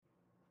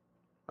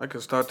I can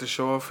start the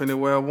show off any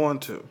way I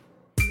want to.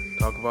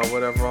 Talk about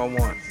whatever I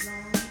want.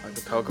 I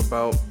can talk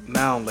about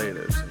noun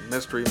laters,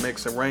 mystery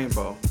mix and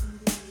rainbow,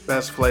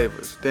 best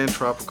flavors, then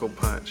tropical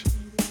punch.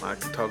 I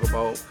can talk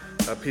about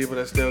people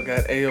that still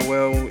got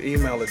AOL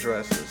email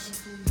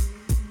addresses.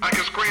 I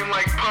can scream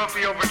like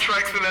Puffy over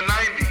tracks in the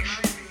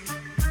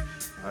 90s.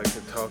 I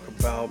could talk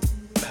about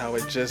how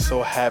it just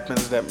so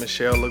happens that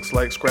Michelle looks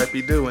like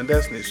Scrappy Doo in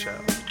Destiny's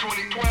Child.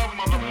 2012,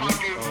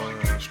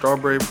 motherfuckers. Or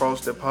strawberry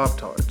frosted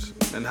Pop-Tarts.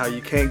 And how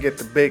you can't get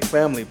the big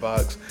family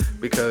box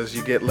because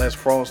you get less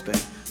frosting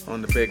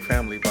on the big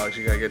family box.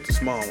 You gotta get the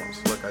small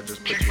ones. Look, I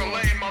just put you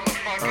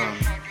on.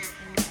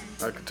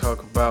 I could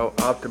talk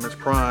about Optimus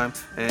Prime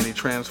and he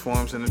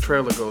transforms and the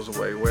trailer goes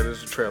away. Where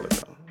does the trailer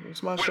go?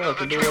 It's my show. I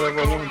can do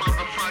whatever I want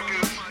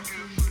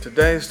to.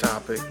 Today's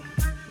topic,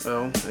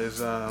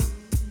 is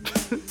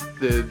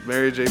did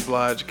Mary J.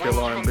 Blige kill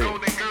R&B?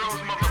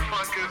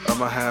 I'm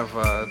gonna have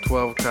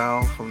 12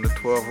 Cal from the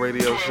 12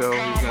 radio show.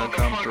 He's gonna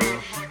come through.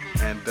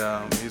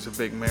 And he's a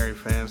big Mary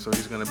fan, so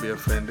he's going to be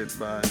offended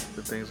by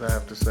the things I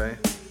have to say.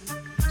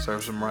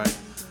 Serves him right.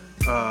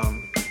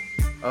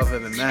 Other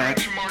than that,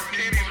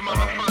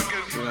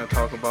 we're going to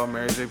talk about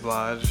Mary J.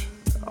 Blige,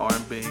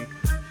 R&B,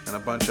 and a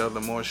bunch of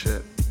other more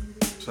shit.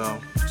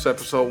 So, it's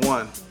episode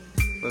 1.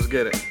 Let's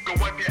get it. Go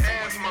wipe your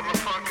ass,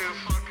 motherfuckers.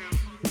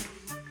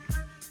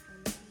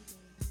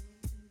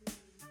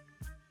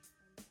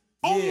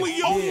 Only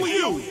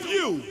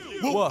you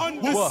will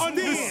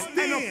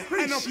understand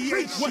and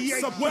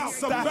appreciate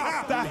what's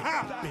about to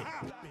happen.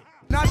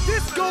 Now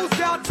this goes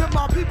out to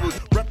my people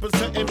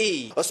Representing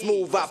E, a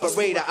smooth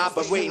operator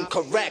operating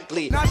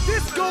correctly. Now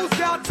this goes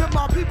out to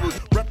my people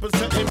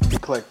representing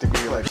Eclectic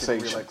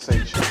relaxation.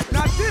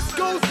 Now this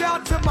goes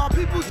out to my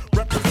people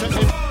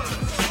representing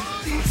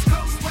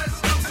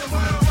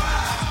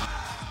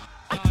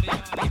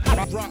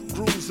rock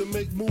grooves and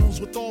make moves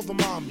with all the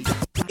mommies.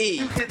 E,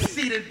 You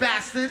conceited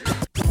bastard.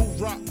 Who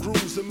rock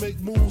grooves and make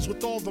moves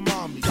with all the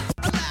mommies.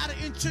 Allow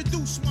to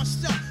introduce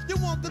myself. You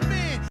want the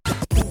man.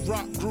 Who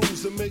rock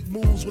grooves and make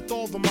moves with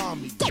all the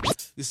mommies.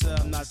 You said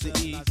I'm not the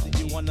E.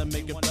 You wanna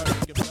make it burn.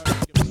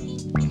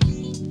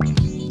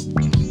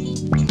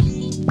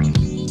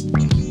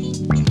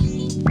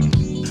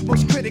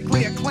 Most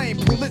critically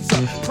acclaimed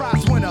Pulitzer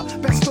Prize winner,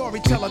 best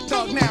storyteller,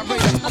 thug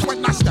narrator.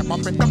 When I step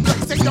up in the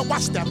place, they know I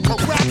step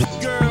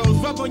correct. Girls,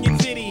 rub on your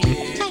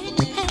titties.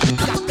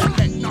 Got that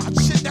neck nod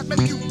shit that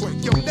make you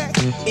break your neck.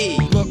 E,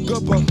 Look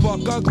good but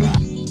fuck ugly.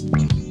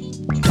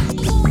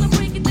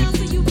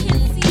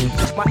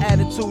 My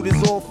attitude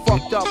is all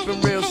fucked up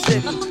and real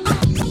shitty.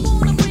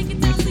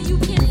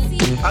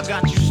 I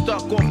got you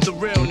stuck off the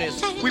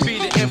realness. We be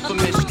the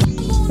infamous.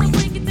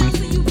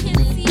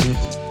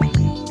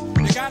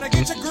 You gotta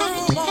get your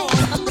groove on.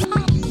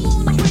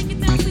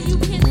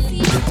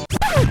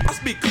 I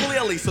speak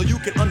clearly so you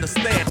can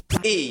understand.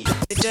 E,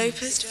 The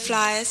dopest,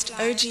 flyest,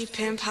 OG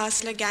pimp,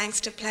 hustler,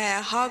 gangster,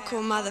 player,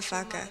 hardcore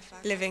motherfucker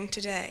living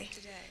today.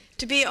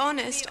 To be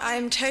honest, I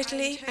am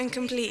totally and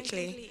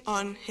completely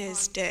on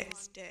his dick.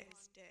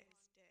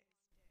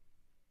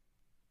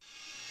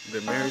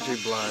 Did Mary J.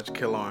 Blige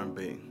kill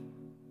R&B?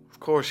 Of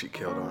course she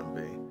killed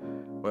R&B.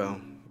 Well,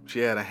 she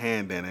had a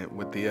hand in it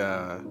with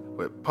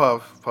with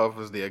Puff. Puff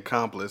was the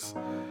accomplice.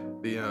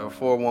 The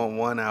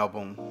 411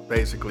 album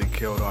basically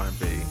killed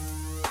R&B.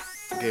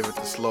 Gave it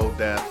the slow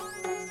death,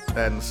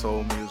 that and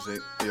soul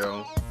music.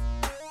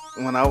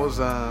 When I was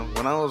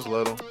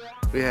little,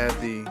 we had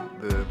the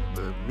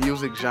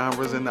music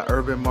genres in the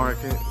urban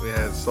market. We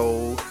had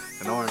soul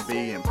and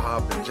R&B and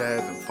pop and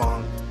jazz and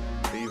funk.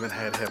 We even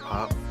had hip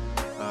hop.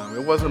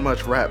 It wasn't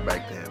much rap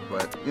back then,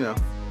 but you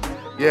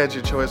had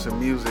your choice of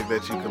music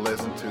that you could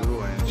listen to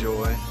or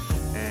enjoy.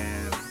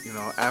 And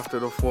after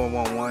the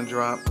 411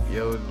 drop,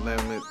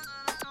 Limit,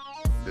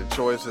 the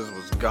choices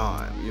was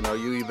gone.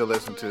 You either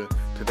listen to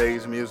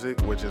today's music,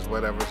 which is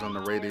whatever's on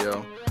the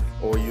radio,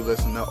 or you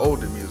listen to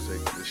older music,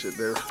 the shit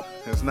there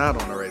is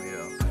not on the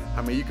radio.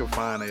 I mean, you can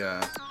find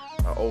a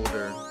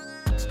older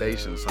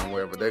station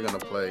somewhere, but they're gonna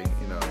play,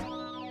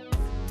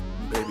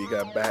 Baby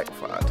Got Back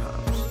 5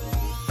 times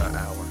an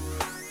hour.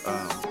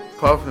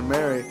 Puff and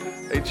Mary,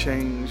 they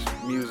changed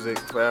music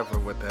forever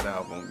with that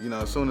album.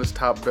 As soon as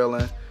Top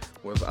Billin'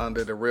 was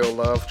under the Real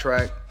Love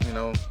track,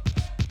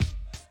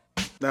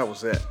 that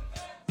was it.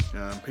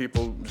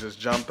 People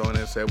just jumped on it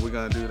and said, we're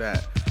gonna do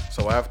that.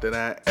 So after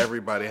that,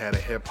 everybody had a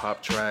hip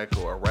hop track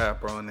or a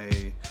rapper on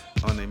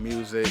their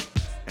music,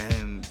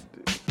 and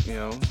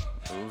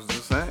it was the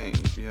same.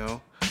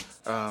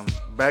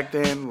 Back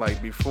then,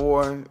 like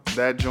before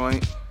that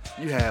joint,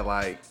 you had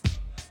like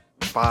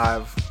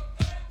 5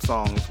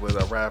 songs with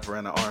a rapper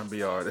and an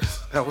R&B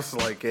artist. That was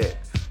like it.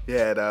 You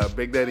had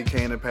Big Daddy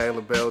Kane and Patti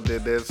LaBelle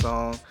did their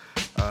song.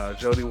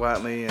 Jody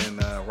Watley and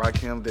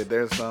Rakim did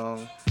their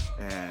song.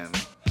 And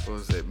what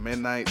was it?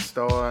 Midnight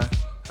Star,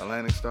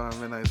 Atlantic Star,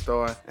 Midnight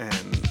Star,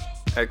 and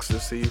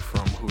Ecstasy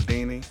from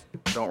Houdini.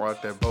 Don't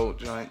Rock That Boat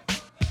joint.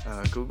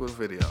 Google the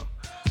video.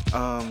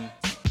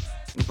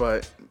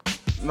 But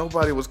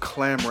nobody was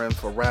clamoring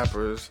for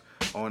rappers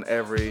on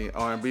every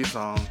R&B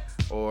song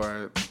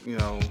or,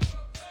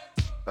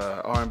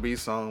 R&B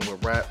song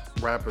with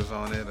rappers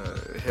on it,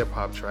 a hip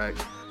hop track,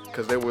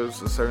 because there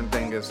was a certain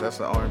thing that's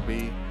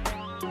R&B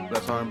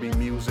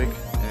music,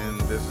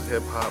 and this is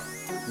hip hop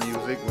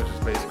music, which is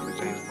basically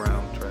James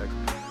Brown tracks.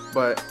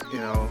 But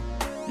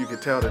you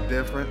could tell the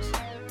difference,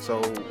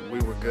 so we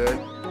were good.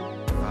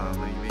 And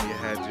then you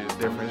had your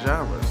different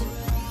genres,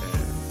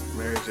 and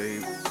Mary J.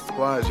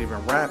 Blige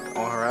even rapped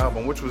on her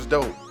album, which was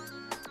dope.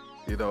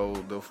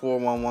 The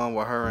 411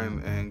 with her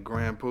and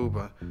Grand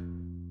Pooba,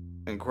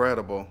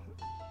 incredible.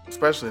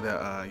 Especially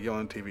that Yo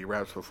MTV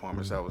Raps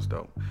performance, that was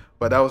dope.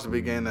 But that was the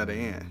beginning of the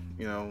end.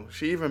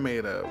 She even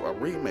made a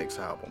remix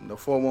album, the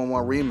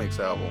 411 remix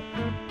album,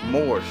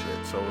 more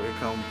shit. So here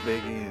comes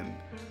Biggie and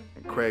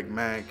Craig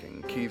Mack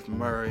and Keith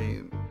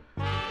Murray.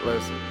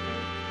 Listen,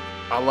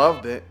 I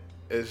loved it.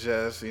 It's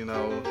just,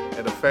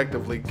 it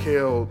effectively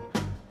killed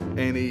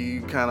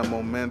any kind of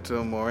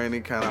momentum or any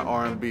kind of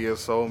R&B or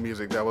soul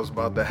music that was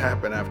about to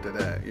happen after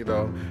that.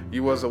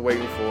 You wasn't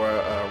waiting for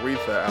a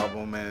Aretha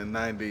album in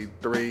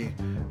 93,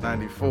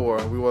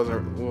 94. We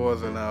wasn't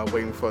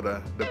waiting for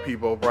the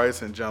Peabo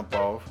Bryson jump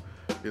off,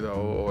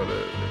 or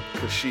the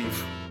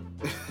Kashif.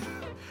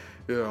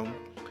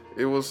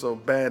 It was so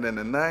bad in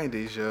the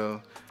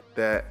 90s,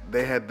 that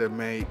they had to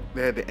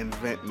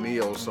invent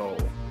neo soul,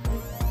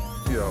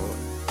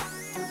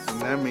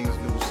 and that means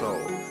new soul,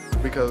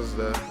 because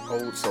the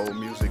old soul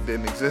music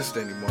didn't exist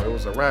anymore. It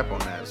was a rap on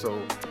that.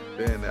 So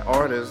then the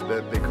artist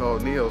that they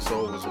called neo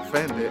soul was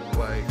offended,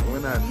 like, we're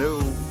not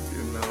new,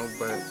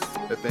 but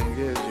the thing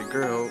is, your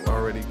girl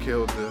already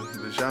killed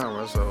the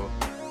genre, so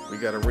we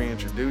got to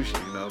reintroduce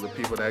you, the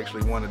people that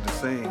actually wanted to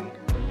sing,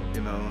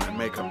 and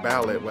make a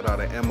ballad without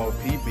an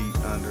MOP beat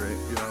under it,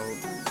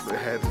 they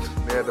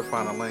had to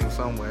find a lane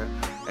somewhere,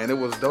 and it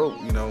was dope.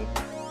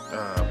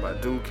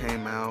 Badu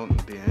came out,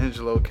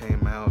 D'Angelo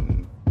came out,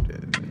 and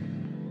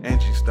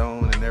Angie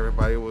Stone, and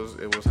everybody.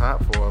 It was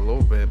hot for a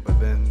little bit, but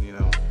then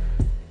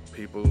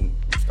people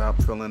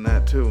stopped feeling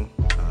that too.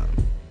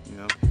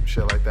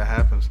 Shit like that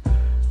happens.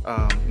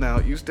 Now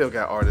you still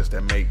got artists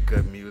that make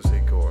good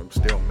music, or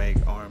still make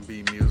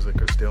R&B music,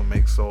 or still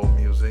make soul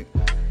music,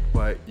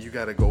 but you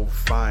gotta go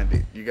find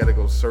it. You gotta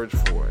go search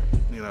for it.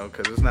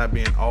 Because it's not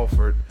being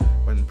offered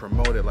when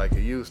promoted like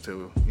it used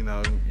to.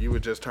 You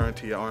would just turn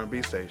to your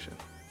R&B station.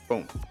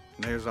 Boom,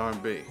 and there's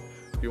R&B.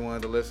 If you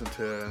wanted to listen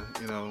to,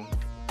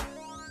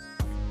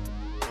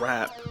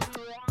 rap,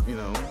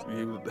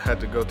 you had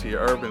to go to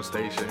your urban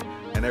station,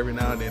 and every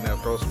now and then they'll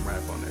throw some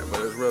rap on there,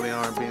 but it's really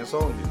R&B and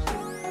soul music.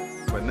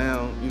 But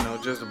now,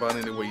 just about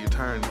anywhere you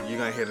turn, you're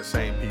gonna hear the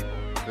same people.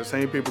 The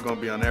same people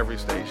gonna be on every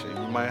station.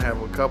 You might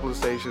have a couple of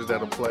stations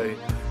that'll play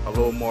a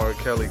little more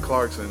Kelly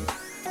Clarkson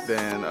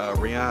than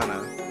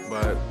Rihanna,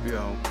 but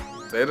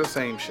they're the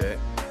same shit.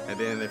 And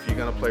then if you're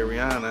gonna play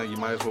Rihanna, you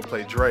might as well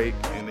play Drake.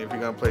 And if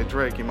you're gonna play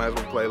Drake, you might as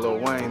well play Lil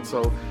Wayne.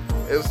 So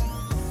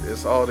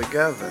it's all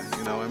together,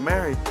 And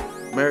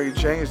Mary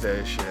changed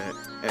that shit,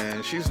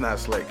 and she's not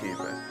slick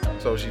either.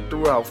 So she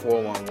threw out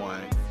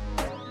 411,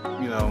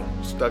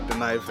 stuck the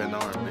knife in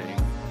R&B.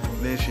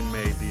 Then she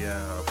made the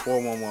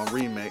 411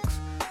 remix,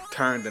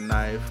 turned the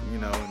knife,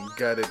 and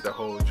gutted the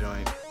whole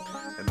joint.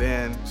 And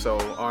then so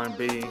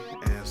R&B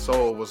and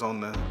soul was on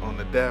the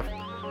death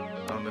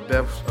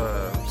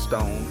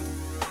stone.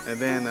 And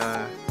then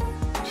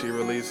she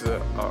released a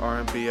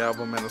R&B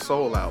album and a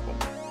soul album.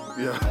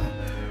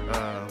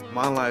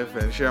 My Life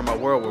and Share My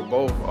World were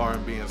both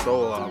R&B and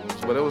soul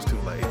albums, but it was too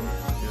late.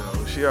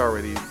 She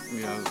already,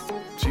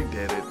 she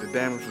did it. The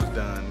damage was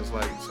done. It's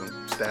like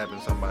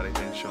stabbing somebody,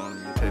 then showing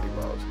them your titty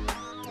balls.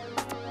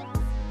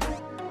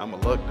 I'ma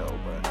look though,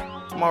 but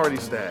I'm already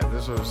stabbed.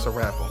 This was a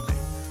wrap on me.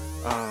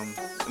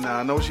 Now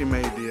I know she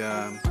made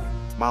the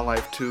My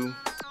Life 2,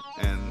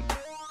 and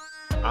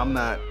I'm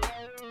not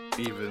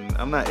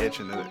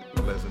itching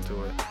to listen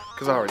to it,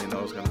 because I already know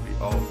it's gonna be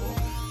awful.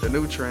 The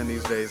new trend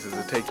these days is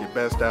to take your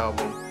best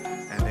album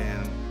and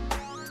then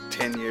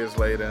 10 years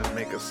later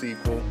make a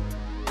sequel,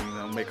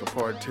 make a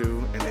part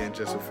 2, and then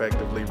just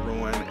effectively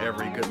ruin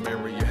every good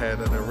memory you had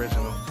of the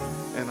original.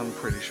 And I'm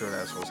pretty sure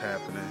that's what's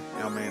happening.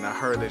 I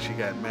heard that she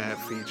got mad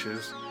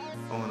features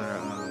on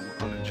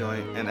the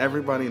joint, and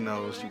everybody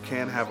knows you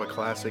can't have a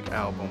classic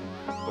album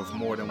with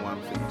more than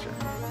one feature.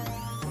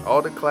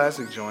 All the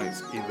classic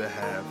joints either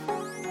have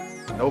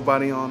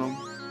nobody on them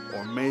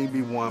or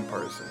maybe one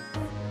person.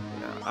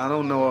 I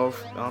don't know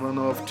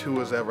if 2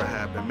 has ever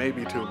happened.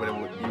 Maybe 2, but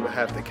you would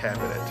have to cap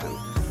it at 2.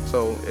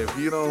 So if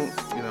you don't,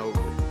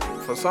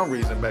 for some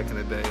reason back in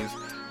the days,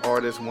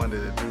 artists wanted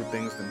to do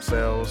things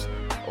themselves,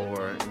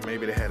 or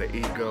maybe they had an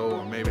ego,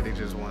 or maybe they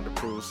just wanted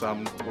to prove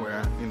something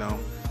where,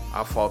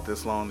 I fought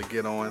this long to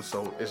get on,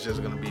 so it's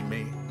just gonna be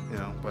me,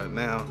 But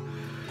now,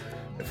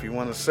 if you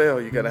want to sell,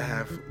 you gotta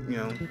have,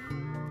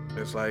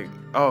 it's like,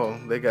 oh,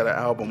 they got an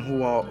album,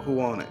 who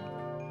on it?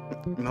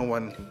 No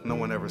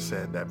one ever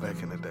said that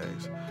back in the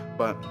days.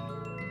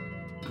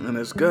 And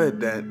it's good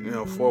that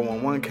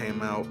 411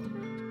 came out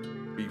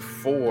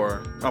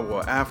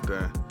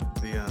after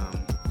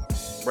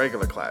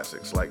regular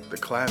classics, like the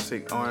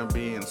classic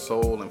R&B and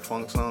soul and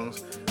funk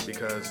songs,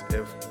 because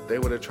if they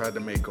would have tried to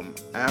make them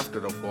after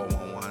the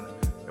 411,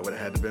 it would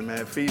have had to be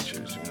mad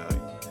features, you know.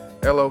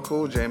 LL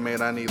Cool J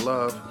made I Need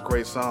Love,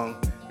 great song.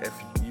 If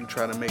you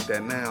try to make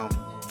that now,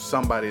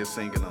 somebody is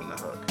singing on the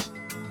hook.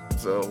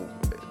 So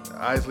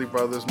Isley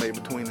Brothers made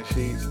Between the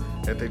Sheets.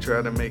 If they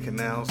try to make it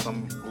now,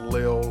 some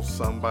lil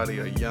somebody,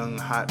 a young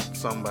hot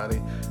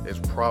somebody, is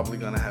probably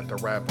gonna have to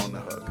rap on the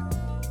hook.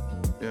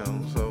 You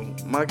know, so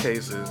my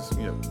case is,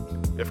 you know,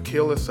 if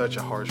kill is such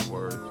a harsh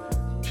word,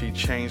 she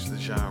changed the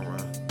genre,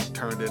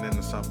 turned it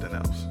into something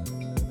else.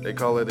 They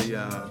call it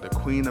the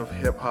queen of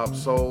hip hop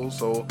soul,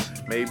 so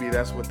maybe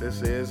that's what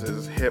this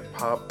is hip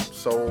hop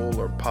soul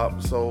or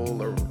pop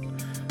soul or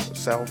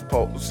south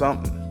pole,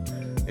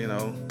 something, you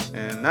know.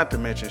 And not to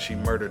mention she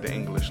murdered the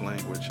English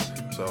language,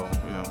 so,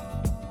 you know,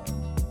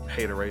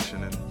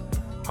 hateration and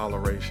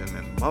holleration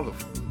and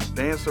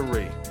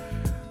dancery.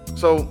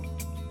 So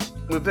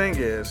the thing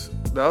is,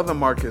 the other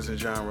markets and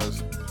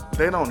genres,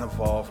 they don't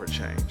evolve or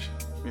change,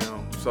 you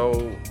know.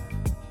 So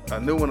a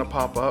new one will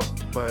pop up,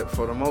 but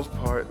for the most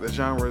part, the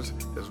genres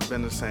has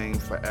been the same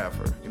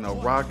forever. You know,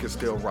 rock is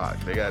still rock.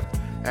 They got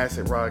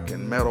acid rock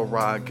and metal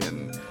rock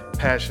and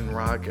passion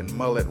rock and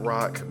mullet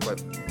rock,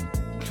 but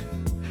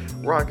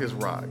rock is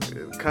rock.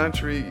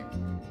 Country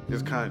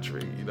is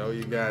country. You know,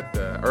 you got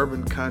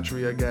urban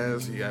country, I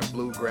guess. You got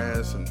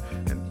bluegrass and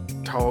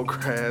tall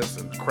grass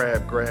and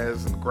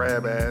crabgrass and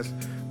grab ass,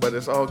 but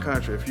it's all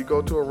country. If you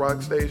go to a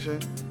rock station,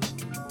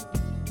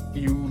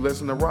 you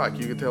listen to rock,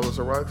 you can tell it's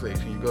a rock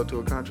station. You go to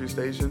a country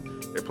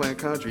station, they're playing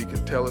country, you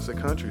can tell it's a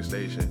country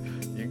station.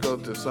 You go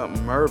to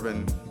something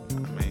urban, I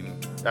mean,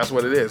 that's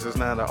what it is. It's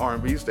not an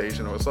R&B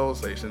station or a soul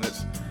station.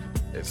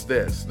 It's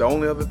this. The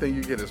only other thing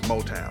you get is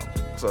Motown.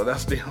 So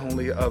that's the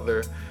only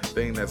other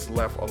thing that's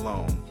left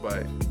alone.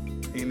 But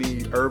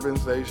any urban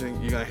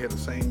station, you're gonna hear the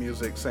same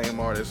music, same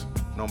artist,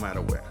 no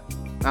matter where.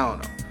 I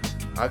don't know.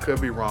 I could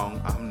be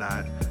wrong. I'm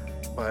not.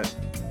 But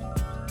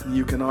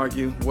you can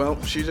argue,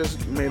 well, she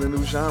just made a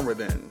new genre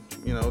then.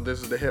 You know,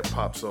 this is the hip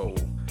hop soul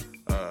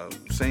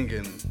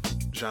singing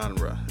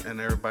genre, and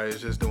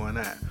everybody's just doing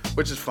that,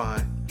 which is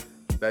fine.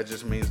 That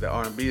just means that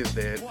R&B is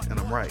dead, and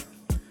I'm right.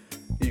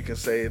 You can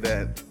say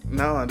that,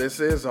 no, this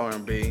is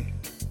R&B,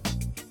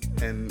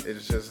 and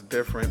it's just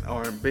different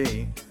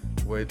R&B,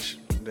 which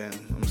then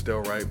I'm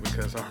still right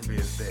because R&B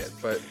is dead.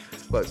 But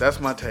look, that's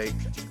my take.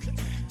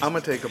 I'm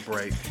gonna take a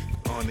break.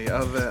 On the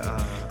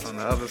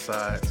other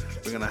side,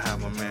 we're gonna have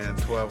my man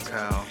 12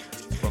 Cal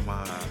from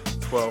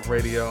 12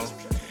 Radio,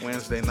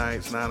 Wednesday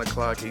nights, 9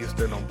 o'clock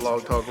Eastern on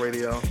Blog Talk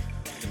Radio.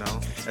 You know,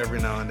 every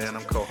now and then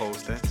I'm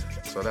co-hosting,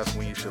 so that's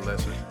when you should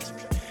listen.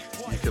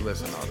 You can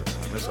listen all the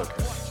time. It's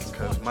okay,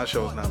 because my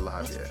show's not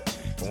live yet.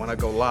 But when I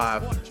go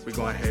live, we're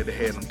going head to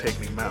head. I'm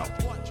taking him out.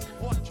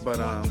 But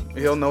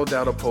he'll no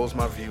doubt oppose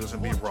my views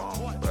and be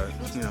wrong. But,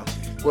 you know,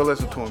 we'll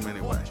listen to him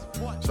anyway.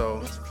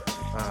 So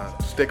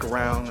stick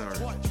around or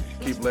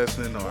keep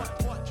listening or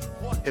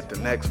hit the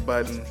next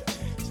button.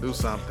 Do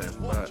something.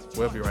 But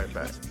we'll be right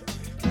back.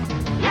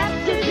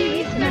 After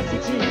these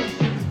messages,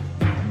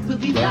 we'll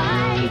be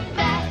right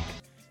back.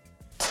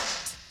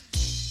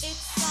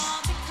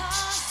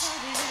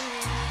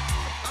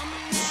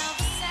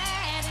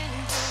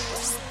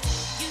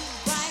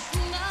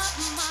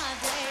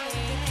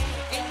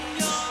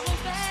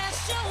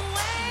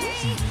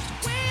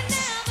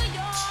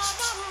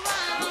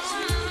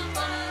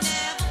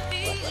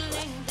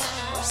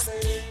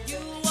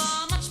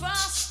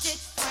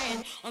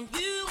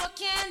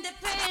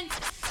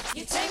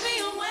 You take me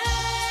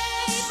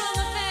away from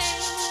the pain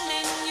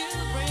and you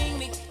bring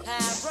me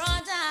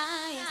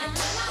paradise. And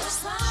when I was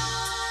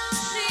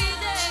cloudy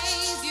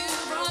days, you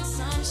brought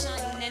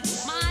sunshine in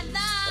my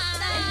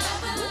life. And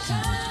never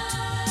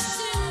occurred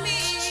to me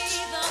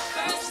the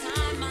first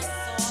time I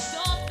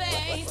saw your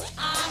face.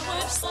 I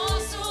was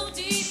so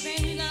deep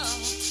in love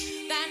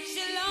that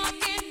your love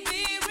can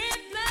be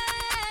replaced.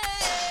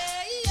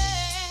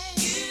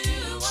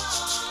 You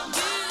are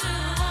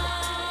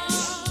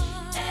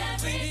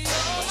everything.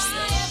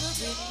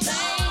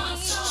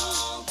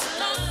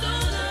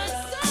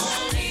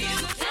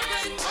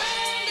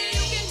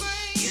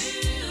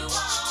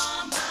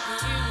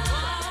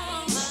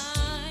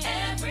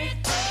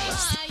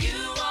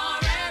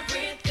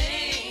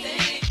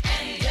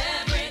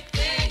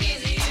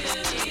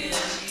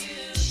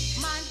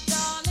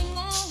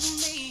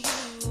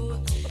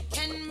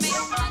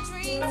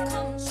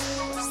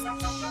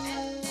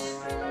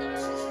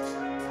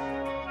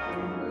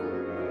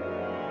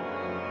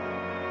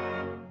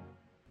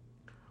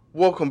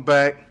 Welcome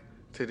back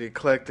to the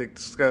Eclectic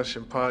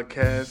Discussion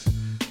Podcast.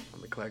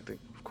 I'm eclectic,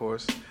 of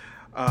course.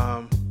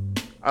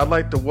 I'd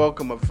like to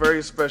welcome a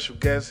very special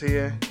guest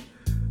here.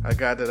 A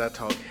guy that I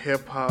talk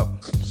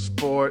hip-hop,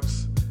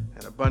 sports,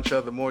 and a bunch of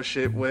other more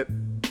shit with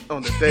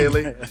on the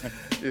daily.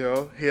 You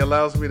know, he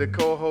allows me to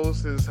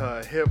co-host his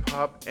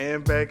hip-hop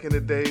and back in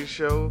the day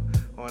show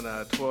on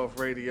 12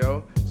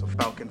 Radio. He's a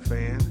Falcon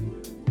fan.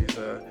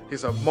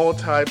 He's a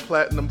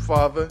multi-platinum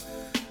father.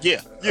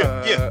 Yeah.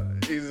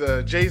 He's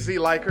a Jay-Z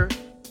liker.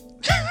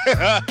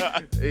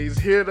 He's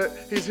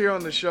here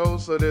on the show,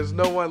 so there's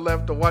no one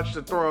left to watch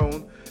the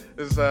throne.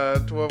 It's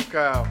 12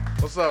 Kyle.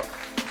 What's up?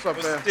 What's up,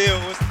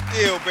 man? What's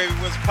still, baby?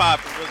 What's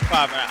poppin'?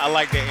 I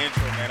like that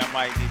intro, man. I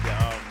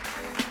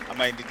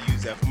might need to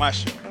use that for my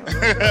show.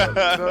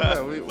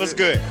 No, What's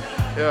good?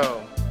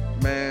 Yo,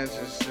 man,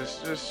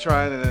 just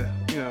trying to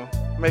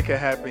make it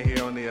happen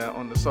here on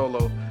the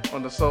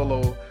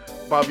solo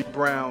Bobby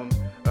Brown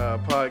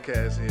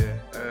podcast here.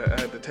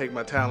 I had to take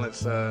my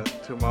talents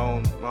to my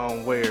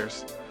own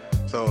wares.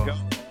 So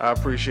I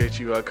appreciate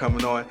you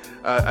coming on.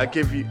 I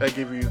give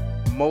you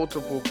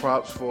multiple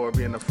props for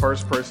being the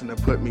first person to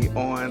put me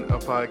on a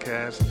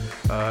podcast.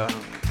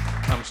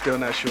 I'm still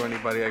not sure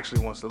anybody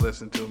actually wants to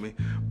listen to me,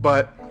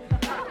 but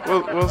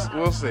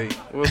we'll see.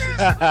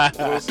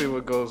 We'll see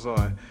what goes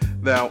on.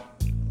 Now,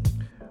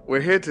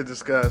 we're here to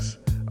discuss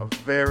a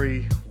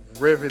very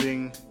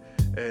riveting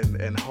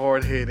and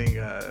hard-hitting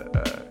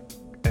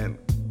and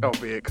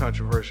albeit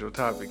controversial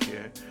topic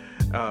here.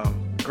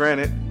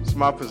 Granted, it's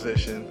my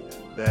position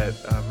that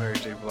Mary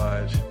J.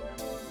 Blige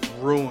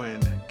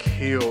ruined,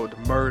 killed,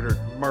 murdered,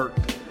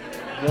 murked,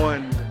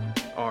 won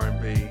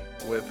R&B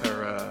with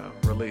her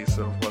release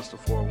of What's the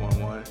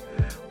 411.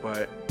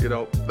 But,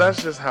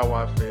 that's just how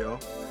I feel.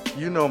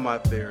 You know my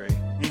theory.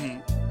 Mm-hmm.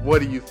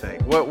 What do you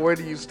think? Where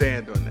do you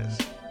stand on this?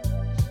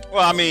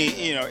 Well, I mean,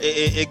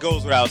 it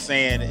goes without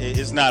saying.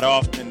 It's not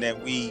often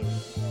that we,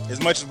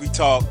 as much as we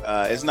talk,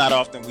 it's not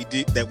often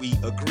that we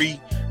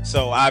agree.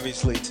 So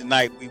obviously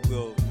tonight we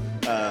will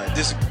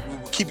disagree. We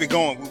will keep it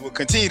going. We will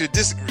continue to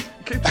disagree.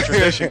 Keep the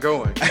tradition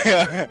going.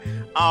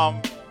 I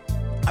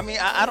mean,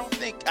 I don't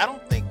think that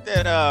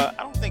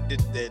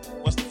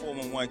What's the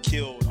 411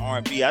 killed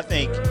R&B. I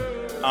think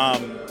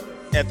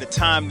at the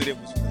time that it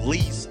was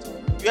released,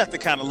 you have to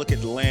kind of look at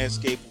the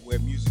landscape of where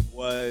music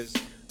was,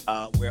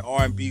 where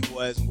R&B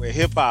was, and where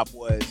hip hop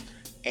was,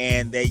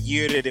 and that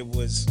year that it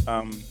was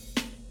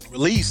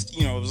released,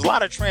 it was a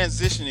lot of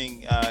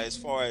transitioning as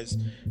far as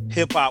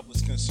hip hop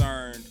was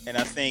concerned, and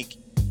I think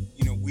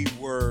we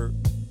were,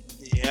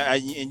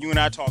 and you and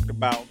I talked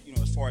about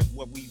as far as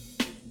what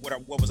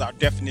was our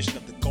definition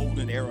of the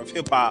golden era of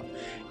hip hop,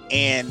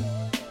 and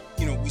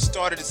we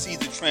started to see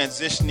the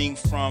transitioning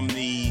from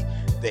the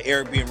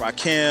Eric B. and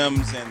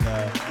Rakims and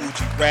the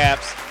Uji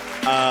raps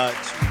to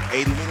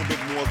a little bit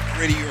more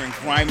grittier and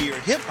grimier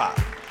hip hop,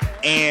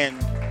 and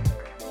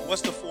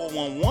What's the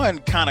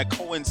 411 kind of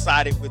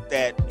coincided with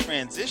that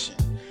transition,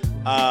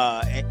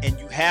 and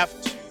you have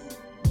to,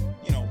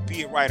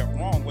 be it right or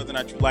wrong, whether or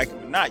not you like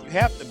him or not, you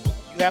have to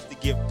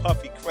give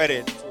Puffy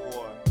credit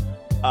for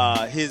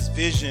his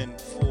vision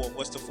for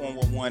What's the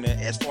 411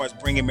 as far as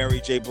bringing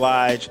Mary J.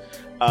 Blige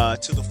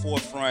to the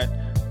forefront.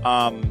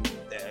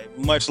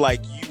 Much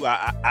like you,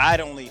 I'd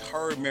only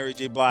heard Mary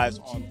J. Blige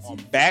on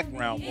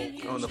background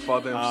vocals on the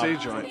Father MC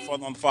joint.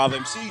 On the Father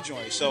MC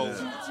joint. So,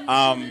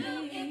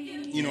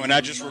 and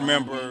I just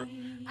remember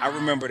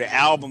the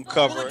album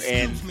cover,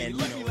 and it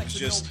was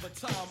just,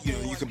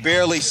 you could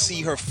barely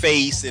see her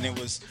face, and it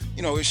was,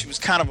 she was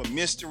kind of a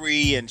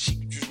mystery, and she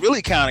just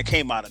really kind of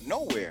came out of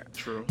nowhere.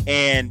 True.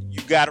 And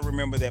you got to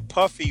remember that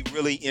Puffy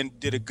really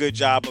did a good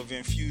job of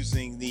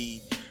infusing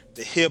the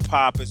hip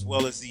hop as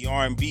well as the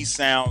R&B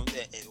sound,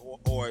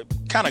 or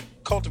kind of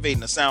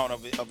cultivating a sound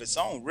of its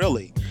own,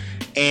 really.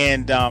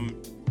 And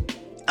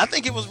I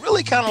think it was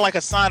really kind of like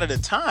a sign of the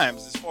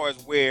times as far as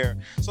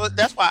so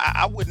that's why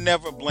I would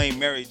never blame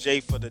Mary J.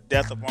 for the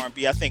death of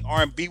R&B. I think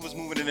R&B was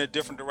moving in a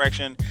different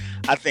direction.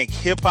 I think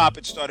hip hop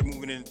had started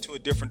moving into a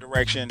different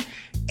direction.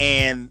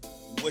 And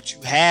what you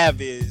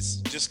have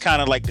is just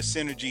kind of like the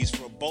synergies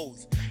for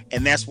both.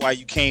 And that's why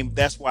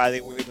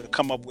they were able to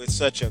come up with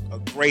such a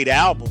great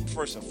album,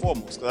 first and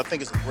foremost, because I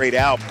think it's a great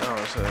album.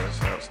 Oh, it's an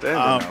outstanding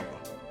album.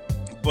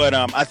 But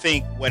I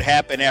think what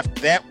happened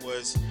after that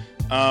was,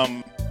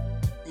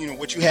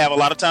 what you have a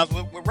lot of times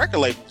with record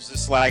labels.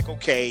 It's like,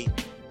 okay,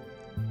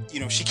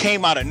 she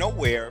came out of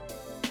nowhere,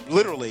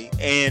 literally,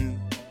 and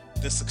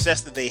the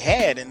success that they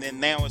had, and then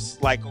now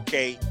it's like,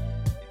 okay,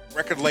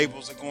 record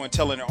labels are going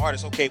telling their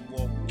artists, okay,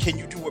 well, can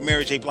you do what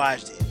Mary J.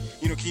 Blige did?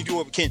 Can you do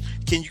what? Can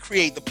you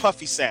create the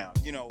Puffy sound?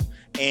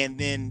 And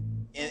then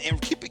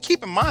and keep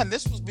in mind,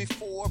 this was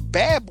before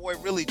Bad Boy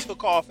really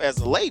took off as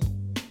a label.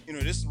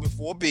 This was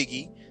before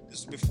Biggie.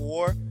 This was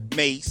before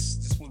Mace.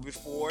 This was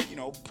before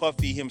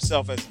Puffy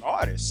himself as an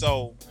artist.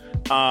 So,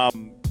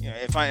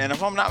 if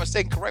I'm not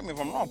mistaken, correct me if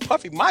I'm wrong,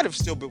 Puffy might have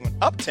still been with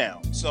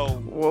Uptown.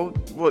 So, well,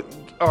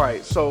 all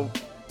right. So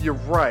you're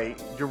right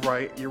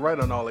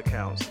on all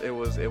accounts. It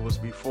was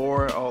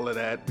before all of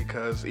that,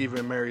 because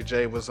even Mary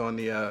J. was on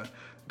the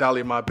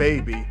Dolly My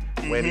Baby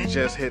when he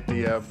just hit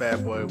the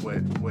Bad Boy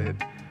with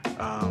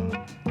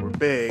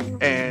Big,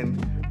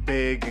 and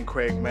Big and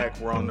Craig Mack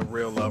were on the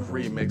Real Love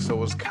remix, so it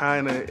was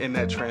kind of in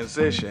that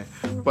transition.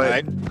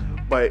 But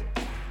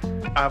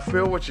I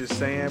feel what you're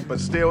saying, but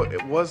still,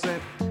 it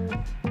wasn't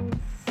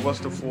What's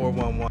the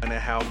 411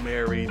 and how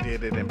Mary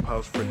did it in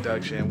post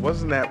production.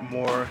 Wasn't that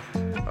more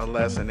or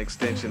less an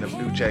extension of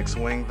New Jack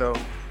Swing though?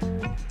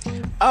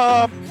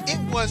 It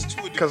was to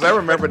a degree. Because I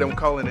remember them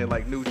calling it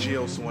like New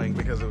Jill Swing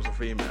because it was a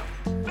female.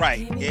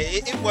 Right.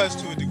 It was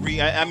to a degree.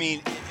 I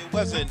mean, it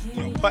wasn't,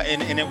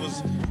 and it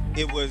was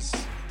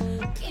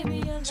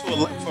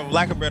for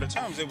lack of better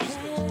terms, it was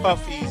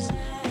Puffy's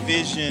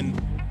vision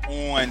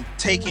on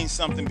taking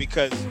something,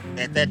 because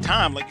at that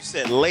time, like you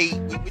said,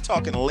 we're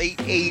talking late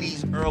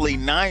 80s, early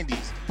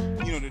 90s.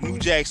 The New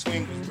Jack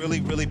Swing was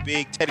really, really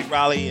big. Teddy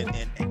Riley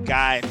and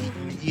Guy,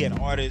 and he had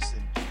artists,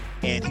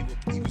 and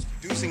he was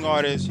producing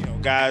artists,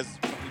 guys,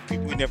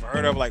 people we never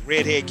heard of, like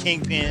Redhead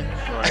Kingpin.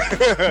 Right.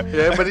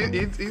 Yeah, but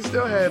he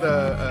still had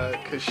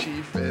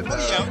Kashif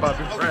and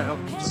Bobby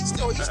Brown. He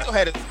still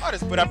had his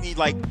artists, but I mean,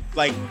 like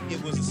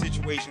it was a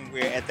situation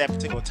where at that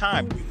particular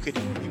time you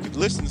could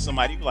listen to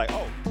somebody, you were like,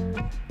 oh,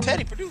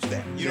 Teddy produced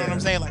that. You know what I'm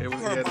saying? Like, you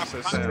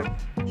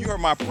heard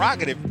my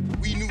prerogative.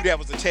 We knew that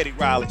was a Teddy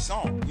Riley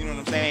song. You know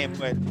what I'm saying?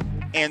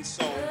 And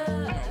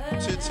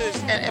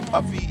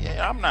Puffy,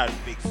 I'm not a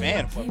big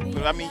fan of Puffy,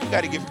 but I mean, you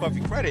got to give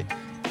Puffy credit.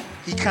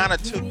 He kind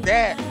of took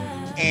that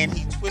and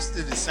he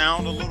twisted the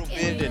sound a little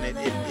bit, and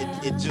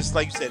it just,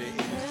 like you said, it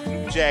was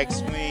New Jack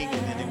Swing,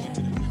 and then it went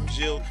to the New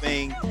Jill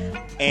thing,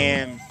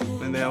 and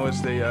now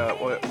it's the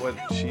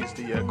she's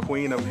the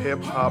queen of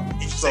hip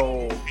hop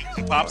soul.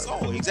 Hip hop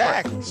soul,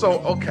 exactly. Right. So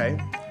okay.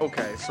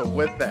 So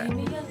with that,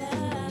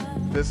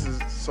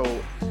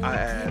 I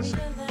ask,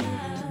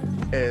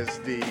 is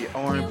the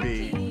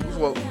R&B?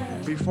 Well,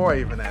 before I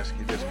even ask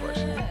you this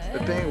question, the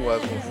thing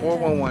was when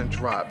 411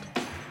 dropped,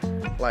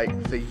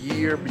 like the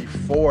year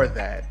before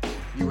that,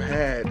 you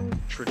had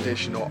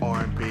traditional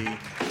R&B.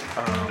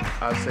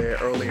 I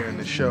said earlier in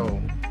the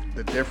show,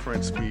 the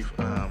difference pre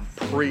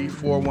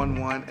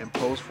 411 and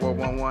post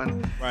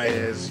 411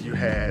 is you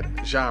had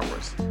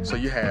genres. So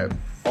you had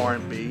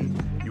R&B,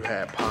 you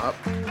had pop,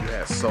 you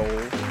had soul,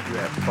 you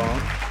had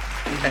funk,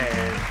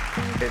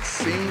 and it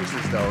seems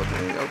as though,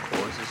 of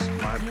course, it's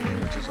my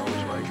opinion, which is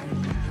always right.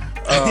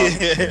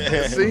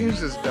 It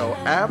seems as though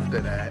after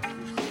that,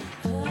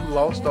 you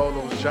lost all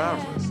those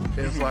genres.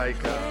 It's like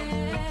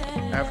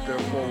after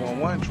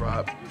 411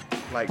 dropped,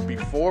 like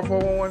before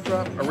 411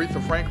 dropped,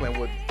 Aretha Franklin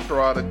would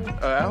throw out an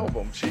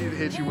album. She'd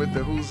hit you with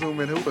the Who's Zoom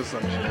and Who or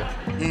some shit.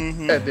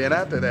 Mm-hmm. And then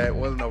after that,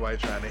 wasn't nobody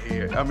trying to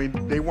hear it. I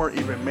mean, they weren't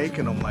even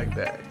making them like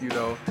that,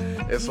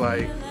 It's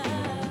like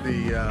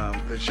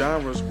the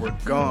genres were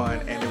gone,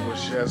 and it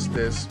was just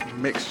this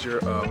mixture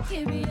of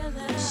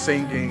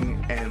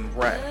singing and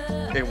rap.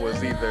 It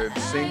was either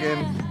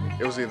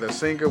a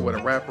singer with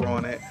a rapper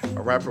on it,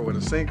 a rapper with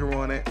a singer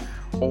on it,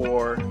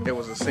 or it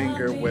was a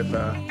singer with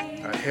a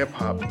hip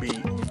hop beat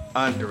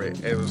under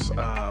it. It was,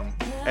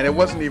 and it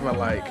wasn't even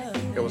like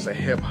it was a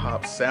hip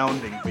hop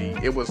sounding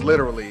beat. It was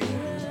literally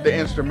the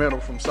instrumental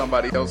from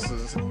somebody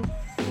else's,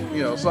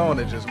 song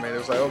that just made it. It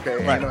was like, okay,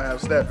 ain't no half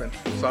stepping,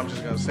 so I'm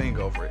just gonna sing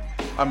over it.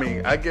 I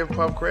mean, I give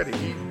Puff credit.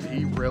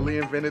 He really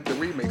invented the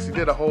remix. He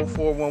did a whole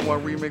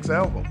 411 remix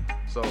album.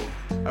 So,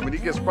 I mean, he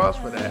gets props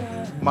for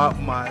that. My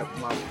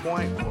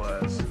point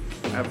was,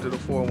 after the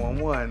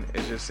 411,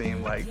 it just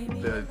seemed like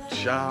the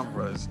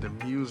genres, the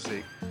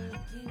music,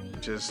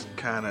 just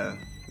kind of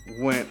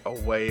went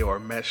away or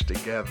meshed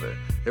together.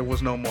 There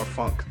was no more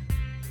funk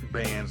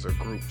bands or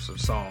groups or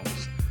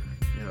songs,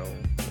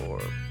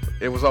 or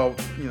it was all,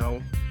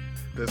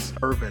 this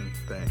urban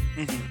thing.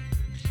 Mm-hmm.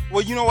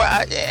 Well, you know what,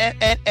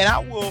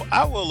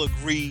 I will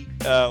agree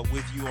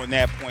with you on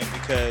that point,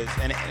 because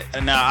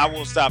and now I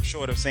will stop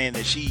short of saying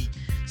that she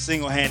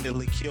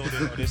single-handedly killed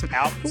it, or this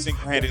album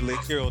single-handedly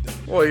killed it.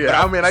 Well,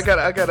 yeah, I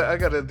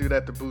gotta do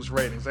that to boost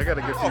ratings. I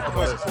gotta get people.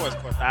 Of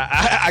course.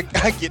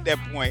 I get that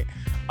point.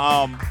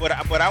 But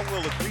I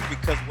will agree,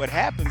 because what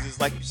happens is,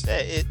 like you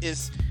said,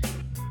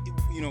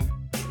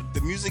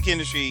 the music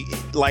industry,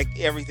 like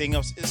everything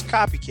else, is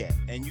copycat,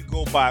 and you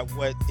go by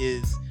what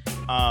is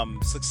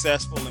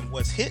successful and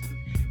what's hitting.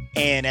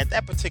 And at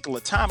that particular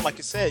time, like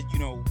I said,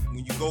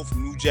 when you go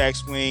from New Jack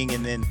Swing,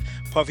 and then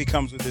Puffy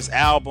comes with this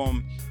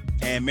album,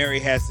 and Mary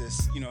has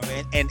this,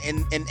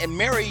 and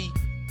Mary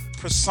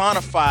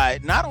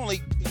personified not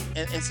only,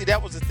 and see,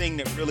 that was the thing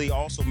that really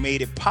also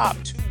made it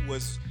pop too,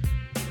 was,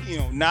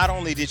 not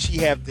only did she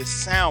have this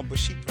sound, but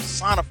she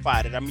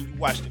personified it. I mean, you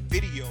watch the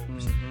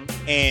videos,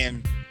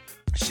 and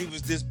she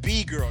was this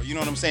B girl, you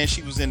know what I'm saying?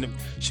 She was in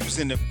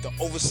the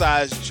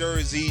oversized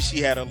jersey. She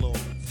had her little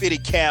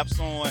fitted caps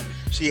on.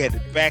 She had the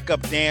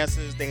backup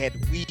dancers. They had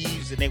the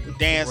weaves, and they were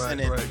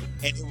dancing, and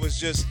it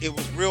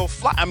was real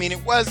fly. I mean,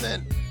 it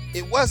wasn't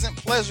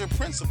Pleasure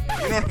Principle.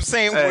 You know what I'm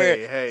saying?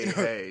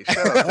 Hey,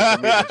 shout out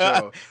to Demeter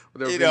Joe.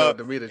 There'll be no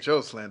Demeter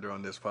Joe slander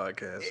on this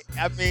podcast.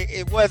 I mean,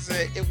 it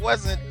wasn't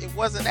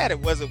that. It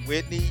wasn't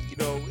Whitney.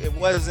 It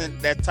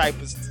wasn't that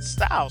type of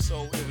style.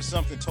 So it was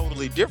something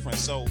totally different.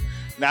 So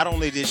not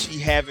only did she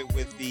have it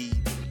with the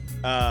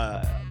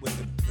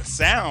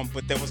sound,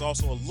 but there was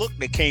also a look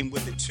that came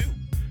with it too.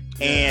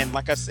 And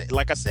like I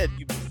said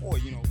before,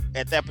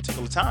 at that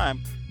particular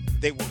time,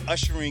 they were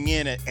ushering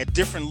in a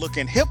different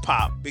looking hip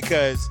hop,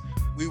 because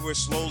we were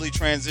slowly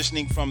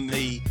transitioning from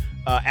the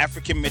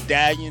African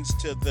medallions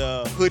to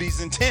the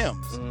hoodies and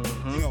Timbs.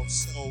 Mm-hmm.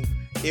 So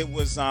it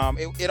was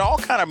it all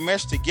kind of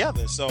meshed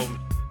together. So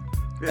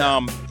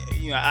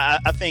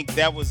I think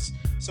that was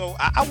So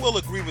I will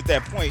agree with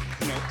that point.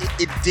 You know,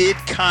 it did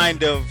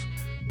kind of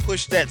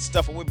push that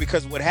stuff away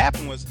because what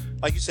happened was,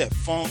 like you said,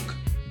 funk,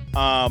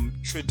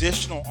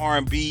 traditional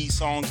R&B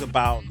songs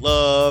about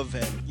love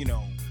and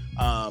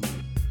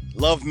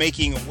love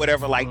making or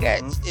whatever like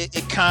that.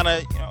 It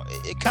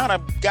kind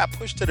of got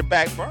pushed to the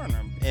back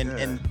burner,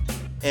 and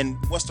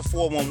What's the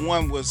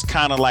 411 was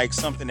kind of like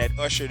something that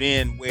ushered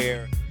in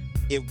where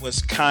it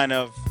was kind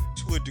of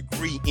to a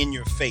degree in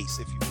your face,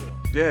 if you will.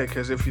 Yeah,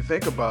 because if you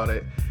think about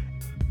it,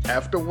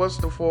 after What's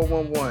the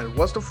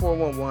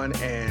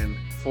 411 and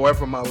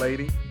Forever My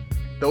Lady,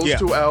 those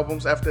two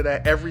albums, after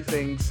that,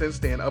 everything since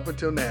then up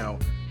until now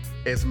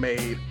is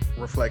made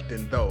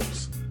reflecting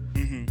those.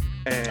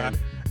 And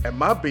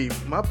my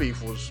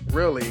beef was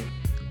really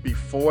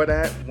before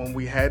that, when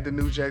we had the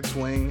New Jack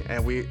Swing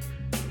and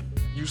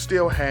you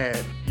still had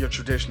your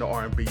traditional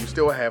R&B, you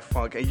still had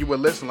funk, and you would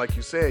listen, like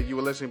you said, you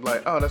would listen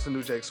like, oh, that's a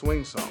New Jack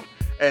Swing song.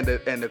 And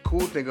the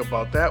cool thing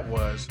about that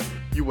was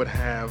you would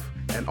have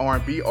an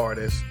R&B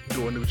artist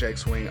do a New Jack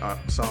Swing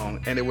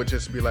song, and it would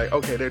just be like,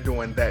 okay, they're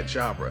doing that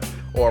genre.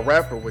 Or a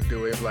rapper would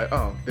do it, like,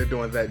 oh, they're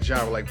doing that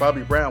genre. Like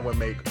Bobby Brown would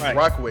make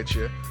Rock With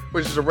You,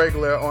 which is a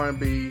regular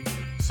R&B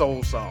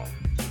soul song.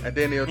 And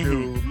then they'll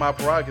do My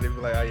Prerogative,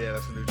 be like, oh yeah,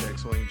 that's a New Jack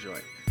Swing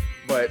joint.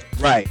 But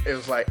it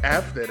was like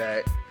after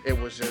that, it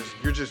was just,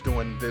 you're just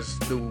doing this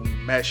new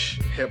mesh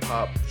hip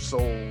hop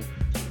soul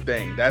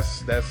thing.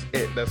 That's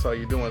it. That's all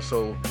you're doing.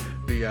 So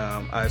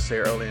I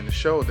said earlier in the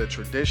show, the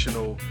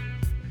traditional,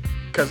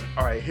 because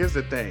all right, here's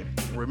the thing.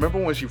 Remember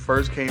when she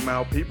first came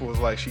out, people was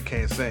like, she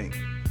can't sing.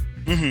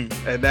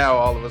 And now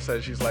all of a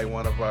sudden she's like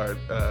one of our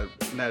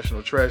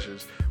national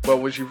treasures. But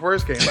when she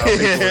first came out,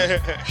 people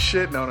was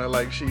shitting on her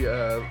like she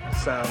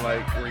sound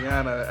like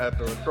Rihanna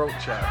after a throat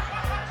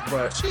chop.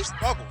 But she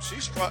struggled.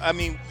 I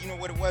mean, you know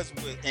what it was,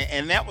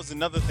 and that was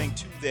another thing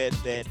too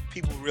that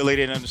people really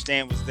didn't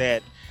understand was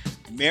that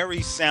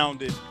Mary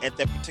sounded at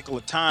that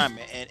particular time,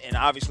 and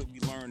obviously we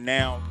learn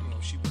now, you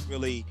know, she was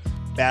really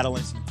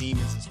battling some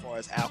demons as far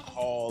as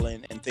alcohol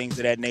and things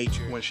of that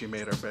nature. When she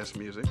made her best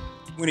music.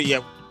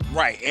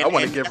 Right. I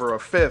want to give her a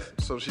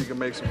fifth so she can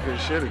make some good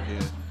shit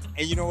again.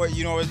 And you know what?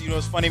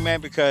 It's funny,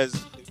 man,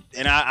 because,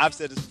 and I've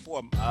said this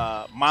before,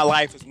 My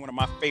Life is one of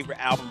my favorite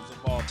albums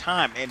of all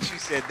time, and she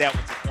said that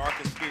was the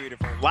darkest period of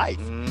her life.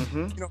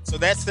 You know, so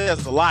that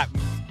says a lot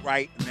when you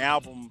write an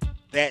album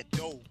that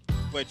dope,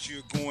 but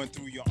you're going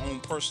through your own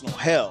personal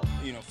hell.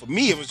 You know, for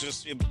me, it was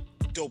just a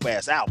dope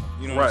ass album.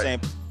 You know what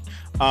I'm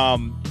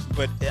saying?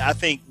 But I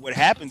think what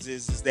happens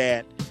is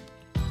that,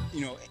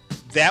 you know,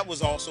 that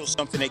was also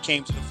something that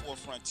came to the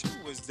forefront too,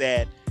 was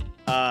that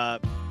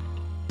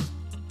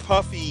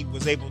Puffy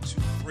was able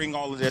to bring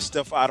all of that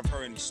stuff out of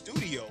her in the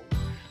studio,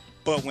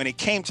 but when it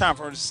came time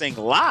for her to sing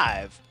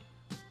live,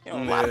 you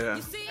know, a lot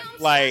of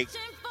like,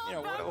 you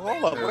know,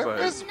 hold up,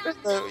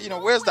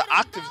 where's the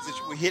octaves that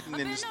you were hitting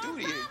in the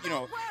studio, you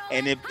know,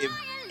 and that,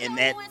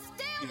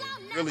 you know,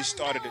 really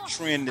started a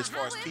trend as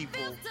far as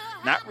people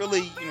not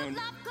really, you know,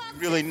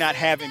 really not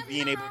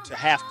being able to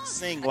have to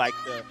sing like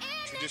the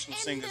traditional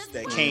singers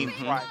that came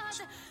prior,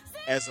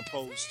 as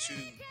opposed to,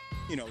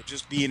 you know,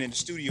 just being in the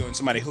studio and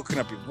somebody hooking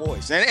up your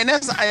voice. And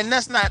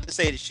that's not to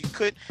say that she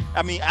could.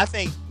 I mean, I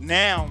think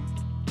now,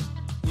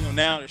 you know,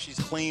 now that she's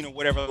clean or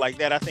whatever like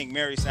that, I think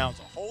Mary sounds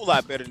a whole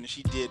lot better than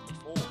she did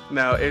before.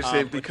 Now, is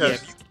it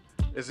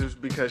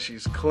because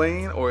she's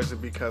clean, or is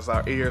it because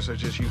our ears are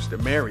just used to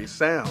Mary's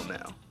sound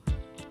now?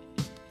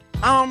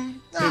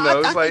 You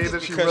know, it's like,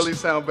 does she really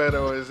sound better,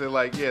 or is it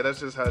like, yeah, that's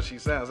just how she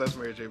sounds? That's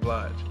Mary J.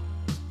 Blige.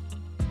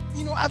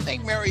 You know, I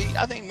think Mary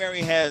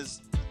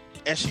has,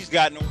 as she's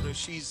gotten older,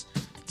 she's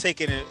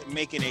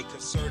making a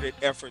concerted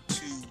effort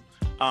to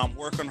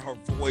work on her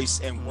voice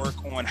and work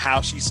on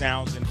how she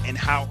sounds and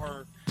how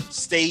her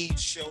stage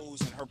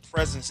shows and her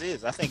presence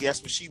is. I think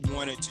that's what she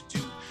wanted to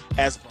do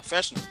as a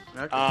professional.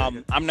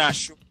 I'm not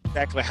sure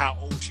exactly how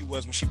old she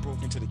was when she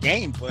broke into the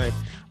game, but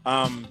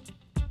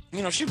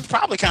you know, she was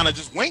probably kind of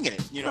just winging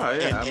it, you know,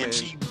 and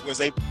she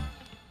was able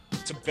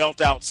to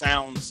belt out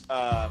sounds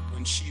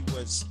when she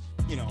was,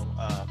 you know,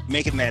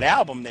 making that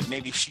album that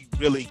maybe she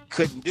really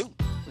couldn't do.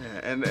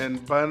 Yeah,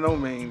 and by no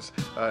means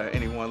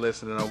anyone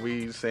listening are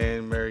we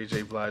saying Mary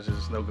J. Blige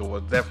is no good.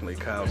 Well, definitely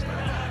Kyle's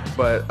not.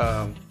 But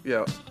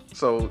yeah,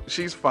 so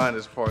she's fine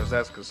as far as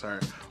that's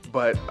concerned.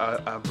 But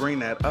I bring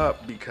that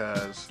up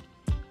because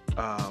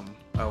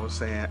I was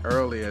saying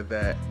earlier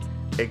that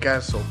it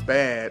got so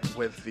bad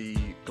with the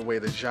way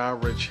the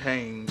genre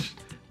changed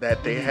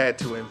that they had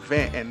to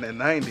invent, in the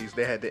 90s,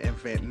 they had to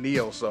invent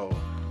neo soul,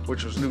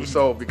 which was new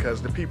soul,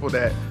 because the people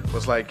that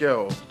was like,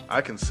 yo,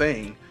 I can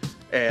sing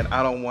and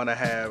I don't want to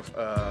have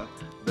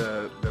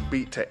the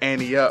beat to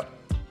ante up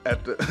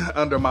at the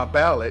under my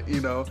ballot, you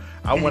know.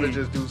 I want to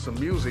just do some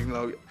music, you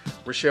know.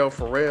 Rochelle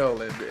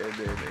Farrell and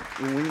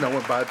you know,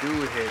 when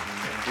Badu hit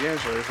and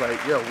D'Angelo, it's like,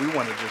 yo, we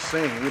want to just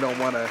sing. We don't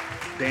want to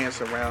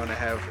dance around and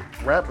have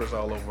rappers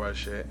all over our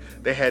shit.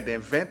 They had to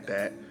invent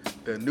that,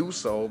 the new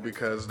soul,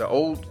 because the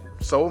old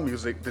soul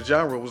music, the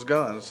genre was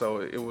gone.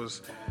 So it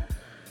was,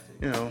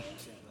 you know,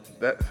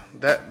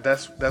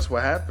 that's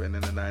what happened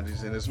in the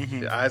 90s, and it's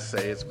Mm-hmm. I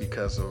say it's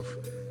because of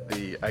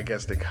the, I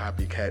guess, the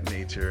copycat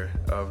nature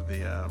of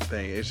the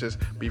thing. It's just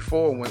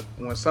before,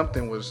 when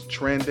something was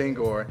trending,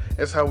 or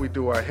it's how we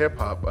do our hip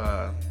hop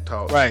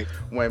talk. Right.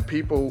 When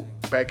people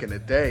back in the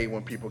day,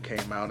 when people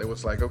came out, it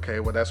was like, okay,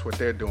 well, that's what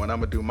they're doing. I'm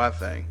gonna do my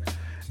thing.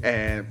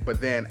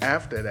 But then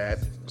after that,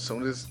 as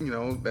soon as,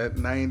 that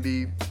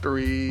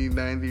 93,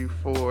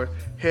 94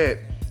 hit,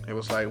 it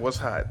was like, what's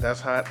hot?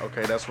 That's hot.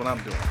 Okay, that's what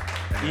I'm doing.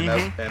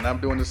 And I'm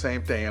doing the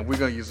same thing. And we're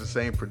going to use the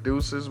same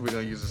producers. We're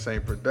going to use the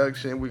same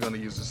production. We're going to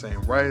use the same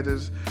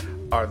writers.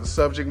 The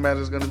subject matter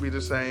is going to be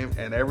the same.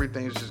 And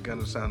everything's just going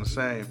to sound the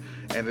same.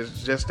 And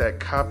it's just that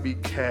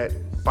copycat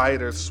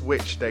fighter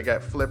switch that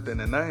got flipped in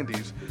the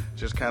 90s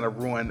just kind of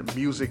ruined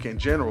music in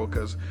general.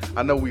 Because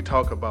I know we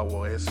talk about,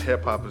 well,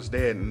 hip hop is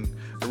dead. And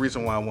the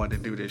reason why I wanted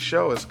to do this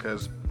show is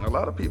because a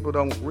lot of people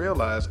don't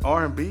realize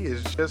R&B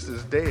is just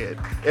as dead,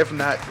 if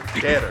not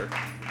deader,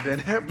 than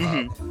hip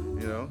hop.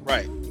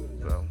 Right.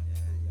 So,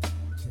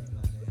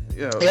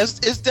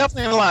 it's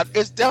definitely a lot.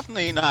 It's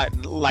definitely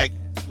not like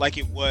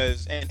it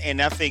was,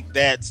 and I think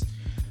that's,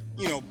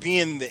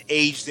 being the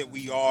age that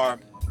we are,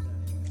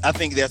 I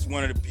think that's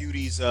one of the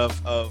beauties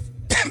of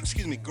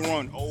excuse me,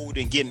 growing old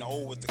and getting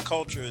old with the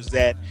culture, is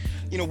that,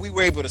 we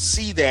were able to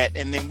see that,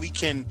 and then we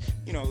can,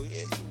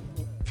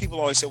 people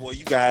always say, well,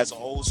 you guys are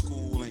old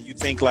school and you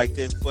think like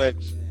this, but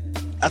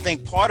I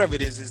think part of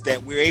it is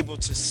that we're able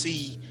to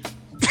see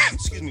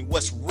excuse me,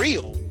 what's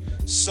real.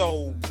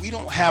 So we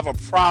don't have a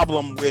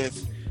problem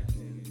with,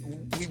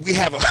 we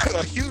have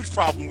a huge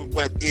problem with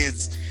what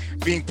is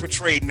being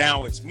portrayed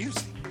now as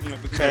music,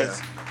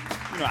 because,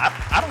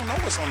 I don't know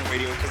what's on the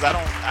radio, because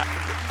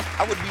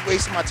I would be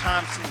wasting my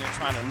time sitting there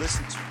trying to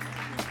listen to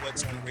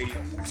what's on the radio,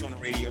 who's on the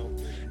radio,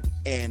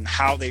 and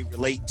how they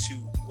relate to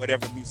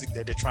whatever music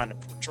that they're trying to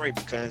portray,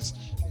 because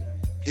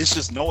it's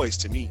just noise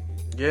to me.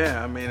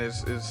 Yeah, I mean,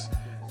 it's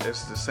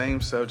the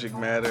same subject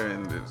matter,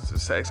 and it's the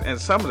sex, and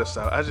some of the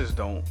stuff I just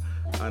don't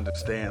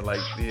understand. Like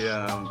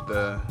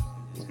the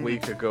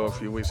week ago, a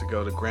few weeks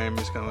ago, the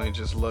Grammys kind of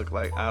just look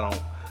like I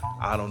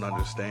don't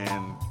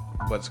understand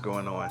what's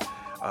going on.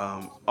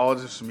 All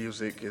this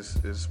music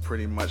is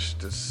pretty much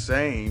the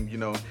same,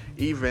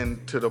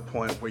 even to the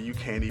point where you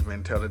can't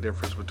even tell the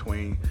difference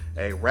between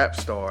a rap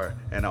star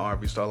and an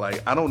R&B star.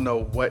 Like, I don't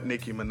know what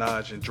Nicki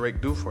Minaj and Drake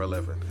do for a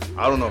living.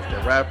 I don't know if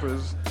they're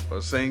rappers or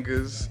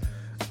singers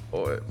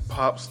or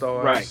pop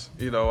stars. Right.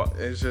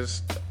 It's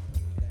just,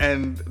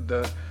 and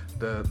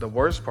the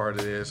worst part of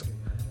it is,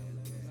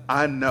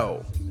 I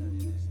know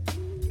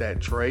that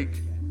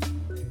Drake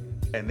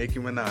and Nicki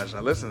Minaj, now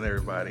listen to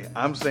everybody,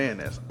 I'm saying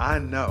this, I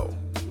know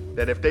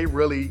that if they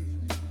really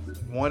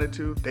wanted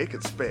to, they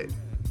could spit.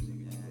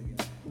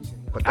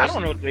 But I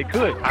don't know if they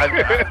could. I've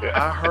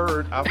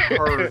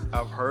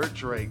heard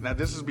Drake. Now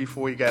this is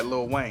before he got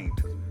Lil Wayne,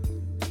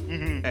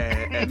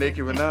 and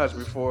Nicki Minaj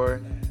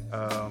before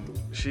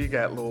she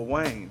got Lil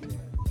Wayne.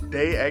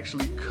 They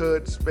actually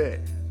could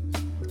spit,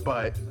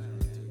 but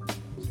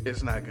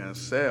it's not gonna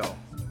sell.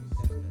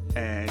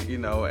 And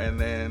and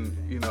then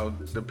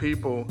the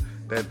people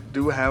that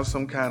do have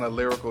some kind of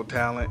lyrical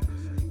talent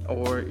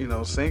or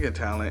singing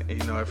talent,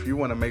 if you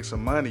want to make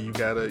some money, you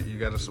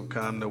gotta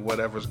succumb to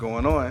whatever's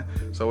going on.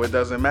 So it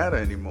doesn't matter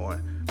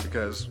anymore,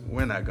 because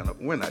we're not gonna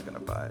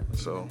buy it.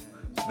 So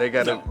they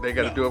gotta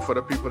do it for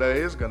the people that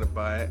is gonna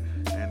buy it,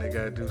 and they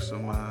gotta do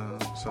some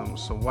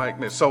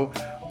whiteness. So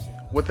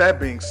with that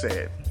being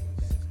said,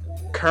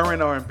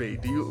 current R&B,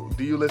 do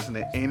you listen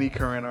to any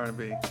current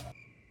R&B?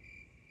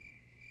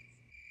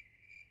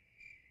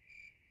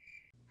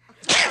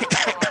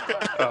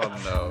 Oh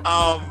no.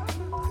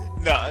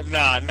 No,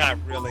 not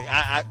really.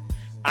 I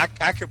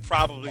could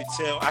probably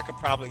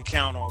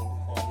count on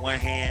one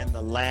hand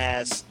the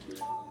last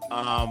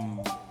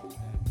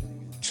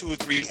 2 or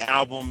 3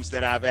 albums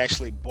that I've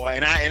actually bought,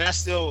 and I'm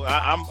so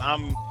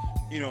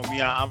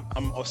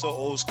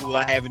old school.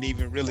 I haven't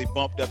even really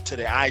bumped up to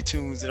the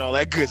iTunes and all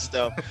that good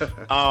stuff.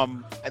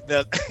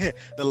 The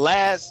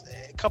last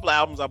couple of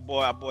albums I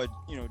bought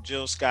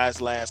Jill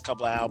Sky's last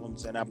couple of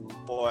albums, and I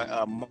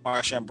bought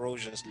Marsh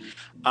Ambrosia's.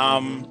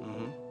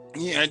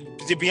 Yeah,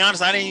 to be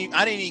honest, I didn't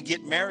even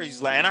get Mary's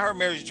last, and I heard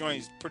Mary's joint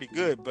is pretty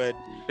good, but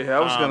yeah,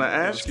 I was gonna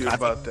ask you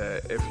about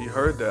that. If you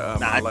heard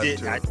that,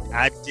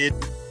 I did.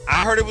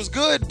 I heard it was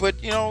good, but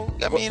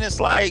I mean, it's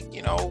like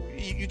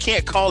you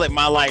can't call it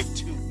My Life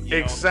 2.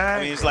 Exactly.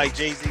 I mean, it's like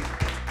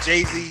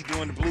Jay-Z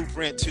doing the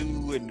Blueprint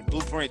 2 and the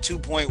Blueprint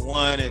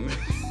 2.1 and the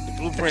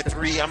Blueprint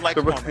 3. I'm like,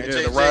 come on, man.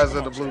 The rise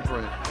of the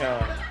Blueprint.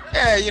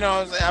 Yeah,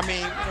 I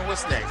mean,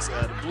 what's next?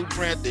 The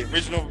Blueprint, the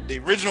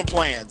original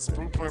plans,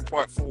 Blueprint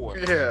Part 4.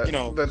 Yeah,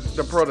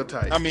 the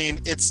prototype. I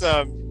mean, it's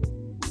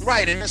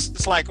right, and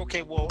it's like,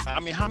 okay, well, I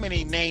mean, how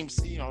many names,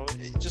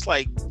 just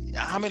like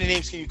how many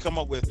names can you come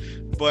up with?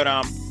 But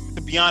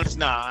to be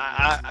honest,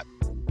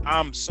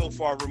 I'm so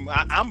far removed.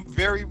 I'm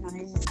very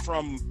removed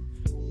from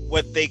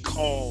what they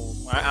call,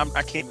 I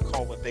can't even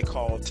call what they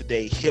call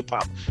today hip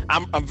hop.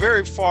 I'm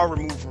very far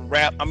removed from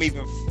rap. I'm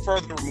even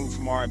further removed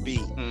from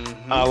R&B.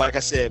 Like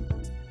I said,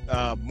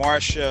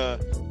 Marsha,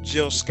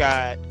 Jill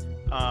Scott,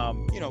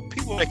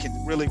 people that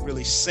can really,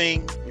 really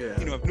sing. Yeah.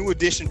 If New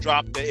Edition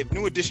dropped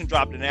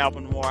an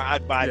album tomorrow,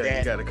 I'd buy that.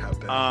 You gotta cop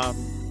that.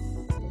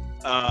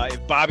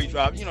 If Bobby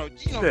dropped,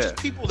 just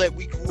people that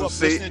we grew up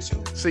listening to,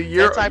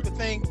 that type of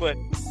thing. But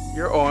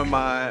you're on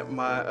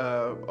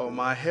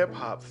my hip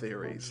hop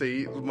theory.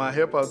 See, my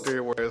hip hop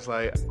theory where it's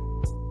like,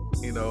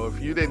 if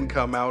you didn't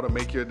come out or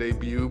make your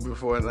debut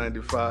before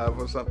 '95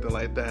 or something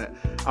like that,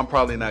 I'm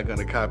probably not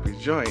gonna copy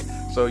joint.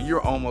 So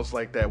you're almost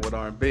like that with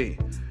R&B.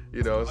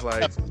 It's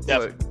like,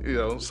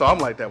 so I'm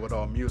like that with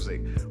all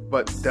music.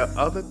 But the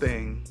other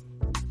thing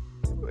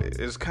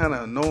is kind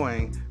of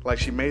annoying. Like,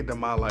 she made the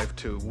My Life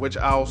too, which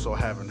I also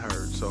haven't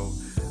heard. So,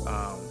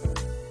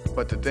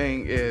 but the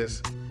thing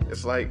is,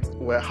 it's like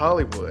with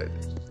Hollywood,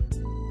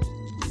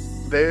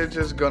 they're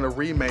just gonna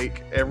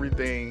remake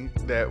everything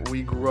that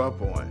we grew up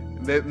on.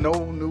 There's no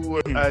new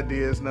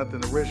ideas,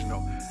 nothing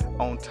original.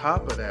 On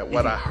top of that,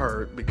 what I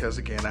heard, because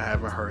again, I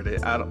haven't heard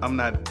it, I'm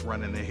not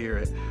running to hear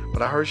it,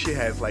 but I heard she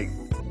has like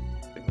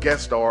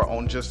guest star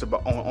on just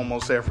about on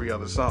almost every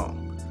other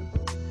song.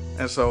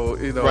 And so,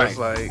 it's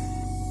like,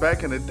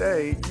 back in the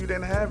day, you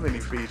didn't have any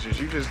features.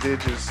 You just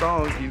did your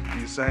song,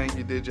 you sang,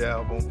 you did your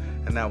album,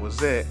 and that was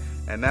it.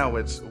 And now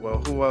it's, well,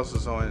 who else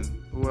is on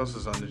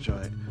the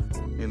joint?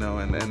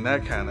 And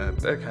that kind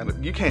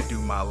of, you can't do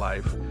My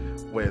Life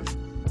with,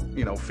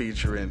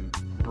 featuring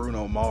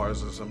Bruno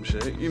Mars or some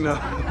shit, don't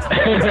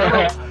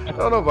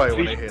nobody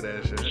want to hear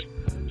that shit.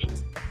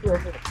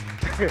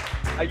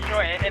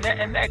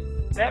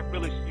 That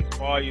really speaks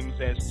volumes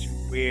as to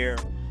where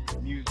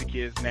music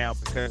is now,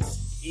 because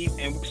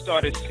and we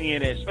started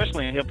seeing it,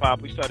 especially in hip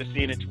hop, we started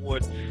seeing it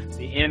towards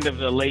the end of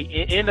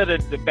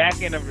the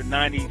back end of the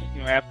 90s,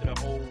 after the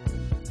whole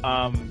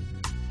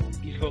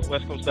East Coast,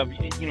 West Coast stuff,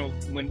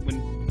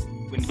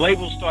 when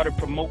labels started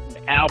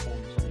promoting albums,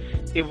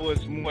 it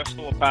was more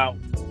so about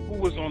who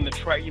was on the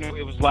track.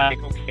 It was like,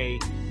 okay,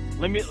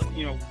 we're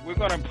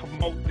going to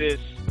promote this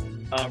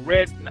I don't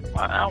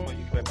want to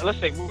use Red, but let's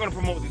say we're going to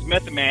promote this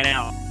Method Man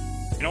album.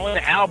 On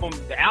the album,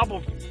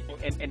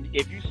 and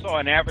if you saw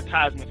an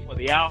advertisement for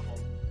the album,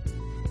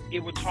 it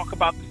would talk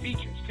about the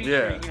features.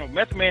 Featuring,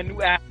 Method Man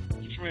new album,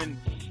 featuring,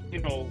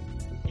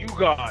 You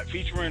God,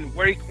 featuring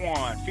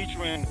Raekwon,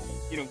 featuring,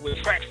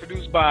 with tracks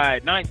produced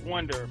by Ninth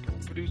Wonder,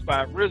 produced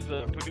by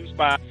RZA, produced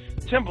by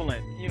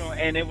Timbaland,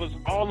 and it was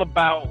all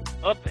about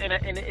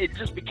and it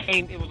just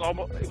became, it was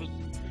almost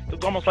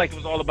like it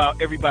was all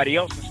about everybody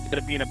else instead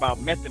of being about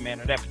Method Man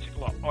or that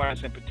particular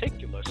artist in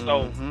particular.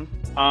 So,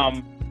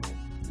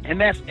 and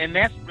that's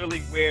really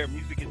where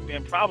music has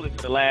been probably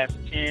for the last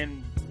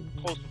 10,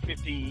 close to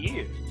 15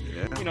 years.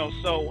 Yeah.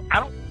 So I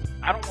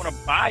don't want to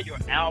buy your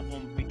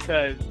album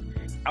because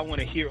I want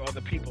to hear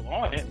other people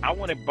on it. I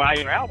want to buy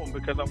your album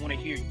because I want to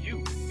hear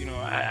you.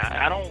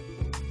 I don't,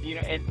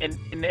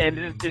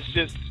 and it's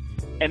just.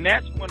 And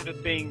that's one of the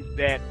things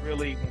that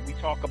really, when we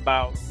talk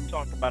about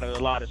it a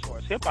lot as far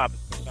as hip hop is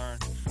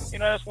concerned.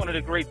 That's one of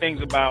the great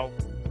things about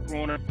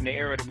growing up in the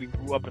era that we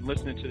grew up and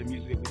listening to the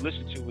music that we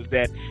listened to, is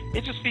that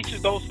it just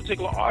features those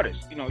particular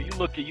artists. You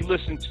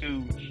listen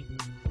to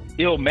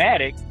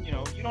Illmatic. You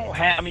don't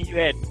have. You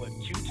had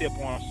Q-Tip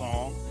on a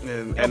song,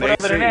 and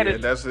AC,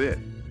 that's it.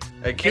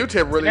 And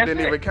Q-Tip really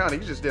didn't even count. He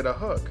just did a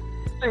hook.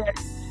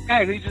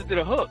 Yeah, he just did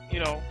a hook. We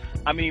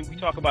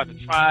talk about the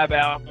Tribe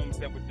albums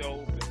that were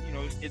dope.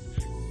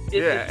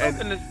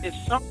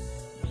 It's something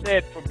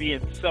said for being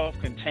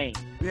self-contained.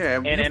 Yeah,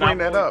 and you bring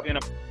that up.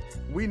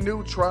 We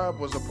knew Tribe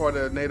was a part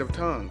of Native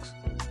Tongues.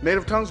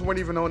 Native Tongues weren't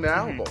even on the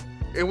album.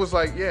 It was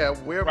like,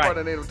 we're part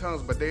of Native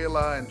Tongues, but De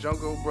La and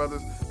Jungle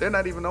Brothers, they're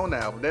not even on the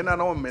album. They're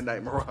not on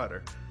Midnight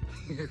Marauder.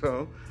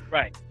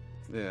 Right.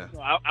 Yeah. So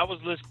I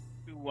was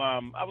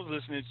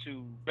listening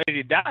to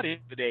Ready to Die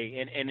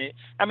today, and it.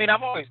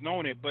 I've always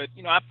known it, but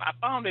I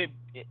found it,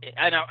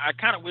 and I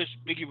kind of wish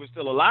Biggie was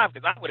still alive,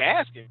 because I would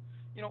ask him,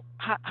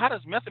 how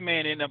does Method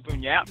Man end up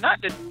on your album?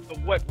 Not that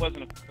What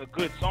wasn't a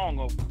good song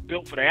or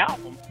built for the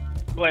album,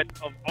 but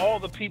of all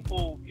the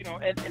people,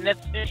 and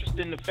that's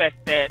interesting, the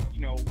fact that,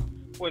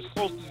 for as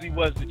close as he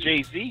was to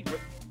Jay-Z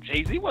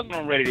wasn't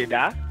on Ready to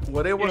Die.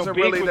 Well, they wasn't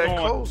really that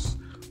close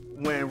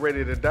when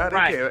Ready to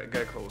Die. They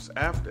got close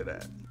after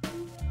that.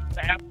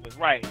 Afterwards,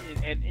 right.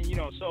 And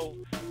so,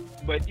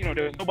 but,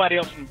 there's nobody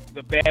else from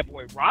the Bad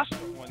Boy roster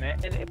on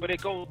that. But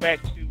it goes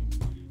back to,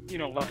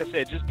 like I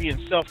said, just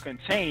being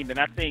self-contained. And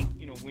I think,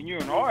 when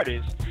you're an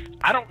artist,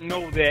 I don't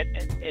know that,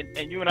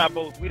 and you and I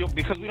both,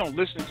 because we don't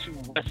listen to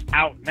what's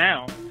out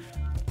now,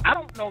 I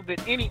don't know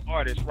that any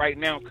artist right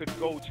now could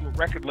go to a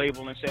record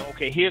label and say,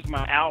 okay, here's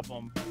my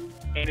album,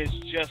 and it's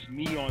just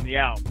me on the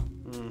album.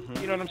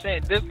 Mm-hmm. You know what I'm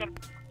saying? There's going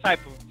to be some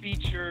type of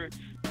feature,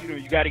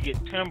 you got to get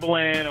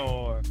Timbaland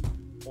or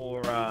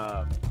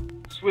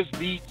Swiss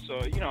Beats,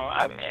 or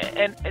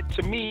and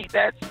to me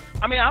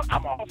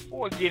I'm all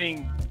for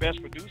getting the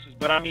best producers,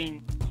 but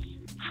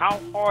how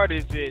hard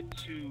is it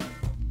to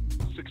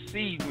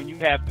succeed when you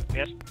have the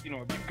best? If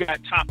you've got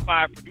top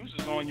 5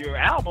 producers on your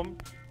album,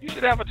 you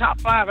should have a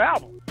top 5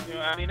 album.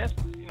 That's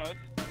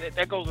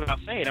that goes without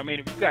saying. If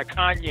you got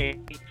Kanye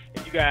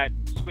and you got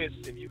Swiss,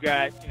 if you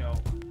got,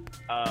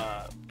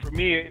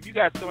 Premier, if you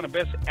got some of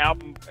the best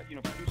album,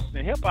 producers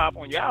in hip hop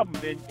on your album,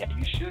 then yeah,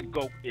 you should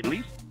go at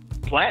least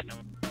platinum.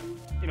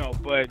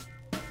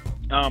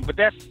 But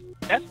that's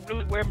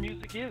really where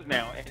music is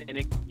now, and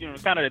it,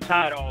 kind of to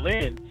tie it all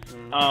in.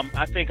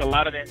 I think a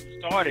lot of that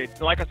started.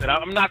 Like I said,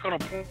 I'm not going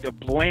to point the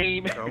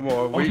blame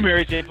on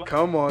Mary J. Blige.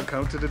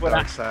 Come to the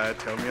dark side.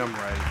 Tell me I'm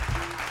right.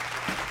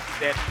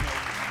 That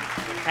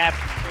what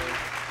happened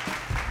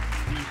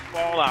was the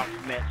fallout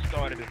from that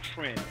started a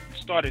trend.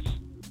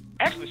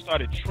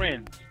 Started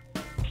trends,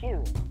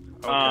 plural.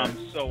 Okay.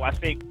 So I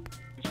think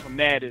from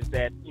that is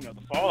that the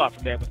fallout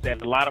from that was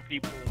that a lot of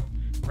people,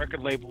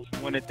 record labels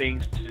wanted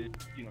things to,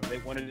 they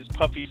wanted this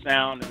puffy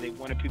sound, and they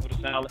wanted people to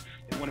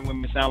they wanted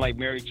women to sound like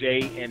Mary J.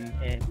 And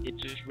it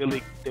just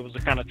really, there was a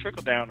kind of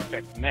trickle down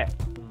effect from that.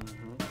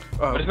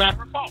 But it's not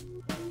her fault.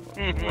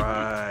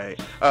 Right.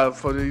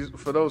 For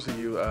those of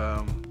you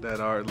that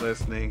are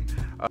listening,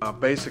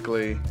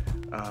 basically,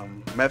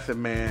 Method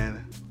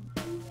Man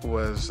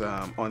was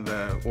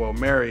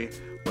Mary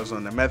was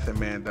on the Method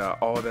Man, the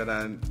All That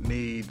I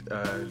Need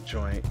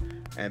joint,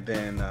 and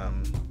then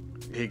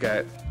he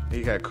got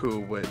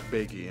cool with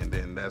Biggie, and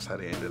then that's how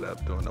they ended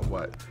up doing the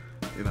what,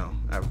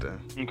 after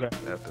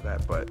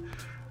that. But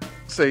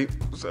see,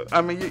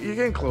 I mean, you're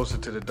getting closer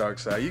to the dark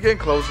side. You're getting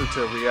closer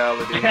to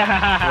reality,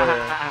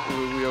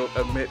 where we'll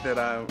admit that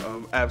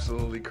I'm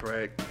absolutely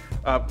correct.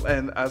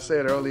 And I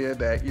said earlier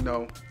that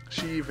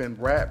she even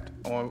rapped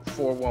on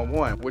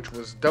 411, which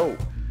was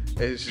dope.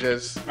 It's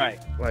just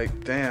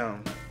like,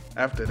 damn.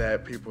 After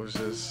that, people was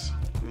just,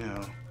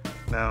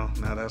 now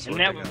that's what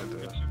they're gonna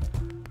do.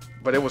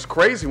 But it was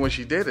crazy when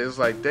she did it. It was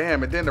like,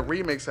 damn. And then the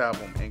remix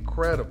album,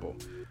 incredible.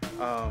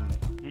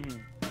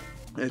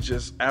 It's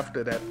just,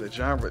 after that, the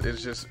genre,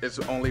 it's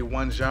only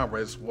one genre.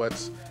 It's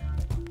what's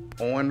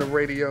on the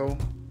radio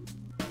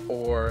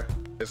or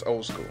it's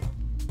old school.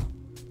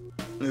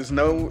 There's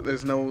no,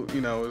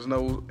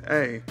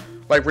 hey,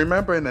 like,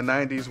 remember in the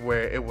 90s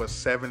where it was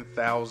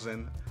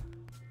 7,000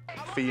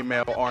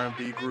 female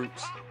R&B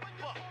groups?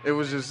 It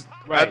was just,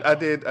 I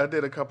did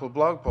a couple of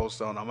blog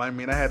posts on them. I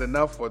mean, I had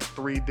enough for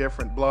 3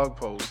 different blog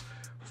posts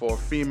for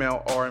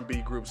female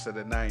R&B groups of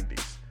the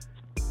 90s.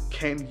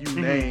 Can you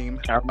name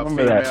a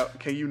female? That.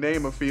 Can you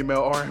name a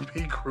female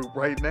R&B group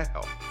right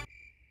now?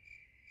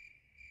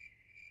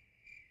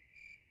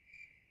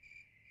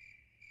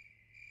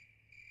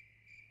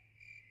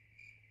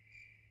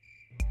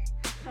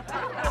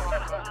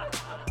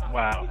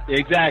 Wow,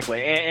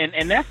 exactly,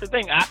 and that's the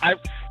thing. I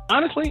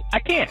honestly, I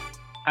can't.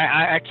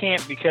 I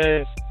can't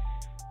because,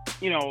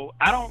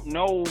 I don't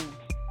know.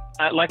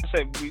 Like I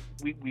said,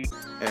 we.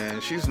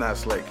 And she's not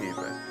slick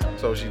either.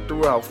 So she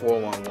threw out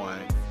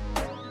 411.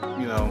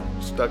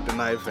 Stuck the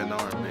knife in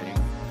R&B.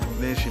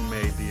 Then she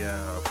made the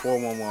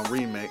 411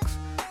 remix,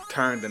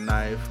 turned the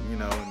knife,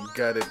 and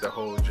gutted the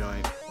whole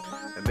joint.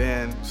 And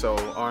then so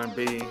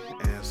R&B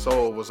and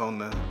soul was on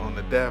the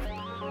death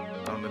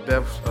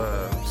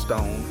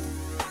stone.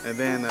 And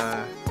then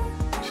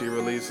she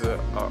released a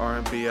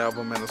R&B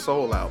album and a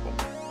soul album.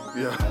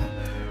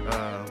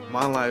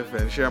 My Life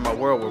and Share My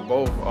World were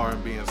both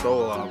R&B and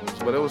soul albums,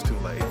 but it was too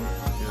late.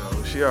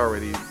 She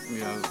already,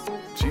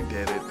 she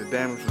did it. The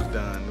damage was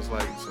done. It's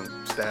like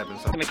some stabbing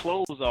something. The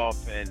clothes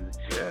off and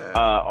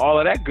all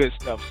of that good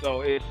stuff.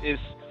 So it's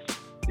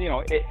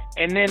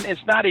and then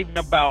it's not even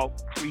about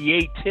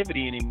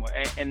creativity anymore.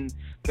 And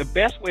the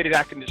best way that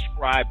I can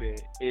describe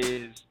it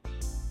is,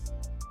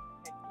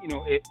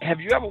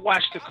 have you ever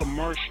watched a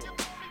commercial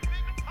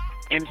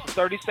and it's a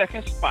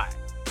 30-second spot,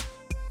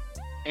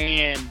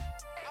 and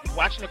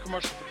watching the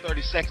commercial for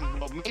 30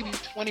 seconds, maybe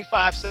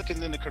 25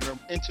 seconds into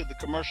the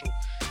commercial,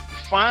 you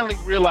finally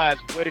realize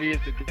what it is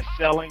that they're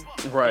selling.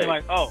 Right. You're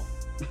like, oh,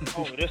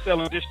 they're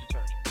selling dish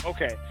detergent.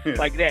 Okay,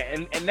 like that,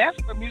 and that's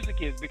what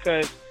music is,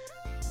 because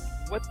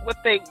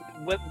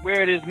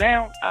where it is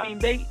now. I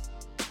mean,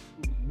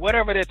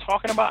 whatever they're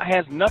talking about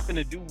has nothing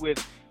to do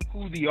with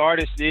who the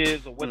artist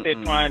is or what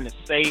they're trying to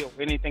say or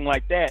anything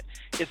like that.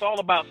 It's all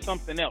about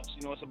something else.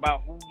 It's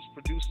about who's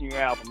producing your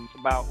album. It's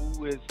about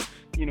who is,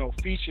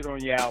 featured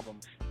on your album.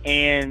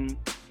 And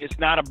it's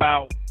not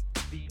about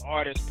the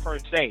artist per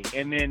se.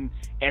 And then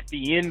at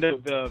the end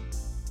of the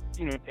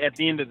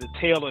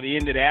tail or the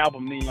end of the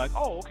album, then you're like,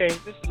 oh, okay,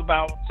 this is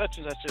about such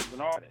and such as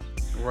an artist.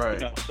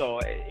 Right. So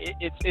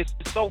it's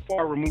so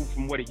far removed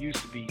from what it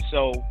used to be.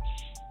 So,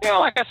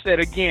 like I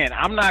said, again,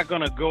 I'm not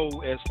going to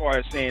go as far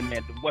as saying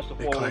that What's the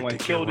 411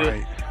 killed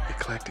it.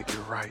 Eclectic,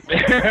 you're right.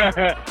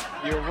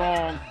 You're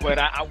wrong, but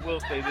I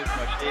will say this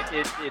much.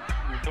 It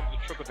was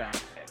a trickle down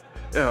effect.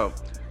 Yeah.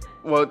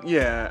 Well,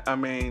 yeah, I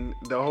mean,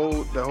 the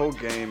whole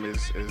game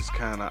is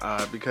kind of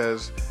odd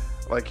because,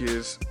 like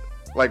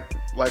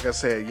I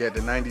said, yeah,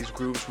 the 90s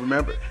groups,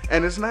 remember,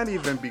 and it's not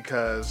even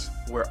because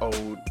we're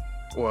old,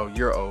 well,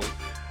 you're old,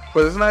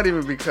 but it's not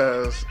even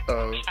because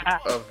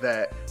of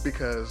that,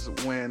 because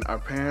when our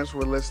parents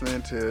were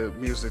listening to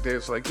music, they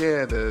was like,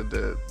 yeah,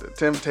 the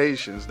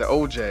Temptations, the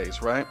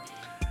OJs, right?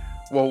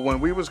 Well,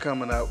 when we was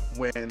coming up,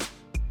 when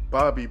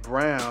Bobby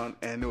Brown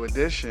and New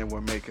Edition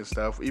were making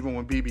stuff, even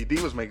when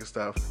BBD was making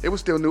stuff, it was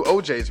still new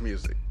OJ's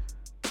music.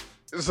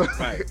 So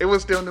it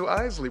was still new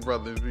Isley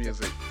Brothers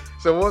music.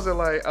 So it wasn't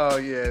like, oh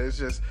yeah, it's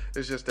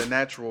just a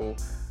natural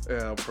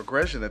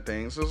progression of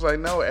things. So it was like,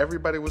 no,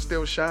 everybody was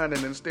still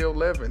shining and still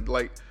living.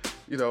 Like,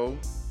 you know,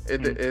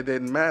 it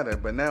didn't matter.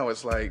 But now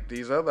it's like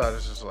these other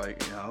artists is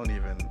like, I don't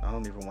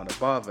even want to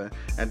bother.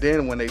 And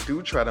then when they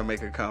do try to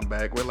make a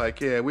comeback, we're like,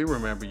 yeah, we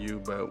remember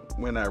you, but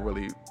we're not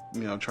really,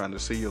 trying to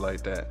see you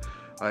like that.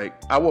 Like,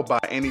 I will buy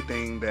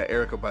anything that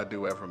Erykah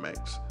Badu ever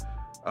makes.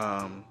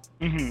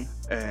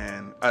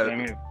 And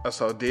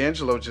so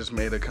D'Angelo just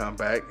made a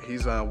comeback.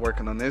 He's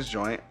working on this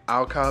joint.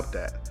 I'll cop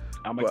that.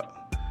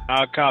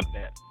 I'll cop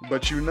that.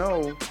 But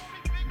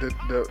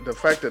the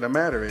fact of the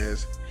matter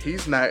is,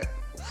 he's not,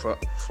 for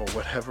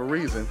whatever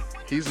reason,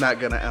 he's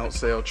not gonna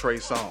outsell Trey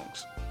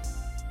Songz.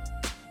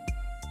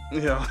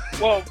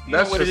 Well,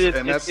 that's what just, it is,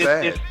 and that's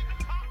sad.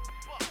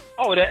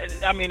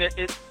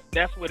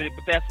 That's what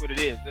it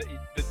is.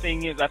 The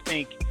thing is, I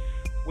think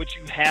what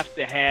you have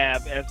to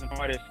have as an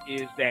artist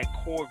is that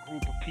core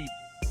group of people.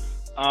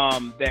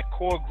 That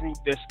core group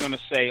that's going to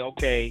say,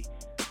 okay,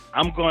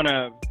 I'm going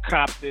to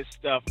cop this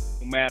stuff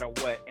no matter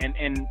what. And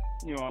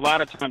a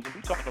lot of times,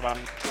 we talked about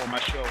it before my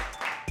show.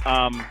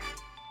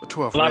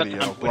 12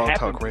 Radio, Blog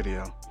Talk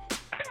Radio.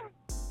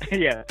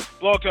 Yeah,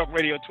 Blog Talk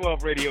Radio,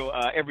 12 Radio,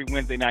 every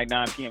Wednesday night,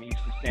 9 p.m.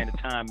 Eastern Standard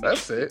Time.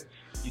 That's it.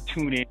 You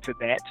tune into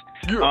that.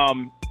 Yeah.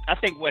 I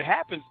think what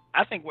happens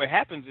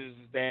is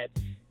that,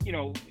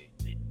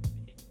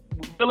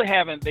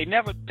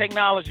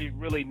 technology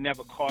really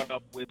never caught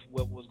up with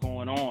what was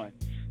going on.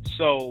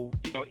 So,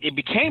 it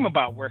became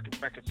about record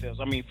sales.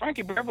 I mean,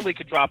 Frankie Beverly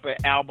could drop an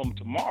album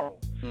tomorrow.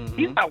 Mm-hmm.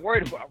 He's not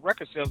worried about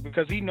record sales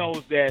because he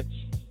knows that,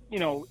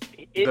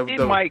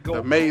 it might go.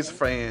 The Maze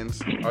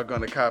fans are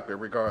going to cop it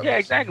regardless. Yeah,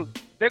 exactly.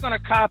 They're going to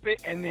cop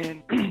it, and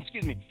then,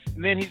 excuse me,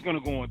 and then he's going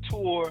to go on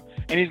tour,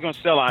 and he's going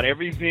to sell out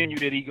every venue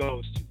that he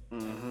goes to.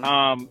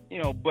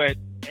 Mm-hmm. But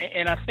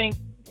I think,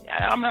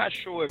 I'm not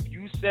sure if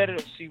you said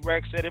it or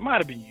C-Rex said it. It might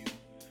have been you.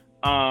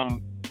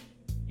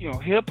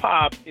 Hip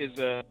hop is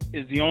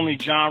the only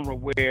genre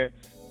where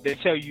they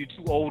tell you you're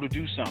too old to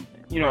do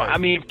something. Right. I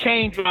mean, if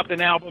Kane dropped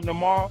an album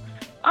tomorrow,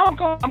 I'm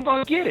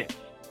gonna get it.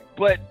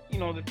 But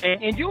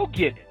and you'll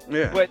get it.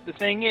 Yeah. But the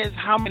thing is,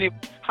 how many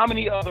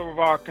other of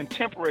our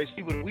contemporaries,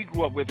 people that we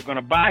grew up with, are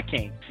gonna buy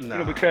Kane?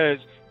 Nah. Because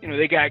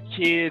they got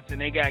kids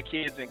and they got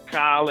kids in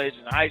college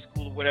and high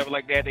school or whatever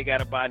like that. They got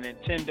to buy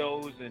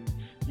Nintendos and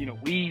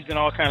Wii's and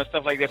all kind of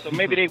stuff like that. So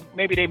maybe they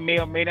may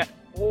or may not.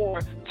 Or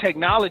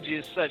technology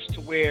is such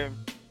to where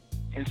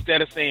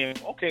instead of saying,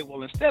 okay,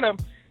 well, instead of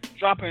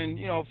dropping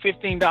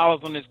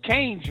 $15 on this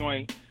Kane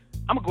joint,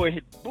 I'm gonna go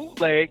ahead and hit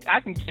bootleg. I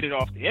can get it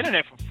off the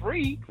internet for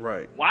free.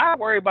 Right. Why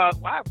worry about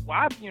why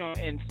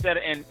instead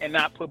of and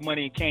not put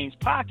money in Kane's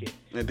pocket?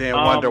 And then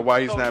wonder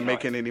why he's not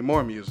making any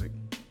more music.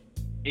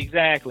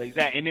 Exactly.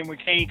 And then when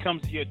Kane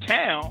comes to your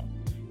town,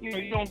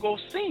 you don't go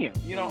see him.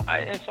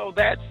 And so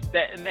that's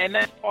that, and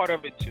that's part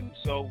of it too.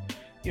 So,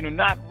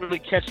 not really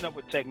catching up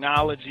with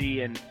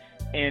technology and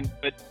man,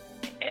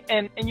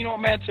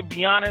 to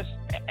be honest,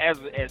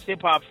 as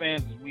hip hop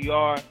fans as we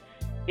are,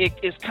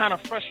 it's kind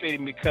of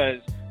frustrating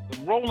because the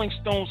Rolling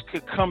Stones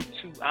could come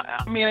to.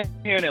 I'm here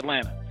in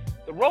Atlanta.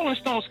 The Rolling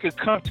Stones could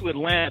come to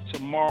Atlanta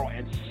tomorrow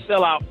and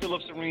sell out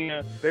Phillips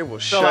Arena. They will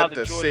shut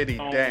the city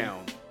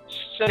down.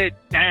 Shut it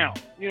down,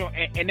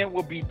 and there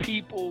will be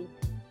people,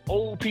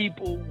 old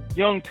people,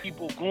 young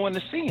people going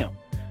to see him.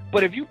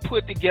 But if you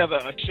put together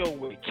a show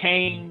with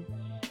Kane,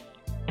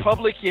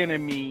 Public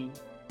Enemy,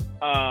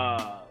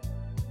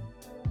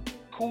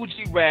 Cool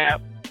G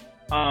Rap,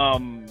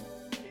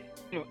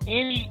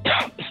 any,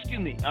 excuse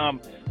me,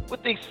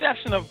 with the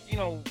exception of,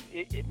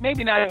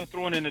 maybe not even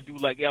throwing in a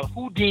dude like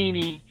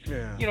Houdini.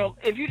 Yeah.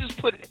 If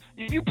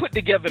you put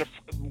together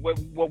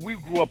what we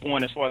grew up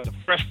on as far as the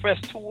Fresh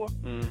Fest tour,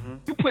 mm-hmm.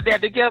 you put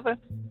that together.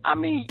 I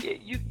mean,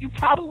 you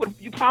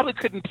probably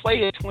couldn't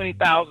play a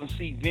 20,000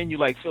 seat venue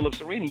like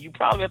Phillips Arena. You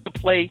probably have to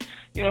play,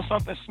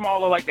 something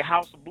smaller like the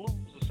House of Blues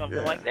or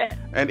something like that.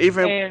 And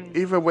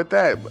even with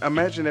that,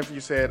 imagine if you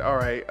said, all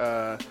right,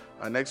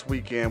 next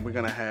weekend we're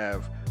gonna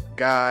have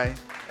Guy,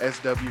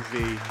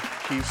 SWV,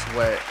 Keith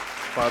Sweat,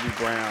 Bobby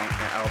Brown,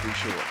 and I'll Be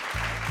Sure.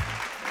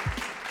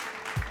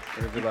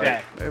 They'd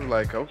be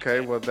like, okay,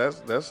 well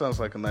that sounds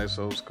like a nice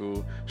old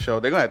school show.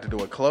 They're gonna have to do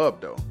a club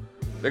though.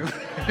 They're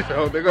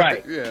gonna,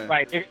 right. Yeah.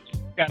 Right. It's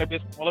got to be a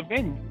smaller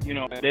venue.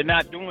 They're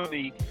not doing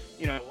the,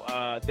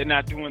 they're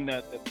not doing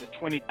the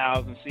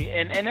 20,000 seat,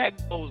 and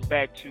that goes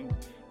back to,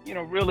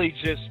 really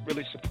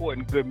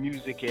supporting good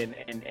music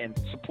and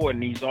supporting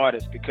these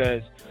artists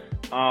because,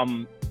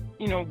 most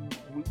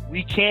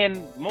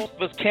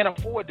of us can't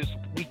afford this.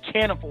 We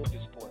can't afford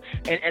to support,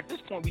 and at this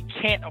point, we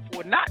can't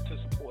afford not to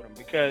support them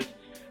because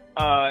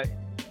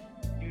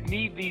you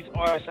need these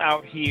artists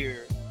out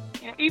here.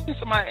 Even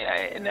somebody,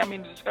 and I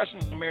mean, the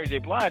discussions of Mary J.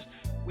 Blige,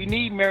 we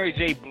need Mary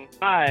J.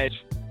 Blige.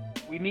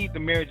 We need the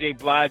Mary J.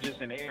 Bliges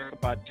and the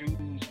Erykah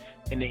Badus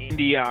and the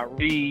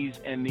NDREs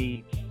and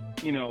the,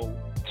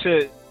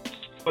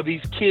 for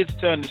these kids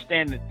to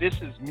understand that this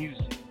is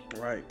music.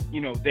 Right.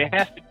 You know, there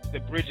has to be the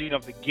bridging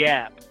of the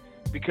gap,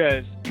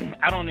 because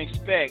I don't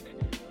expect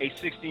a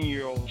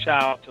 16-year-old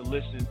child to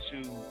listen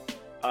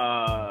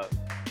to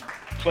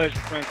Pleasure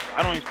Princess.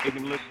 I don't expect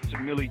them to listen to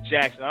Millie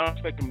Jackson. I don't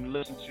expect them to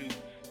listen to,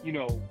 you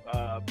know,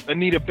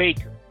 Anita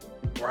Baker.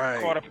 Right.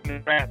 Caught up in the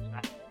rap.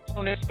 I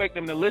don't expect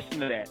them to listen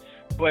to that.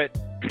 But,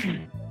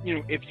 you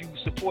know, if you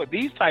support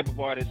these type of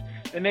artists,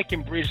 then they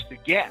can bridge the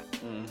gap.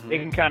 Mm-hmm. They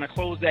can kind of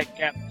close that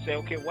gap and say,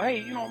 okay, well, hey,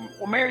 you know,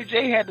 well, Mary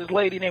J had this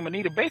lady named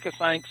Anita Baker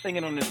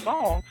singing on this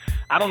song.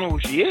 I don't know who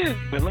she is,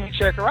 but let me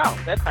check her out.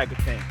 That type of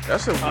thing.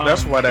 That's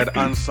why that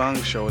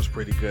Unsung show is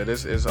pretty good.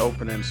 It's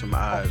opening some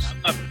eyes.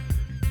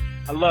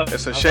 I love it.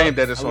 It's a shame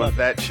that it's on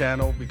that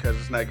channel because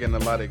it's not getting a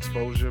lot of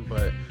exposure,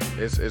 but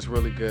it's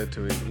really good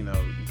to, you know,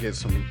 get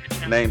some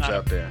names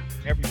out there.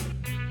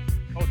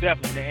 Oh,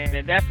 definitely,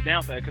 and that's the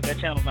downside, because that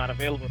channel's not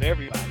available to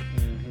everybody.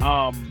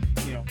 Mm-hmm.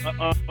 You know,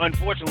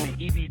 unfortunately,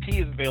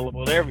 EBT is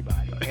available to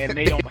everybody, and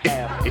they don't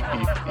have.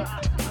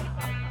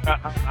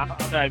 I'm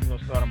not even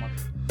gonna start on my.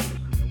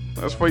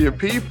 That's for your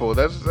people.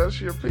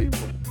 That's your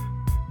people.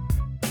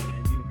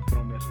 And you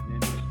don't mess with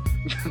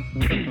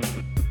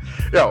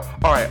ninjas. Yo,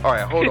 all right,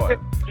 hold on.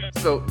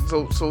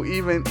 So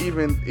even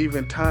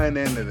tying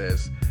into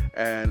this,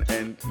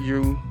 and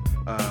you,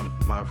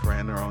 my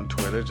friend, are on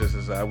Twitter just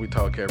as we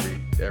talk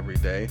every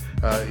day.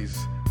 He's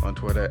on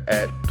Twitter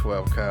at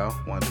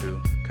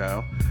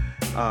 12Kyle12Kyle.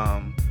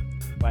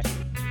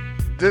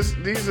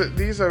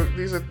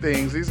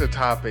 These are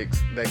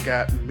topics that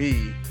got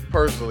me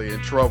personally in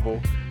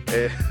trouble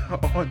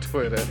on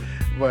Twitter,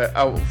 but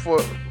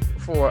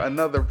for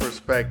another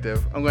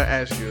perspective, I'm going to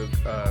ask you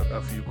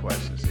a few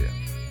questions here.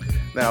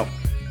 Now,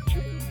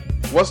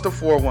 what's the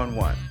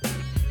 411?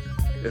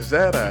 Is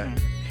that a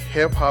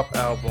hip hop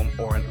album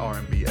or an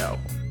R&B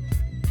album?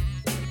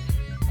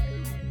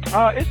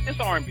 It's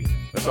R&B.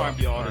 It's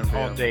R&B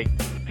all day.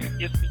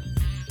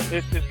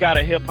 It's got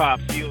a hip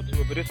hop feel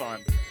to it, but it's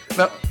R&B.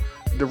 Now,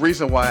 the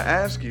reason why I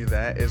ask you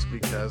that is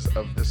because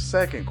of the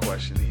second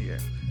question here.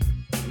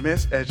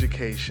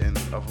 Miseducation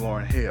of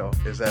Lauryn Hill,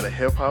 is that a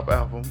hip hop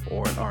album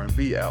or an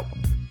R&B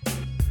album?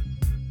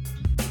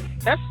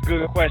 That's a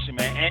good question,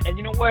 man. And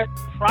you know what?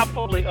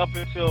 Probably up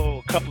until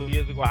a couple of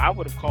years ago, I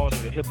would have called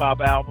it a hip hop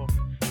album.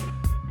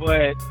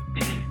 But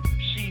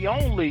she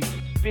only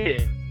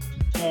spit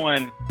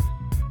on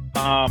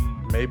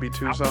maybe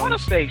two songs. I want to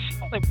say she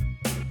only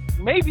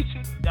maybe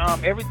two.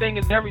 Everything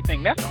is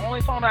Everything. That's the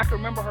only song I can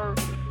remember her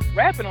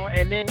rapping on.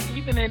 And then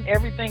even in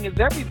Everything is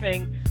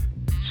Everything,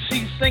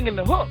 she's singing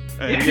the hook.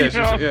 You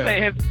know what I'm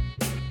saying?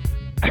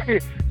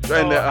 So,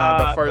 and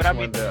the first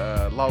one,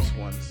 the Lost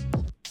Ones.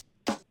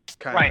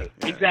 Kinda, right.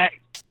 Yeah. Exactly.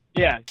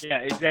 Yeah.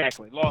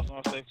 Exactly. Lost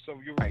Ones. So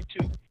you're right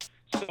too.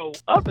 So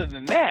other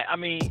than that, I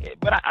mean,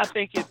 but I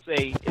think it's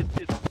an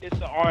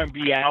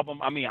R&B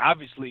album. I mean,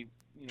 obviously,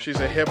 you know, she's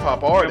a hip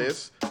hop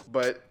artist,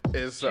 but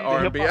it's an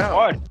R&B album.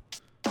 Artist.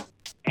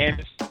 And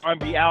it's an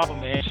R&B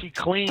album, and she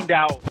cleaned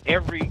out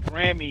every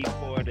Grammy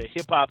for the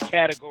hip hop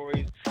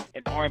categories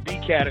and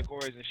R&B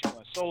categories, and she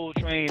won Soul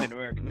Train and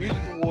American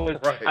Music Awards.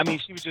 Right. I mean,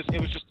 it was just the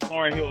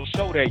Lauryn Hill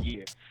show that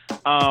year.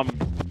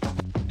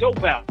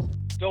 Dope album.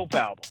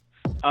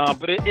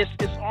 But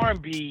it's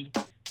R&B,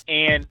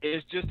 and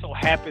it's just so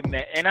happened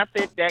that, and I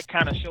think that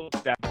kind of shows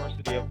the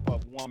diversity of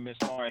one Miss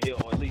Lauryn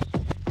Hill, or at least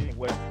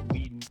what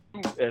we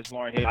knew as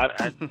Lauryn Hill.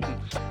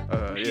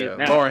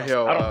 Lauryn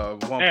Hill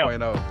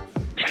 1.0.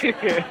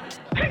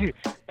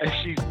 And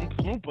she's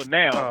Oompa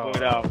now,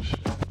 but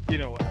you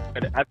know,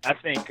 I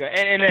think,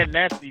 and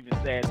that's even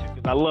sad too,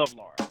 because I love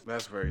Lauryn.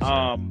 That's very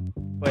sad.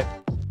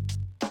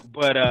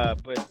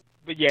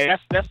 But yeah,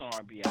 that's an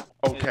R&B album.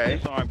 Okay,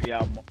 it's an R&B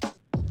album.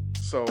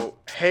 So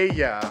Hey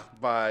Ya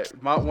by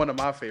one of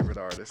my favorite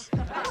artists.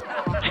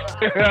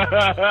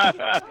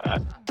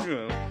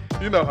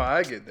 you know how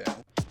I get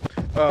down.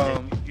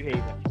 You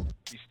hate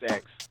these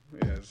stacks.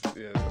 Yes.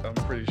 I'm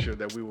pretty sure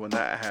that we will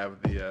not have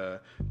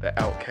the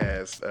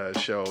Outcast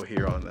show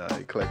here on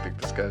Eclectic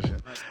Discussion.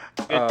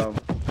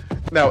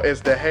 Now,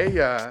 is the Hey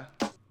Ya,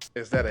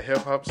 is that a hip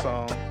hop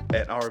song,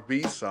 an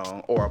R&B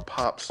song, or a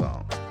pop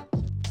song?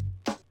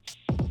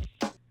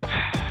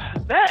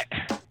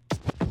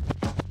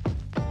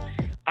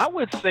 I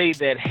would say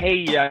that Hey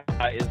Ya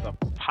is a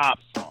pop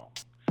song,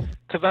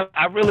 because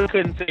I really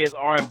couldn't say it's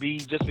R&B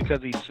just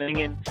because he's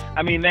singing.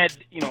 I mean, that,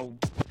 you know,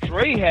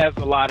 Dre has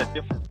a lot of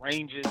different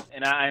ranges,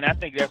 and I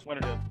think that's one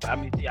of the. I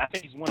mean, I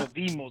think he's one of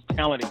the most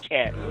talented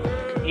cats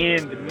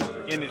in the music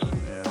industry.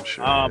 Yeah, I'm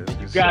sure.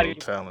 He's so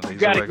talented.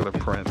 He's a regular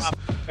Prince.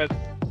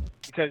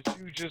 Because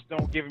you just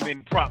don't give him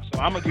any props, so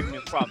I'm gonna give him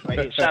his props right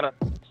here. Shout out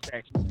to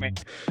Stacks, man.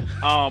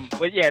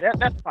 But yeah,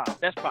 that's pop.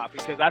 That's pop,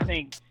 because I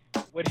think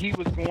what he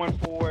was going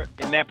for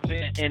in that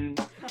position, and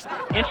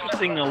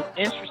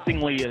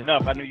interestingly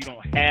enough, I know you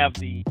don't have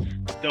the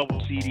double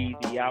CD,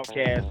 the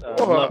Outcast.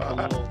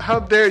 How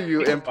dare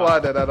you imply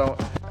that I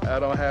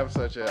don't have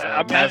such a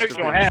masterpiece?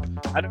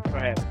 I don't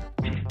have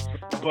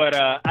it. But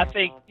I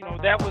think, you know,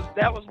 that was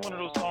one of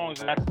those songs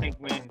that I think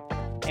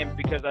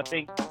because I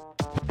think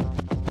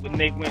when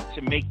they went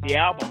to make the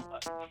album,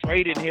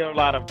 Dre didn't hear a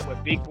lot of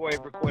what Big Boy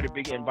recorded,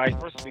 and vice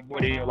versa. Big Boy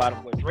didn't hear a lot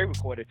of what Dre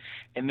recorded,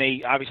 and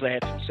they obviously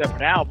had two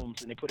separate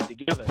albums, and they put it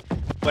together.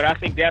 But I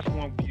think that's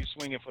one where you're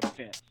swinging for the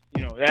fence.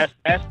 You know, that's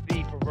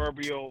the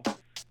proverbial,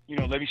 you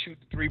know, let me shoot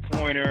the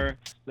three-pointer,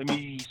 let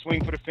me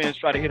swing for the fence,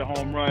 try to hit a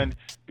home run,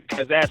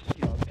 because that's,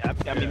 you know,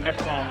 I mean, that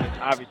song is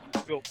obviously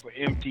built for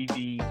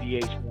MTV,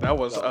 VH1. That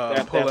was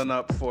pulling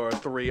up for a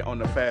three on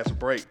the fast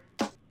break.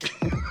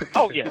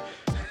 Oh, yeah.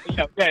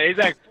 Yeah,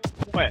 exactly.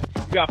 What?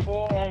 You got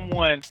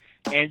 4-on-1,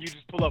 and you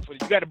just pull up for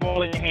it. You got the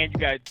ball in your hand. You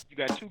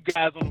got two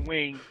guys on the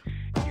wing.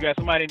 You got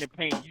somebody in the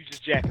paint. You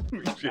just jack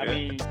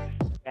it.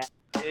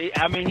 Yeah.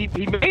 I mean,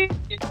 he made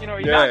it. You know,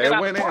 he knocked it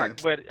out the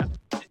park. But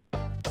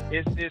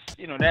it's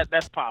you know,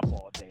 that's pop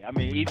all day. I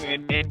mean,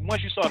 even and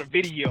once you saw the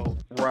video,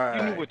 right,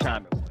 you knew what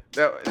time it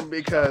was.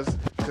 Because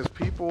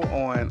people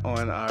on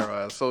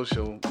our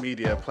social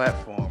media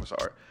platforms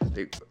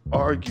they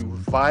argue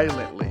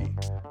violently,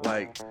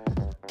 like,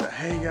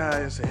 hey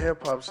guys, it's a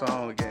hip hop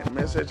song again.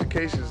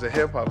 Miseducation is a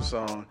hip hop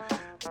song,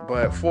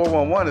 but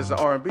 411 is an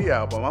R&B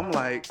album. I'm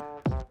like,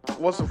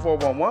 what's the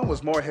 411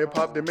 was more hip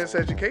hop than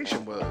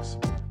Miseducation was,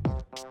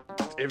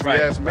 if you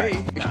ask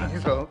me. You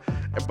know,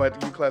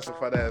 but you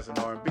classify that as an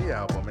R&B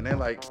album, and they're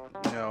like,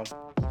 you know.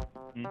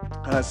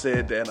 I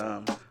said that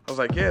I was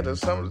like, yeah, the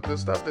stuff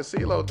that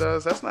CeeLo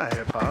does, that's not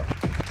hip hop.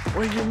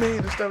 What do you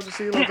mean the stuff that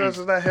CeeLo does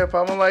is not hip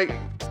hop? I'm like,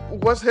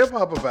 what's hip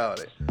hop about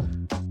it?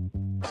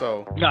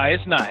 So no,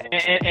 it's not.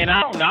 And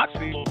I don't knock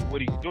CeeLo for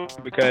what he's doing,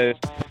 because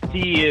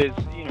he is,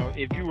 you know,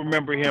 if you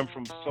remember him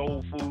from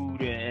Soul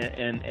Food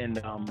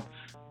and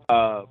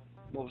what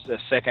was that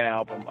second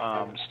album,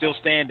 Still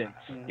Standing,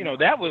 you know,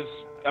 that was,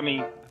 I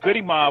mean,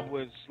 Goody Mob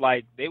was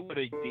like, they were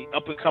the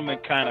up and coming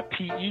kind of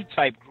PE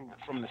type group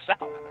from the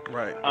South.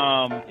 Right.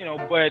 You know,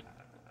 but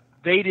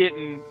they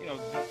didn't, you know,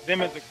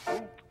 them as a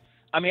group.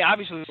 I mean,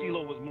 obviously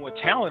CeeLo was more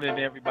talented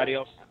than everybody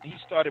else. He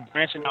started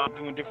branching out,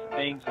 doing different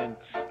things, and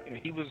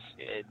you know,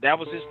 that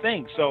was his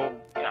thing. So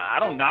you know, I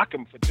don't knock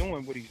him for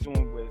doing what he's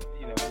doing with,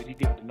 you know, what he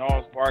did with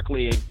Gnarls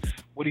Barkley and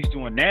what he's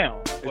doing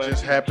now. It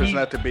just happens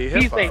not to be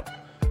hip hop.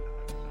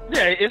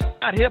 Yeah, it's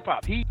not hip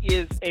hop. He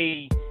is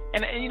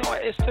and you know,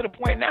 it's to the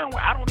point now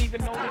where I don't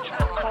even know that you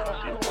can call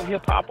CeeLo a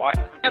hip hop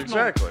artist.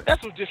 Exactly.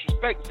 That's what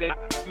disrespect.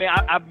 I mean,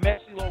 I've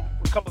met CeeLo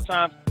a couple of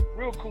times.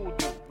 Real cool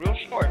dude, real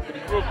short, but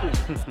he's real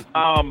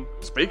cool.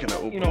 Speaking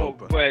of you know,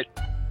 but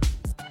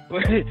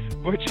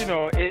you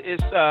know,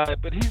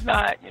 but he's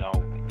not, you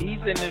know, he's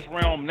in this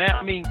realm now.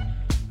 I mean,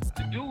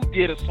 the dude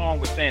did a song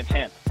with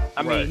Santana.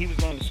 I mean, he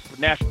was on the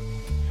Supernatural,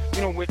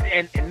 you know,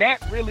 and that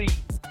really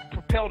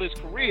propelled his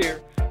career.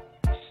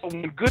 So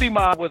when Goody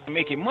Mob wasn't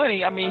making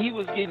money, I mean, he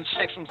was getting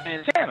checks from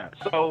Santana.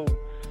 So,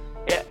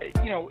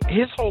 you know,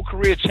 his whole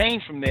career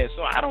changed from there.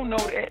 So I don't know,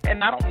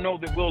 and I don't know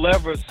that we'll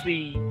ever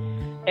see.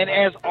 And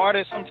as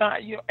artists,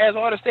 sometimes, you know, as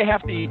artists, they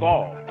have to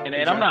evolve. And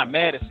I'm not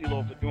mad at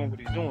CeeLo for doing what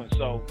he's doing.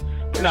 So,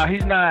 no,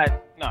 he's not.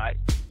 No, I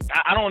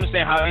don't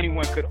understand how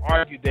anyone could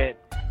argue that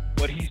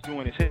what he's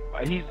doing is hip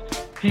hop.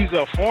 He's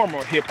a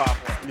former hip hop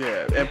artist.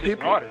 Yeah, and he's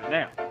an artist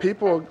now.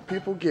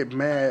 People get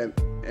mad,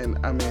 and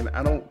I mean,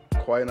 I don't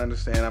quite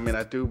understand. I mean,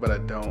 I do, but I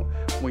don't.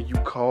 When you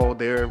call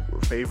their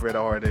favorite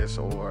artist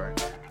or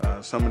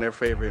some of their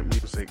favorite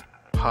music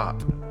pop,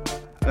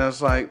 and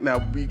it's like, now,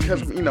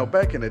 because you know,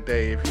 back in the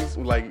day, if he's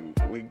like,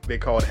 they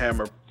called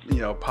Hammer,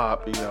 you know,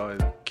 pop, you know,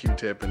 and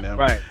Q-Tip and them.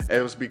 Right.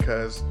 It was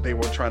because they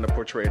were trying to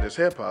portray it as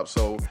hip hop.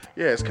 So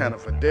yeah, it's kind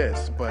of a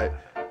diss, but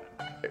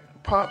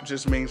pop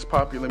just means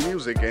popular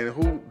music,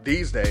 and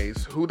these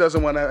days who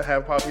doesn't want to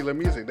have popular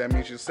music? That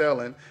means you're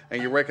selling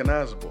and you're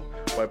recognizable.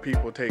 But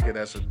people take it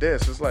as a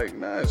diss. It's like,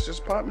 nah, it's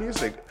just pop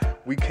music.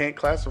 We can't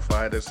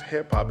classify it as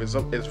hip hop. It's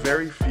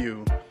very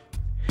few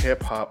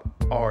hip hop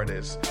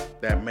artists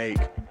that make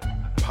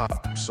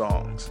pop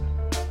songs.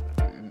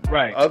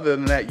 Right. Other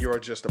than that, you're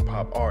just a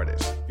pop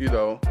artist. You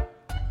know,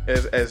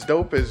 as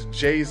dope as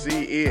Jay-Z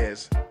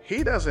is,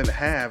 he doesn't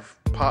have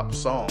pop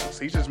songs.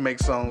 He just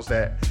makes songs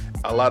that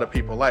a lot of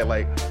people like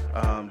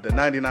the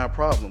 99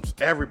 Problems.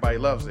 Everybody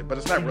loves it, but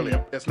it's not really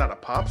it's not a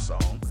pop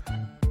song.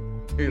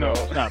 You know,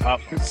 it's not a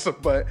pop song. So,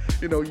 but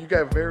you know, you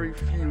got very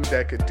few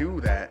that could do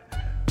that.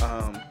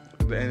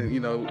 And you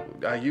know,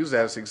 I use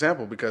that as an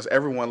example because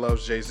everyone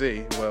loves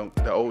Jay-Z. Well,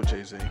 the old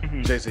Jay-Z,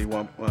 Jay-Z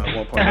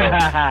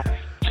 1.0.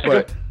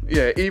 But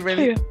yeah,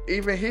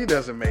 even he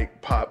doesn't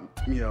make pop.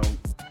 You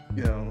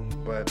know.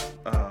 But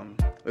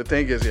the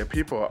thing is, yeah,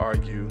 people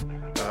argue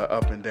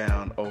up and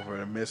down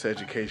over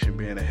Miseducation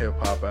being a hip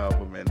hop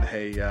album and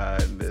Hey Ya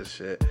and this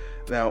shit.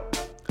 Now,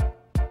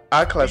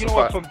 I classify. You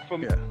know what,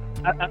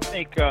 I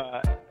think.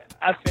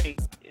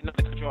 Not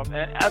to cut you off,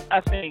 man. I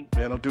think.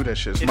 Yeah, don't do that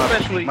shit.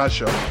 It's my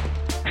show.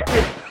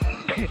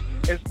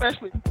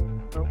 Especially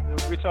when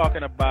we're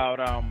talking about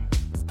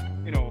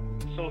you know,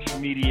 social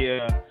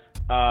media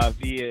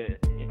via,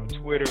 you know,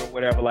 Twitter or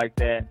whatever like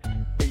that.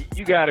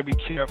 You got to be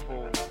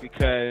careful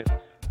because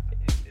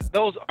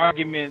those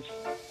arguments.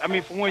 I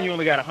mean, for one, you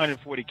only got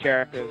 140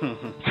 characters,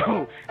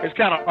 so it's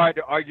kind of hard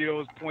to argue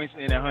those points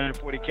in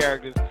 140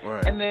 characters.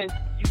 Right. And then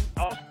you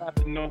also have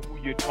to know who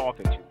you're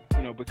talking to,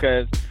 you know,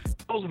 because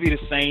those will be the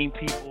same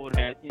people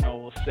that,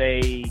 will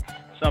say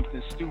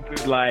something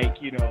stupid like,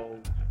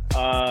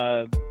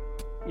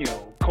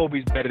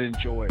 Kobe's better than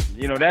Jordan.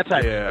 That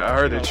type of stuff. I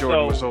heard that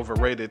Jordan was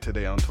overrated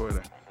today on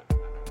Twitter.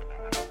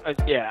 I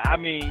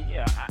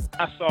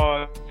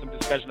saw some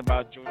discussion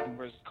about Jordan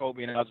versus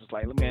Kobe, and I was just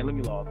like, man, let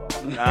me log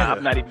off.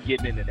 I'm not even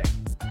getting into that.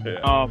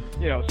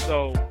 Yeah.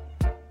 So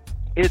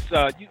it's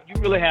you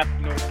really have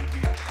to know who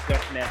you're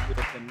discussing that with,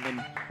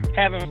 and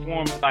having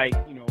forms like,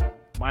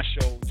 my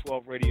show,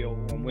 12 Radio,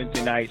 on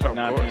Wednesday nights at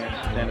 9 p.m.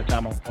 Standard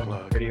Time on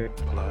 12 Radio.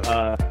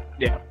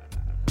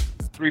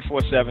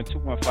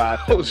 347-215.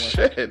 Oh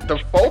shit, the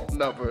phone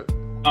number.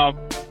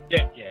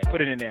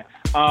 Put it in there.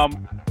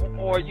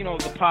 Or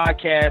the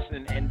podcast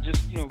and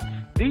just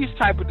these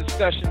type of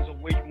discussions are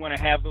where you want to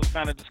have those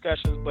kind of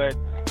discussions. But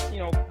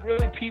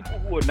really people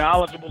who are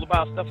knowledgeable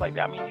about stuff like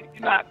that. I mean,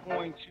 you're not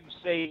going to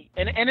say,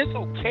 and it's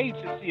okay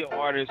to see an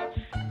artist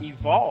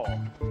evolve.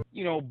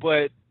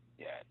 But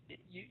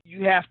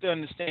you have to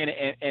understand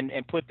it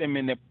and put them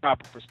in their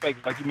proper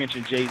perspective. Like you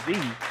mentioned, Jay-Z.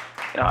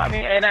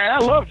 And I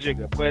love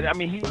Jigga, but I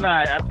mean, he's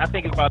not. I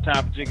think it's about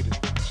time for Jigga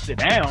to sit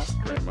down.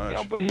 Pretty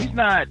much. But he's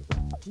not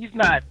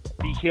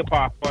the hip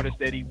hop artist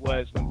that he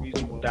was when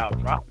Reasonable Doubt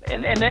dropped,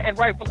 and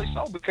rightfully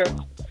so, because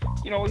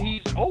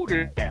he's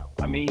older now.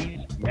 I mean,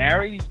 he's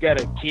married, he's got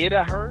a kid,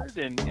 I heard,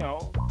 and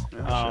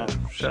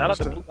shout out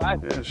to Blige.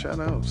 Yeah, shout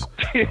outs.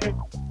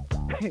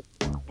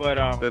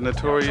 But the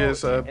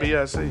notorious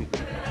BIC.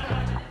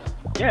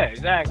 Yeah,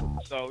 exactly.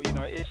 So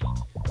it's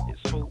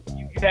so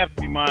you have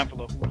to be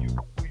mindful of who you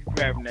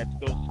grabbing at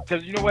those,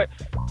 because you know what,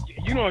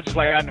 just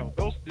like I know,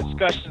 those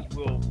discussions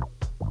will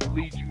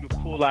lead you to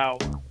pull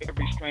out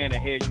every strand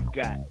of hair you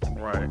got.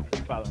 Right. You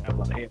probably have a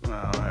lot of hair. No,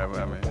 I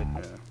don't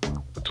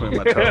have. Between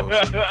my toes.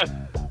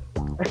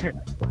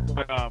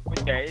 But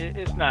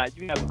it's not.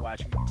 You have to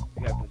watch.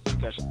 You have the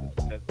discussions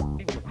because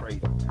people are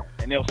crazy,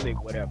 and they'll say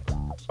whatever.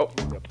 To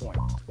prove their point.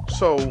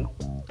 So,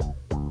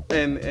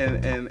 in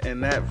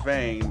that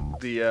vein,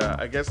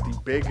 I guess the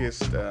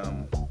biggest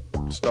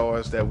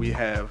stars that we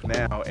have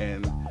now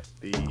in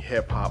the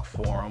hip hop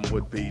forum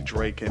would be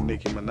Drake and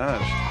Nicki Minaj.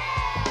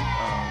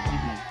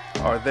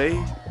 Are they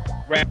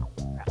rap?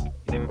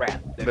 They're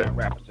rap. They're not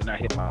rappers. They're not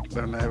hip hop.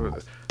 They're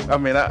not. I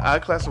mean, I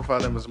classify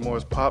them as more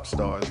as pop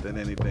stars than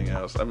anything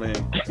else. I mean,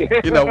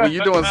 when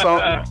you're doing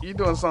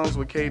songs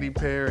with Katy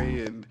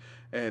Perry and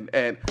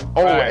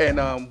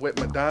with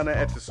Madonna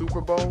at the Super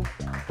Bowl.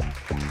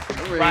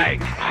 I mean, right.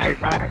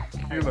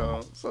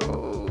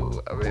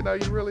 So I mean, are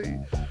you really?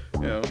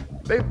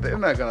 They're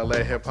not gonna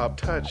let hip hop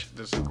touch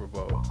the Super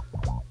Bowl.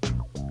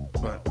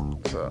 But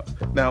so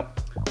now,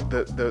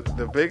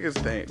 the biggest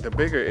thing, the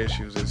bigger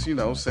issues is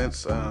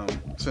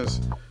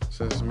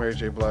since Mary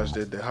J. Blige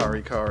did the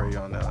Harikari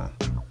on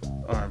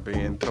R&B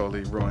and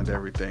totally ruined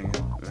everything.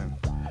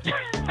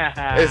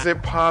 Is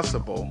it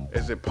possible,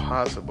 in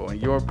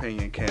your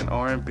opinion, can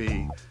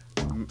R&B,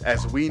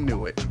 as we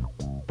knew it,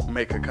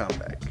 make a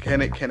comeback?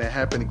 Can it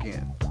happen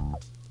again?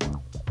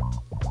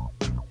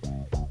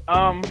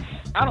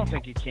 I don't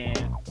think it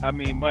can. I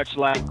mean, much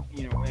like,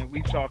 and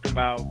we've talked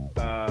about,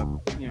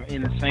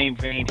 in the same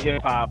vein,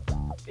 hip hop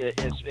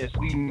is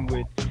leading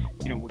with,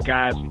 with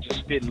guys who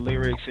just spitting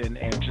lyrics and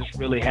just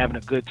really having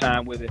a good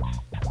time with it.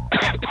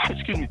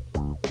 Excuse me.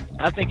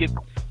 I think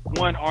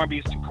R&B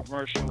is too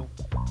commercial.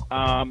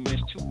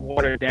 It's too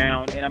watered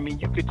down. And I mean,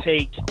 you could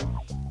take,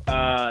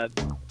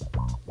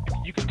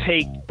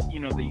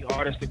 the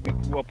artists that we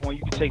grew up on.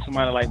 You could take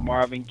somebody like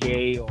Marvin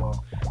Gaye or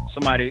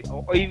somebody,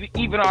 or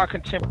even our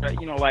contemporary.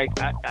 I was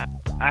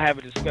having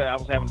a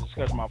discussion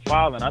with my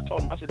father, and I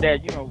told him, I said,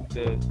 Dad, your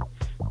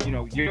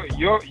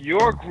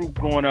group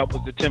growing up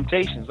was the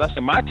Temptations. I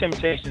said, my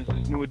Temptations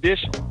is New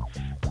Edition.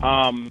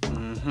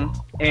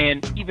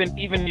 And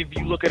even if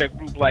you look at a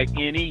group like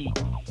NE,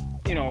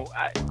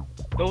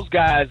 those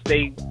guys,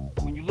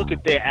 when you look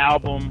at their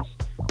albums,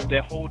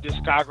 their whole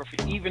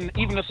discography, even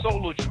the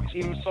solo choice,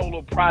 even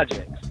solo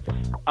projects,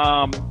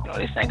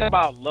 they sang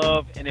about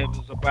love, and it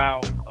was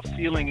about a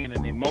feeling and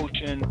an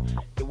emotion.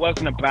 It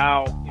wasn't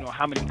about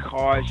how many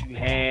cars you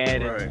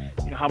had,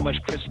 and how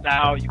much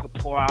Cristal you could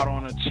pour out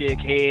on a chick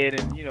head,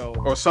 and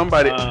or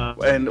somebody.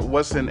 And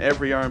what's in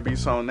every R&B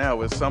song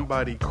now is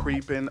somebody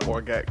creeping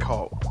or got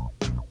caught.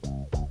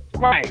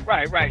 Right.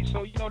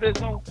 So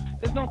there's no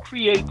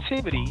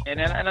creativity, and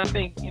I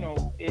think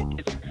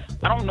it's.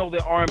 I don't know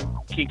that R&B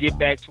can get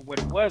back to what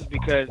it was,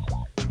 because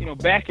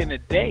back in the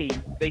day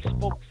they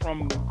spoke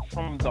from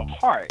the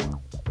heart,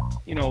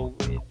 and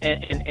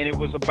it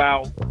was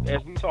about,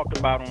 as we talked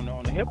about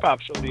on the hip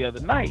hop show the other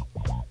night.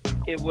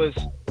 It was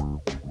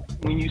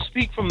when you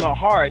speak from the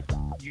heart,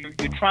 you're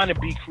trying to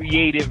be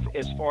creative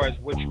as far as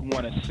what you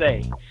want to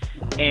say.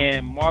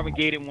 And Marvin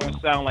Gaye didn't want to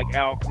sound like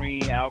Al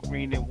Green. Al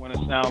Green didn't want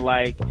to sound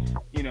like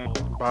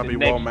Bobby the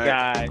next Womack.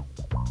 guy.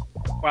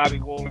 Bobby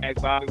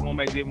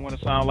Womack didn't want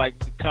to sound like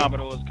the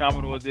Commodores.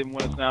 Commodores didn't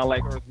want to sound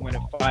like Earth, Wind,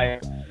 and Fire,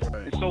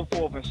 and so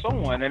forth and so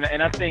on.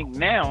 And I think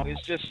now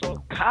it's just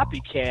so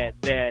copycat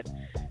that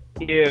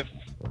if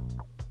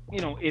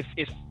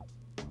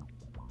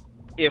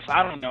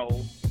I don't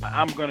know,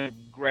 I'm gonna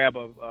grab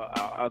a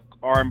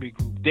R&B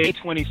group. Day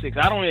 26.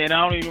 I don't even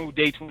know who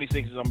Day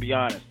 26 is. I'm gonna be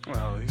honest.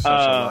 Well, he's such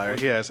a liar.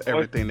 He has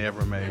everything they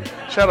ever made.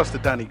 Shout outs to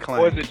Donnie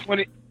Klein. Or is it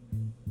 20?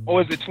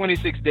 Or is it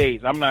 26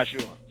 days? I'm not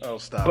sure. Oh,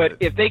 stop But it.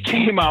 if they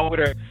came out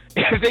with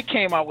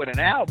an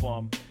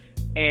album,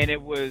 and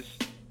it was,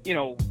 you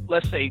know,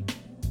 let's say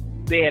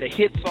they had a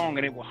hit song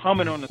and they were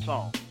humming on the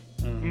song.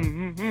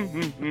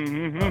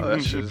 Oh,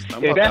 that's just.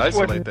 I'm about to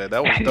isolate that.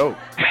 That was dope.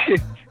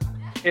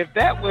 If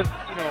that was,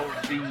 you know,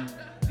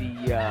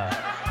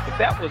 if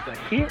that was a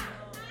hit,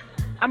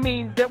 I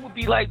mean, there would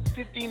be like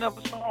 15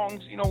 other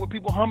songs, you know, with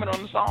people humming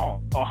on the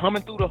song or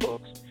humming through the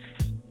hooks.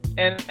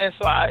 And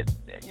so I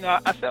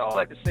said all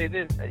that to say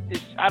this.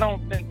 I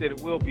don't think that it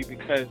will be,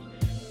 because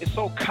it's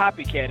so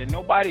copycat and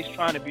nobody's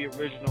trying to be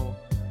original.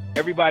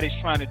 Everybody's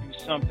trying to do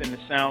something to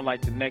sound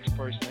like the next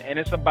person, and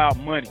it's about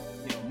money.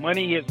 You know,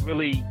 money is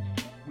really,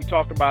 we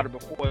talked about it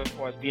before as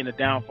far as being a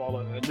downfall,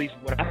 or at least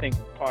what I think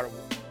part of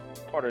the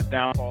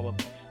downfall of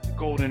the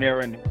golden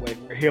era and where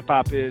hip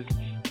hop is.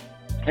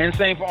 And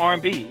same for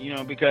R&B, you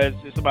know, because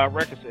it's about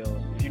record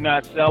sales. If you're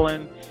not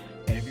selling,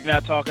 and if you're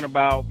not talking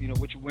about, you know,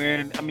 what you're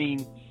wearing, I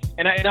mean,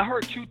 and I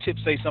heard Q-Tip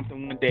say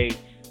something one day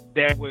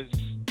that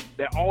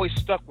always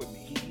stuck with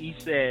me. He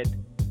said,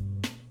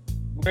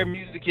 where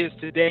music is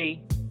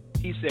today,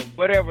 he said,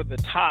 whatever the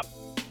top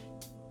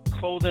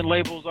clothing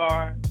labels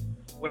are,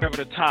 whatever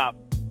the top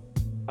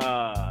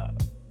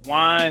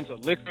wines or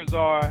liquors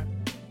are,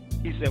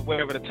 he said,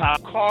 whatever the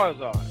top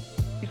cars are,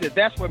 he said,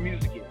 that's where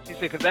music is. He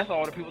said, because that's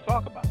all the people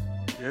talk about.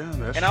 Yeah,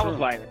 that's and true. I was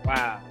like,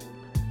 wow.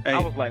 Hey. I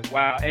was like,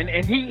 wow.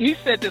 And he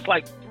said this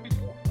like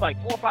 4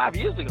 or 5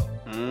 years ago.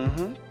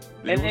 Mm-hmm.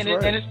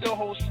 And it still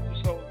holds true.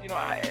 So, you know,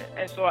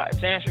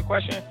 to answer your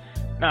question,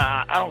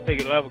 nah, I don't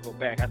think it'll ever go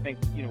back. I think,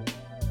 you know,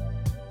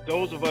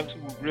 those of us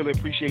who really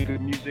appreciate the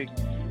music,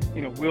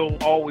 you know, we'll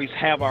always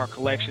have our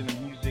collection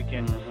of music,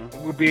 and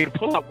we'll be able to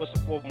pull out what's the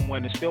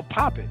 411 and still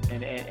pop it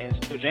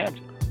and still jam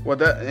it. Well,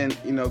 that, and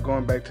you know,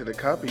 going back to the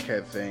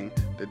copycat thing,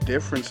 the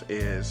difference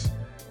is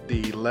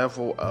the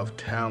level of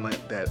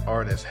talent that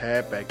artists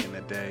had back in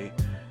the day.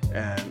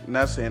 And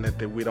not saying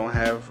that we don't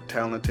have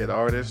talented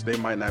artists, they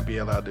might not be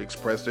allowed to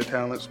express their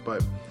talents,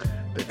 but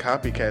the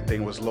copycat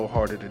thing was a little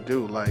harder to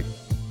do. Like,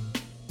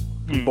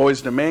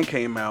 Boyz II Men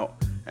came out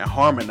and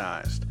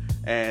harmonized,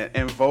 and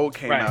En Vogue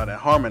came out and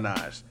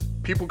harmonized.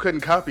 People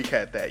couldn't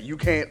copycat that. You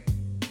can't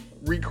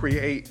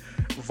recreate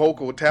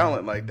vocal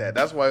talent like that.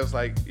 That's why it's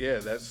like, yeah,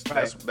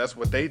 that's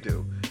what they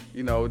do.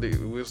 You know, it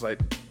was like,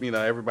 you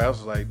know, everybody else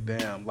was like,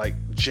 damn, like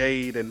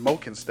Jade and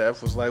Moke and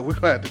Steph was like, we're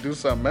gonna have to do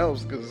something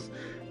else, because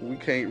we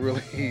can't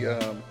really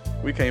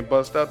we can't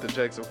bust out the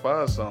Jackson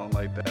 5 song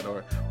like that,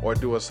 or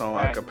do a song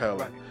a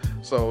cappella.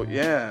 So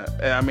yeah,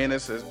 I mean,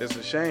 it's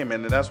a shame,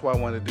 and that's why I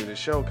wanted to do the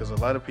show, because a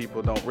lot of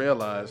people don't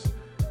realize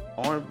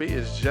R&B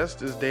is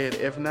just as dead,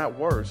 if not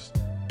worse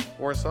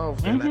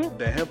off than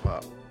hip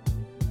hop.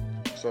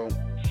 So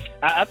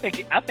I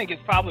think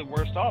it's probably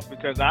worse off,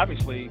 because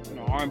obviously, you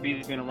know, R&B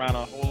has been around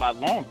a whole lot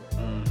longer.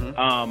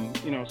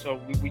 You know, so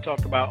we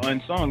talked about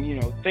unsung. You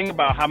know, think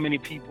about how many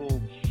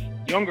people,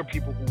 younger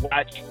people, who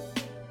watch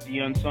the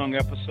unsung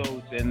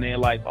episodes and they're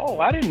like, oh,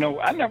 I didn't know,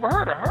 I never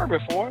heard of her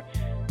before.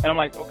 And I'm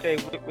like, okay,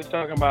 we're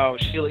talking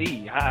about Sheila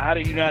E. How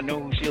do you not know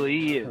who Sheila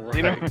E is? Right.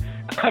 You know,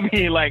 I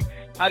mean, like,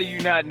 how do you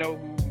not know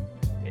who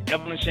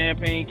Evelyn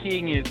Champagne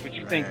King is, but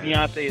you think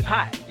Beyonce is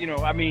hot? You know,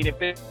 I mean, if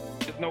there's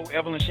no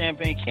Evelyn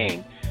Champagne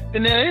King,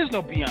 then there is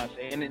no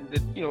Beyonce. And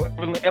you know,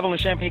 Evelyn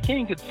Champagne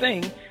King could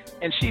sing,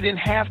 and she didn't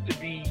have to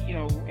be, you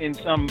know, in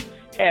some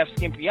half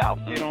skimpy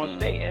outfit on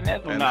stage. And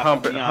that's no knock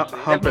on Beyonce.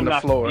 Humping the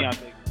floor.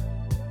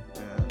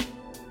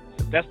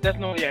 That's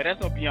no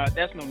Beyonce.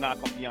 That's no knock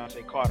on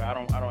Beyonce Carter.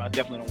 I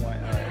definitely don't want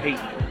hate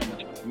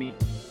me.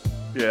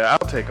 Yeah, I'll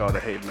take all the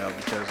hate mail,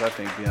 because I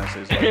think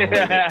Beyonce is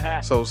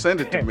overrated. So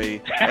send it to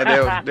me,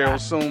 and there will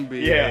soon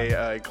be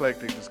a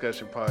eclectic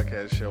discussion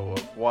podcast show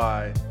of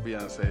why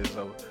Beyonce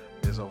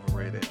is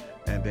overrated,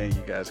 and then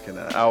you guys can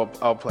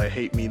I'll play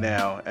 "Hate Me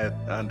Now"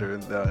 under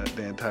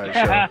the entire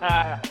show.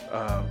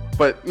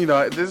 But you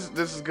know, this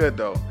is good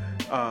though.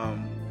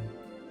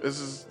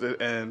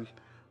 And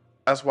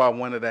that's why I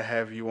wanted to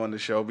have you on the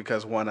show,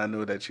 because one, I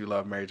knew that you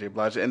love Mary J.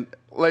 Blige, and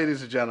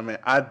ladies and gentlemen,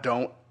 I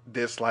don't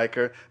dislike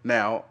her.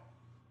 Now,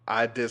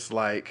 I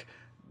dislike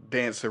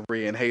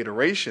dancery and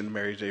hateration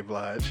Mary J.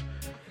 Blige.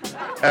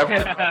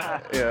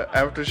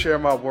 After Share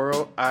My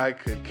World, I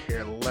could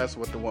care less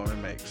what the woman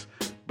makes.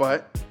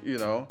 But, you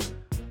know,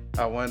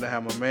 I wanted to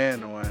have my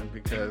man on,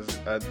 because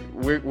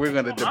we're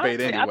going to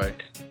debate anyway.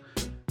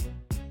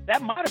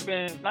 That might have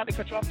been, not to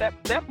cut you off,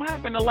 that might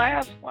have been the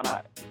last one.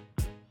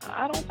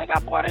 I don't think I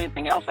bought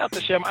anything else after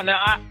Share My. Now,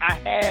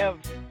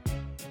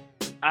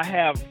 I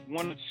have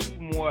one or two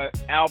more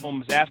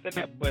albums after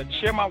that, but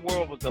Share My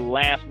World was the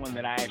last one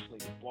that I actually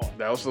bought.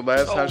 That was the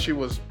last time she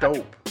was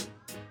dope.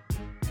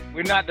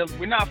 We're not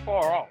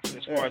far off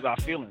as far as our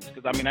feelings,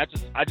 because I mean, I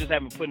just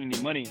haven't put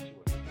any money into it.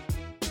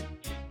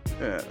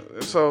 Yeah.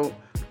 So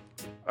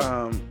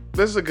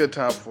this is a good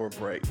time for a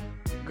break.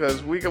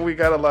 because we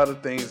got a lot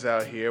of things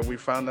out here. We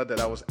found out that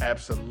I was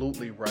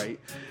absolutely right,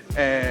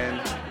 and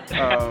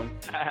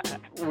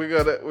we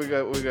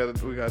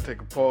gotta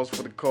take a pause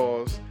for the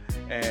cause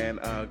and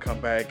come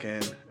back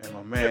and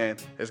my man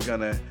is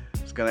gonna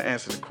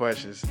answer the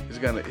questions. He's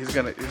gonna hit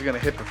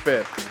the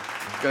fifth.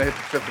 He's gonna hit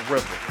the fifth of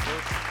ripple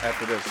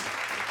after this.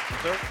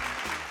 Yes, sir.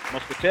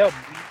 Muscatel,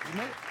 you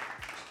know.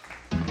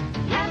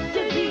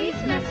 After these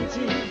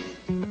messages,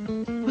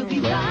 we'll be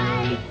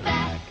right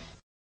back.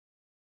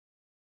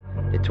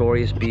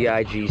 Notorious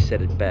Blige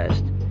said it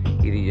best.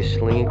 Either you're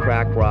slinging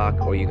crack rock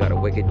or you got a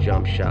wicked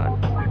jump shot.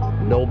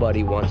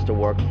 Nobody wants to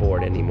work for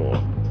it anymore.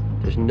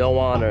 There's no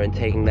honor in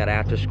taking that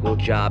after-school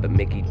job at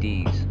Mickey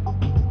D's.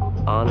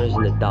 Honor's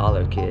in the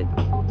dollar, kid.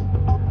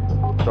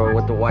 So I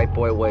went the white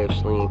boy way of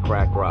slinging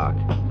crack rock.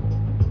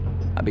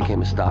 I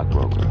became a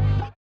stockbroker.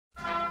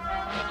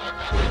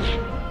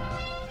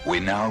 We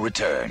now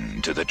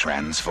return to the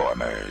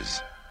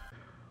Transformers.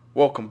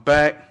 Welcome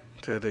back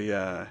to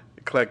the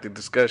Eclectic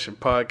Discussion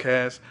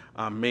Podcast.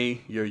 I'm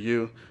me, you're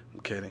you. I'm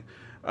kidding.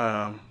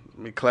 I'm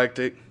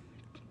Eclectic.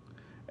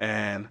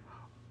 And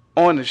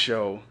on the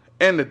show,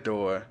 in the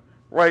door,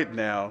 right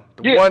now,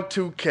 the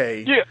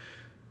 1-2K,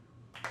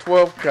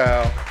 12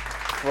 Kyle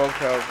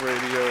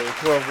Radio,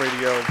 12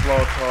 Radio,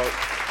 Blog Talk.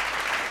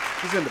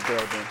 He's in the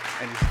building,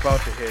 and he's about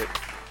to hit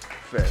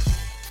fifth.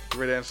 You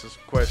ready to answer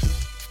some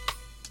questions?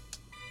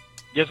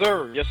 Yes,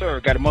 sir. Yes, sir.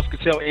 Got a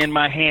muscatel in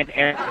my hand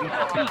as we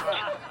speak.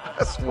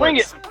 That's Bring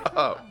what's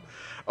up.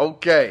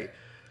 Okay.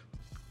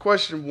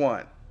 Question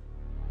 1.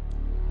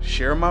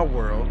 Share My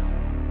World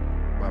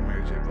by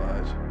Mary J.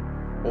 Blige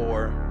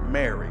or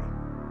Mary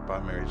by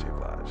Mary J.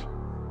 Blige.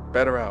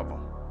 Better album.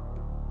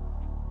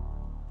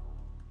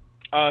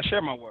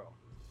 Share My World.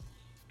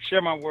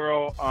 Share My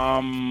World.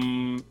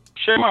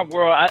 Share My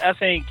World. I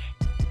think.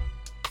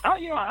 I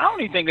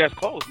don't even think that's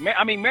close.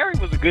 I mean, Mary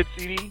was a good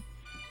CD.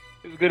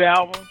 It was a good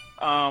album.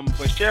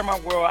 But Share My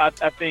World,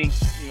 I think,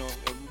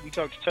 we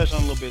touched on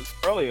a little bit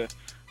earlier.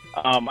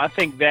 I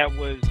think that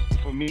was,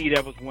 for me,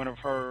 that was one of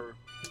her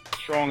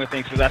stronger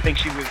things, because I think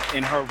she was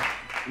in her,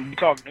 we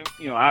talked,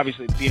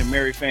 obviously being a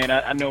Mary fan,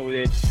 I know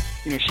that,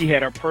 she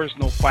had her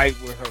personal fight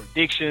with her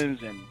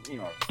addictions and,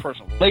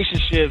 personal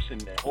relationships and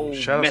the whole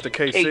shout out to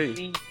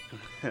KC.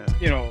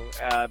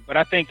 But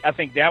I think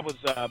that was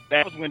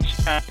when she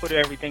kind of put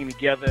everything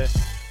together,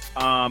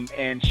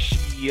 and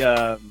she,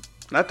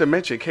 not to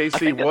mention,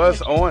 KC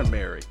was on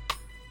Mary.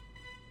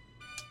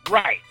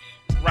 Right.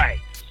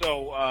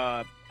 So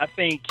I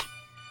think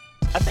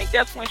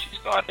that's when she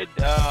started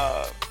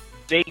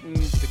dating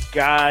the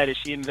guy that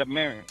she ended up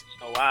marrying.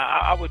 So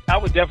I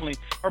would definitely.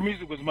 Her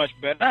music was much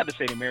better. Not to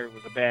say that Mary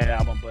was a bad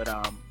album, but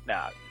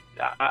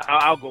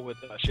I'll go with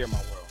Share My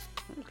World.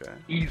 Okay.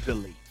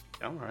 Easily.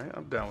 All right,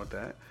 I'm down with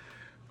that.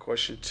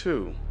 Question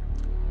 2.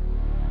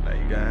 Now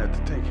you gotta have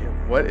to think here.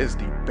 What is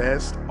the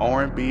best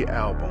R&B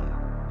album,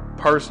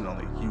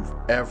 personally, you've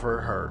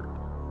ever heard?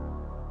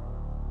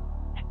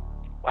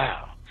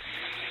 Wow.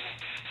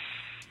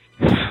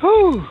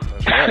 Whew.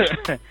 That's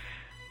right.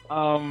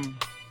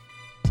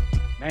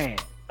 Man.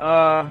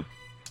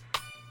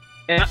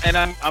 And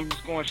I'm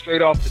just going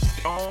straight off the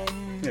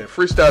dome. Yeah,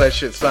 freestyle that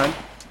shit, son.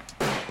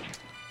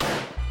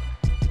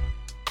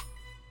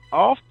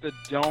 Off the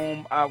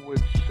dome, I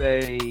would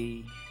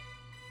say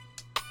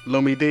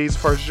Lumi D's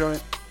first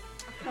joint.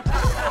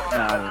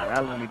 Nah,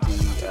 not Lumi D.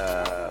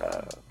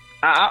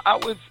 I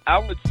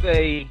would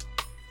say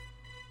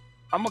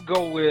I'm gonna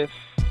go with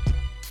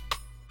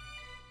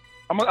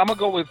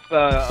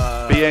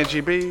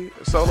BNGB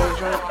solo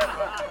joint.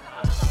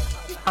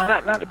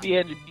 Not the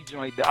BNGB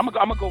joint. I'm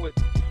gonna go with,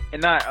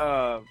 and not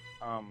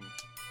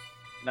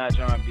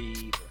John B.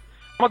 either.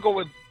 I'm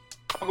gonna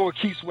go with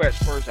Keith Sweat's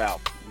first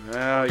album.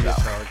 Now you're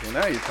talking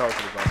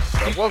about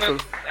stuff. Welcome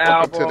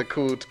to the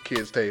Cool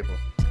Kids table.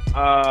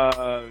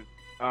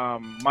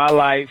 My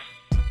Life.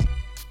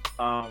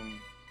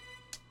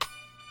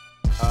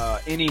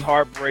 Any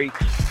Heartbreak.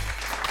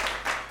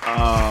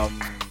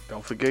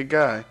 Don't forget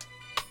Guy.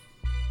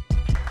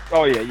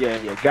 Oh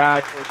yeah.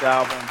 Guy first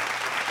album.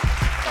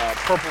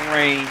 Purple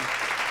Rain.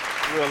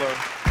 Thriller.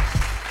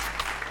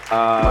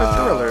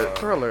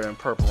 Thriller and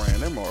Purple Rain,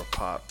 they're more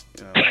pop,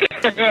 But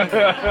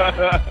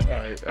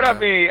I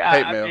mean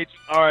it's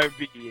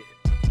R&B.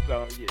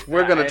 So yeah.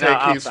 We're gonna take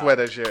Keith Sweat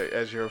as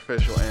your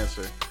official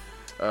answer.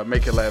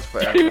 Make it last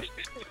forever.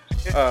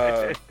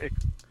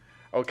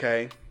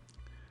 Okay.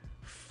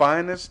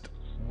 Finest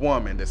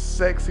woman, the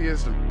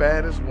sexiest and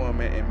baddest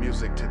woman in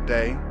music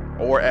today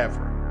or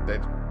ever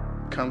that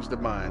comes to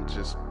mind,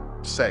 just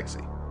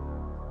sexy.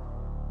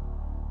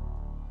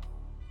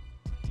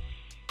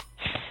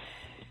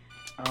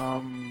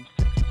 Sexiest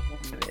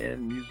woman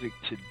in music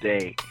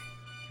today.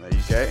 Now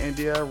you got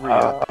India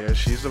Aria there,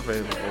 she's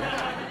available.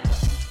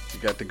 You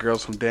got the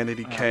girls from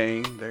Danity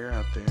Kane, they're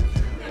out there.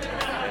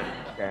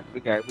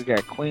 We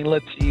got Queen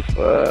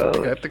Latifah.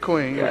 You got the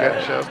Queen. You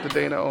got shouts to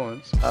Dana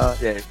Owens.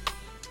 Yeah.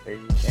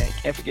 You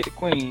can't forget the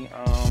Queen.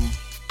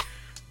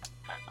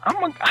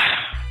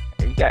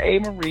 You got A.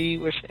 Marie,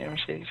 which she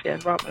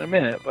hasn't dropped in a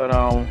minute, but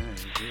You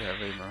do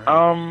have A. Marie.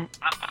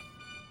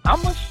 I'm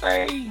gonna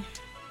say,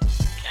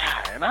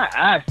 God, and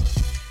I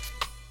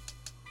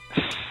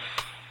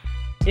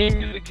in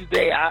music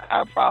today,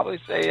 I'd probably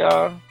say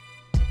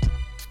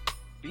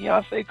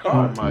Beyonce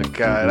Carter. Oh my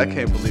God, I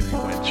can't believe you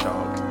went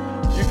chalk.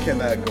 You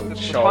cannot go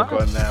chalk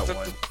on that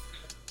one.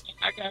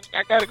 I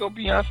gotta go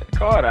Beyonce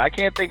Carter. I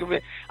can't think of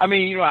it. I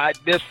mean, you know,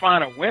 there's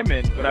finer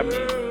women, but I mean,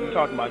 we're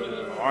talking about just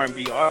an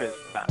R&B artist.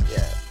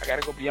 Yeah, I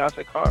gotta go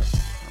Beyonce Carter.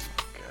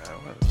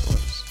 Oh my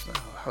God,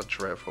 how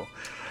dreadful.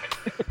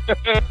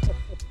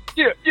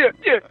 Yeah.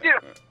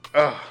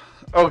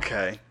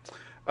 Okay.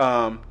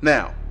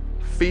 Now,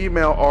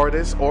 female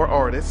artists or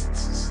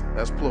artists,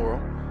 that's plural,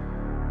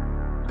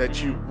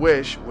 that you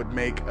wish would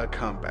make a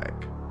comeback.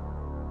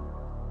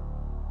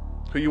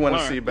 Who you want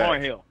to see back?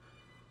 Lauryn Hill.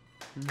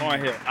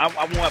 Lauryn Hill. I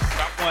want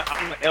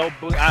L.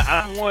 Boogie.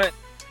 I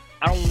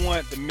don't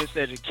want the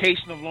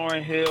miseducation of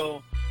Lauryn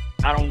Hill.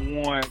 I don't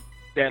want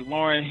that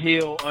Lauryn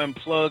Hill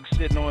unplugged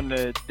sitting on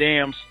the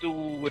damn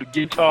stool with a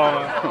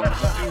guitar,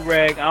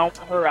 do-rag. I don't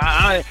want her.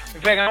 In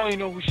fact, I don't even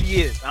know who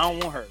she is. I don't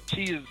want her.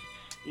 She is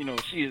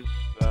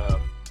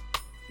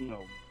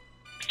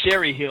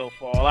Cherry Hill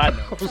for all I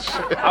know.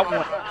 Oh, I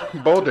want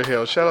Boulder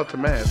Hill. Shout out to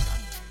Maz.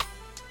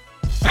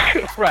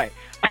 Right.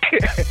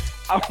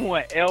 I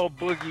want L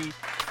Boogie.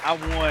 I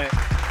want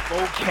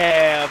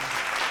vocab.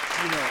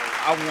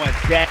 I want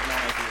that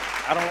Lauryn Hill.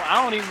 I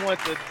don't even want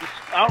the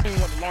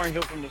Lauryn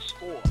Hill from the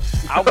score.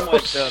 I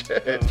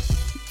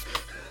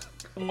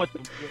want the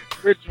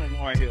original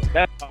Lauryn Hill.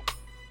 That's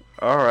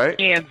all right.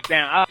 Hands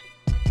down.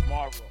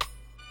 Marvel.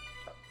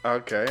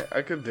 Okay,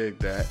 I could dig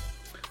that.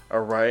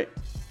 All right.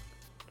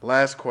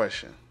 Last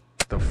question.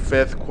 The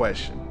fifth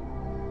question.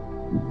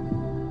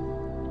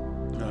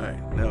 All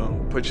right. Now,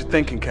 put your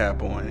thinking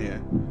cap on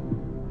here.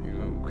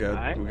 We're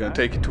going to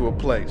take you to a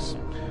place.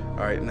 All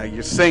right. Now,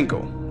 you're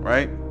single,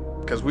 right?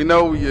 Because we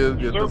know you're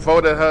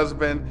devoted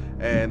husband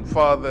and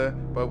father,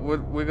 but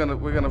we're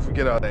gonna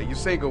forget all that. You're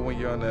single when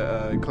you're on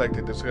the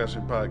Eclectic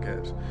Discussion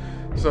podcast.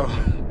 So.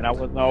 And I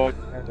wasn't always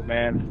married,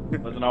 man. I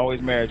wasn't always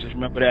married. Just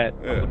remember that.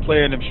 I was a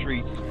player in them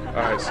streets. All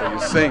right. So you're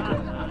single.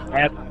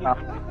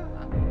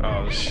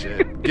 Oh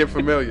shit! Get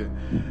familiar.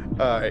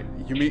 All right.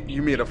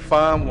 You meet a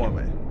fine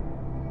woman.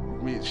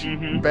 She's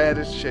the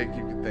baddest chick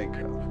you can think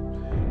of.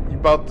 You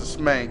about to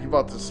smash.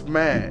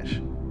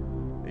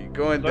 You're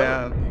going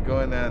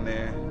down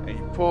there, and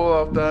you pull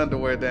off the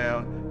underwear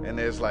down, and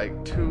there's like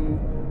 2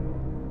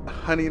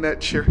 Honey Nut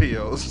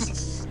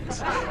Cheerios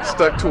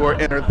stuck to her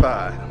inner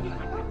thigh.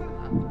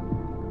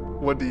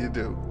 What do you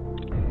do?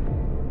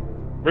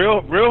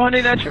 Real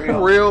Honey Nut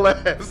Cheerios? Real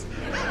ass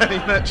Honey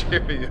Nut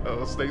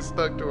Cheerios. They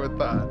stuck to her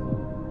thigh.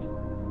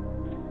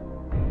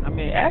 I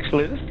mean,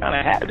 actually, this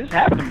happened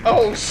to me.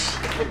 Oh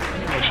shit!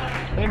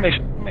 Let me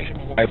make sure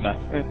my wife not.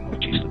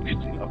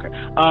 Okay.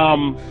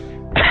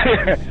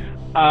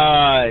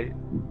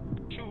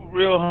 2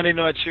 real Honey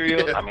Nut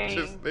Cheerios. Yeah, I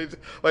mean,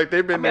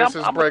 they've been there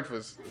since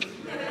breakfast.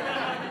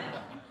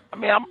 I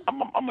mean,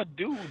 I'm a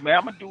dude, man.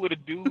 I'm gonna do what a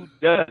dude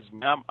does,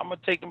 man. I'm gonna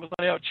take them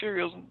Honey Nut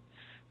Cheerios and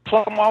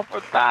pluck them off her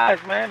thighs,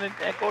 man, and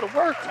go to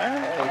work,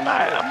 man. I'm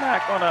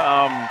not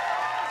gonna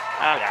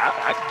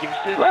I can give a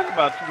shit less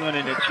about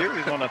 200 Nut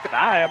Cheerios on a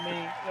thigh. I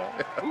mean,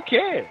 who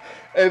cares?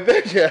 And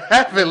there you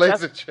have it,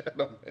 ladies and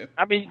gentlemen.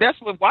 I mean,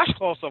 that's what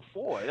washcloths are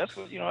for. That's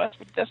what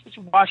that's what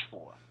you wash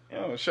for.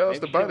 Shout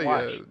out to Buddy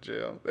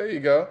Jail. There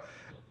you go.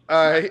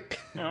 All right.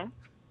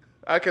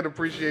 I can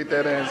appreciate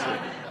that answer,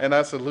 and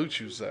I salute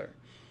you, sir.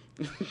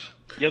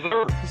 Yes,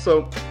 sir.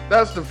 So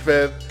that's the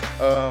fifth.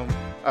 I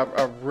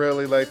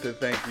really like to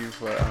thank you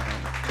for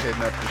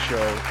hitting up the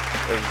show.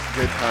 It was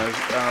good times.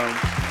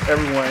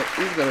 Everyone,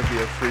 he's going to be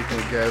a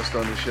frequent guest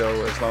on the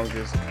show as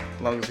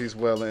long as he's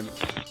willing,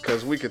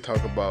 because we could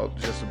talk about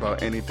just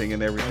about anything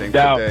and everything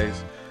for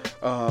days.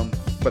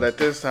 But at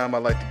this time,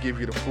 I'd like to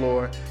give you the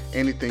floor.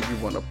 Anything you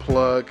want to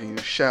plug,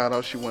 any shout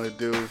outs you want to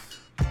do,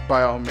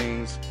 by all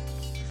means,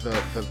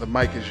 the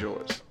mic is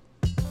yours.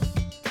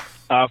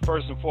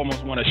 First and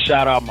foremost, I want to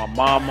shout out my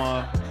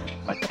mama,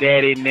 my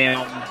daddy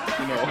now,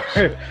 You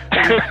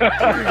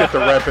get to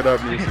wrap it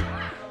up music.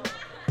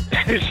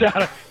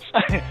 shout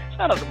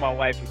out to my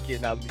wife for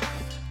getting out of me.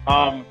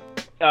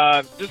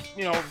 Just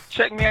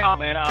check me out,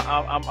 man.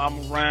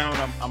 I'm around.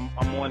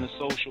 I'm on the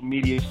social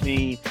media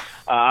scene.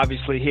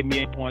 Obviously, hit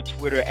me up on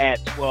Twitter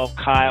at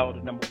 12Kyle,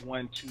 the number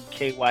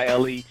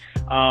 12KYLE.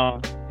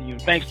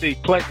 Thanks to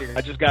Eclectic,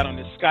 I just got on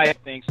this Skype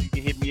thing, so you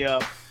can hit me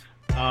up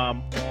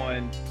on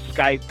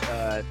Skype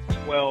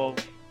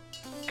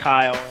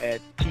 12Kyle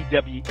at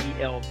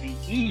TWELVEKYLE.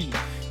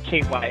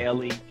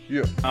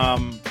 Yeah.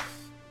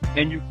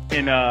 And you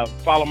can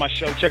follow my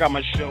show. Check out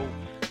my show.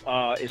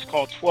 It's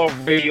called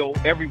 12 Radio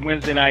every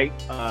Wednesday night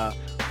on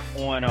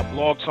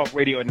Blog Talk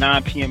Radio at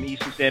 9 p.m.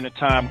 Eastern Standard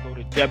Time. Go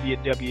to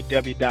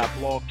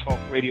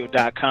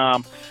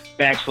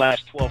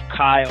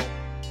www.blogtalkradio.com/12Kyle.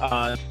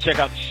 Check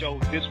out the show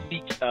this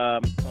week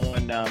on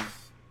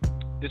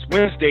this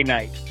Wednesday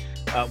night.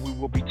 We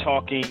will be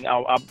talking.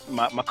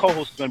 My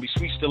co-host is going to be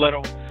Sweet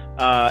Stiletto.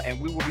 and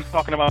we will be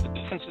talking about the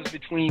differences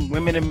between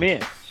women and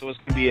men. So it's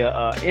going to be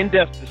a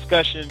in-depth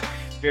discussion,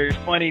 very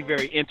funny,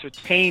 very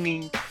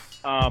entertaining,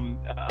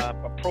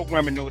 a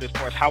programming note as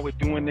far as how we're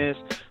doing this.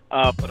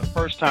 For the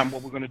first time,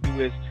 what we're going to do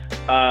is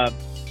I'm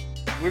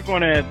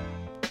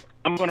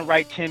going to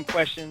write 10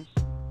 questions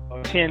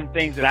or 10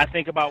 things that I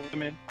think about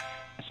women.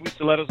 Sweet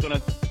Stiletto's going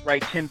to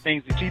write 10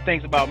 things that she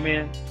thinks about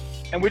men.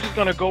 And we're just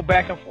going to go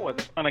back and forth.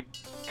 It's going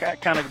to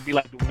kind of be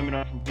like the women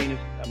are from Venus,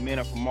 men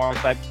are from Mars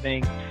type of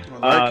thing.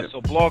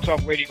 So Blog Talk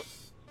Radio,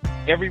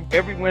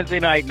 every Wednesday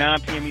night,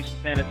 9 p.m. Eastern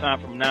Standard Time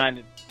from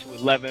 9 to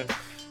 11.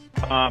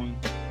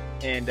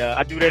 And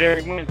I do that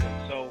every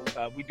Wednesday. So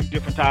we do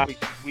different topics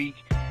this week.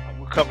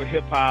 We'll cover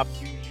hip-hop.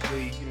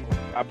 Usually,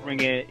 I bring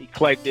in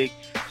Eclectic,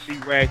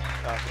 C-Rex,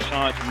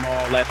 Sean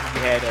Jamal. Last week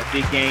we had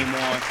Big Game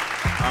on.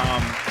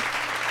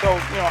 So,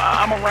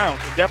 I'm around.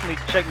 So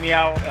definitely check me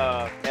out.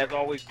 As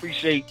always,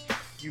 appreciate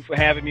you for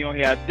having me on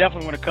here. I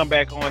definitely want to come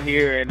back on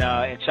here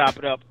and chop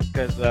it up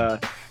because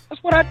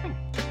that's what I do.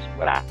 That's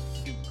what I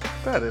do.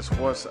 That is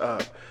what's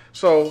up.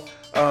 So,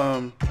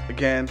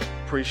 again,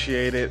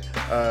 appreciate it.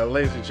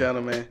 Ladies and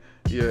gentlemen,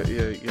 you're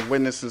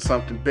witnessing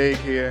something big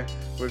here.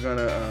 We're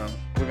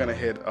gonna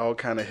hit all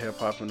kind of hip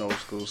hop and old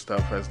school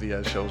stuff as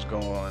the shows go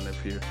on.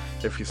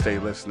 If you stay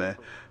listening,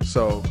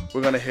 so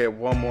we're gonna hit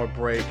one more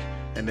break,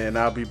 and then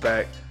I'll be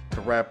back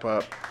to wrap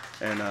up,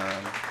 and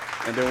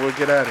then we'll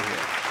get out of here.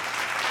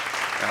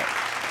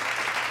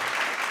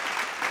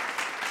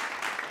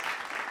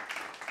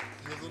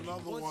 Here's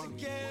another one.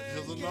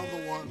 Here's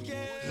another one.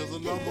 Here's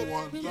another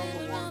one.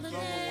 Another one.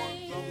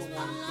 Another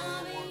one.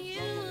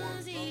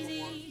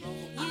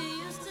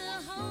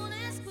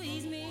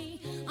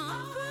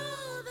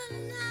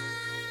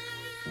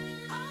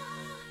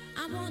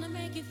 I wanna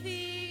make you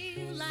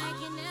feel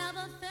like you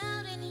never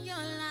felt in your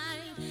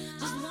life.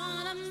 Just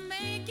wanna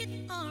make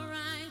it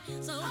alright.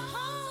 So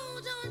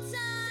hold on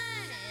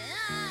tight.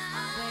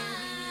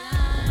 Baby,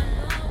 I'm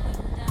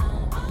going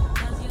down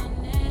 'cause you're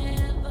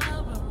never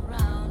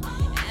around.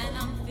 And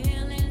I'm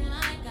feeling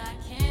like I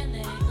can't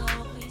let go.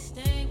 Please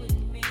stay with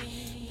me.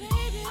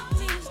 Baby,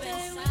 please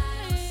stay with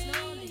me.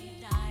 Slowly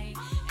die.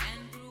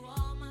 And through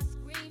all my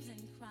screams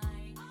and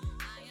crying,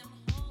 I am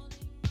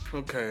holding.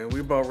 Okay, we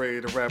about ready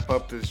to wrap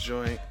up this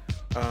joint.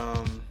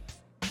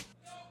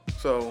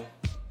 So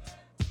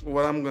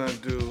what I'm gonna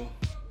do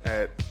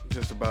at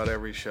just about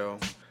every show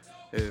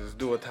is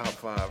do a top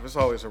 5. It's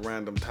always a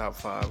random top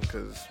 5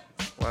 because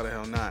why the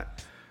hell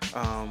not?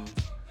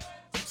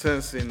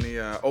 Since in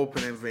the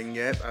opening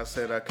vignette I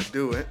said I could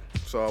do it,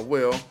 so I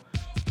will.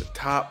 The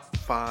top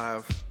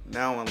 5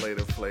 now and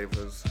later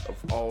flavors of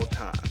all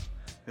time.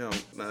 Now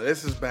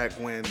this is back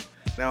when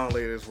now and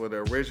laters were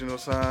the original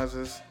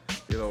sizes.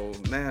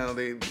 Now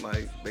they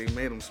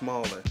made them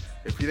smaller.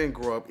 If you didn't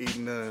grow up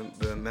eating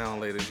the now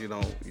and laters, you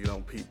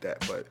don't peep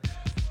that. But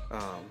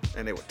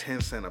and they were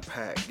 10 cents a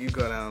pack. You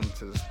go down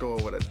to the store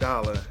with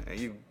 $1 and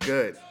you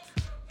good.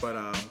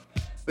 But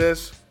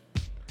this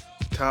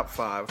top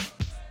 5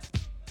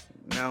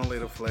 now and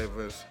later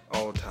flavors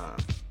all time.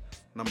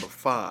 Number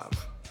 5,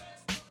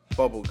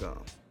 bubble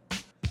gum.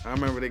 I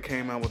remember they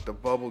came out with the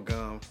bubble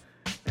gum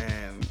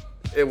and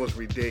it was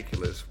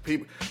ridiculous.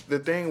 The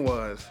thing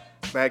was,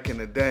 back in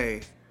the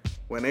day,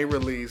 when they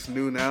released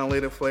new now and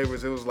later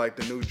flavors, it was like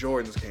the new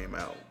Jordans came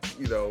out.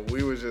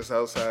 We was just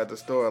outside the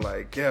store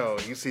like, yo,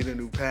 you see the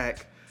new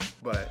pack?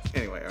 But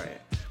anyway,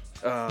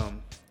 all right.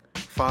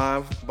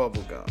 5,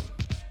 bubble gum.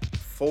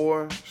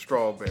 4,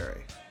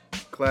 strawberry.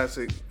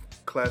 Classic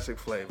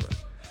flavor.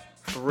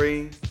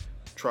 3,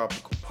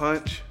 tropical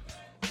punch,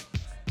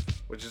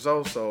 which is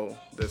also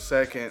the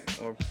second,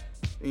 or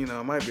it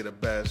might be the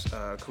best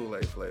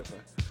Kool-Aid flavor.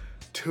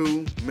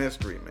 2,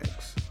 mystery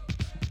mix.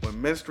 When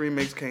mystery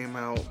mix came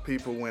out,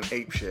 people went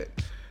apeshit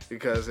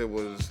because it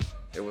was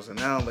an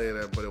now and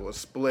later, but it was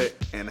split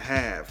in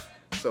half.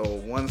 So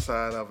one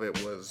side of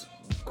it was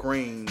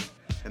green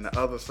and the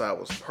other side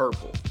was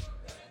purple.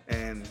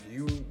 And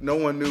no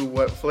one knew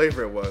what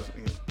flavor it was,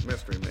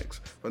 mystery mix.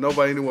 But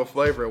nobody knew what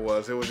flavor it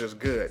was. It was just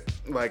good.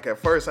 Like at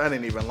first I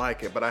didn't even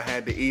like it, but I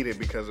had to eat it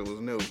because it was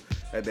new.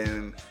 And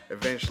then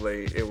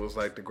eventually it was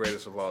like the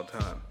greatest of all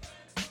time.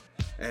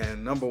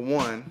 And number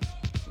 1,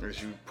 as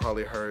you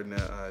probably heard in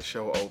the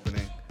show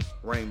opening,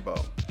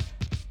 Rainbow.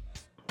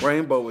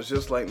 Rainbow was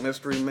just like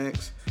mystery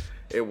mix.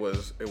 It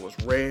was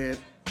red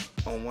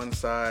on one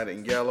side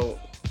and yellow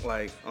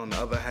like on the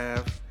other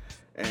half,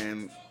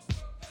 and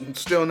I'm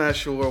still not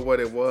sure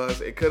what it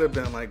was. It could have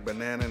been like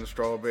banana and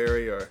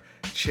strawberry or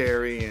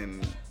cherry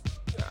and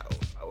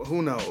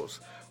who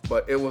knows,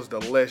 but it was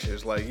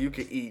delicious. Like you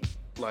could eat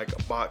like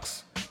a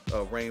box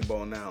of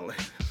Rainbow now.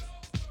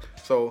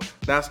 So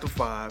that's the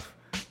 5.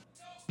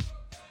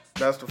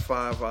 That's the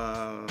 5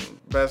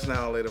 best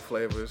now and later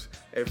flavors.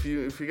 If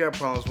you got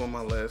problems with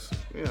my list,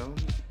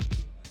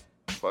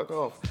 fuck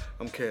off.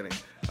 I'm kidding.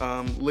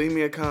 Leave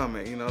me a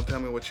comment. Tell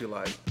me what you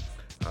like.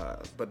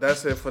 But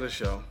that's it for the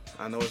show.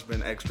 I know it's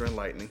been extra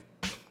enlightening.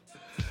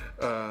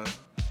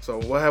 So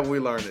what have we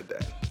learned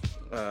today?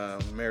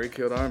 Mary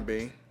killed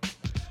R&B.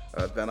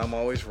 That I'm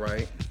always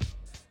right.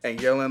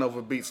 and yelling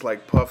over beats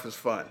like Puff is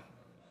fun.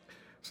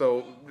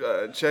 So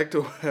check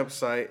the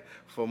website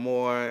for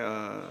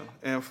more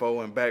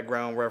info and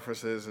background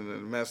references and the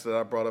mess that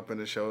I brought up in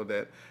the show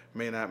that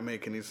may not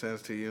make any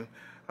sense to you.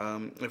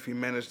 If you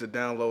manage to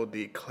download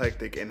the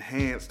Eclectic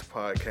Enhanced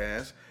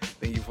podcast,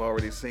 then you've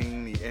already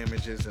seen the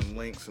images and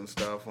links and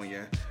stuff on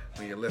your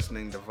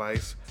listening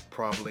device,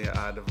 probably an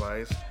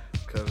iDevice,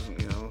 because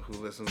who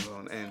listens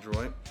on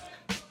Android.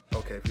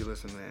 Okay, if you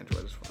listen to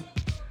Android, it's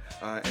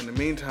fine. In the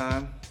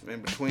meantime,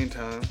 in between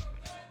time,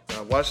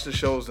 watch the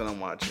shows that I'm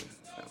watching.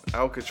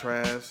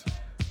 Alcatraz,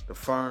 The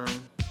Firm,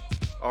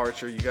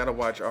 Archer. You gotta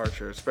watch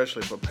Archer,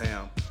 especially for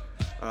Pam.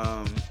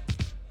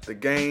 The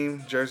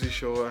Game, Jersey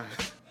Shore,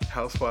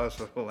 Housewives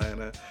of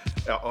Atlanta,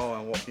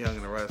 and Young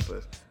and the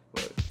Restless.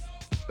 But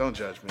don't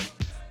judge me.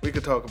 We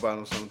could talk about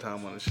them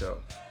sometime on the show.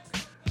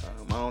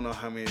 I don't know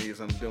how many of these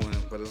I'm doing,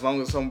 but as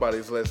long as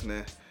somebody's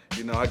listening,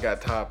 I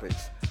got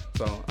topics.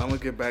 So I'm gonna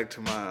get back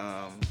to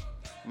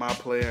my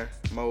player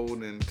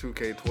mode in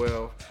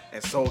 2K12,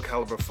 and Soul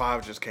Calibur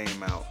 5 just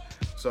came out.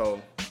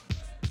 So,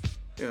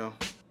 the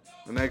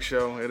next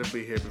show, it'll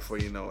be here before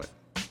you know it.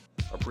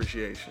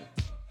 Appreciation.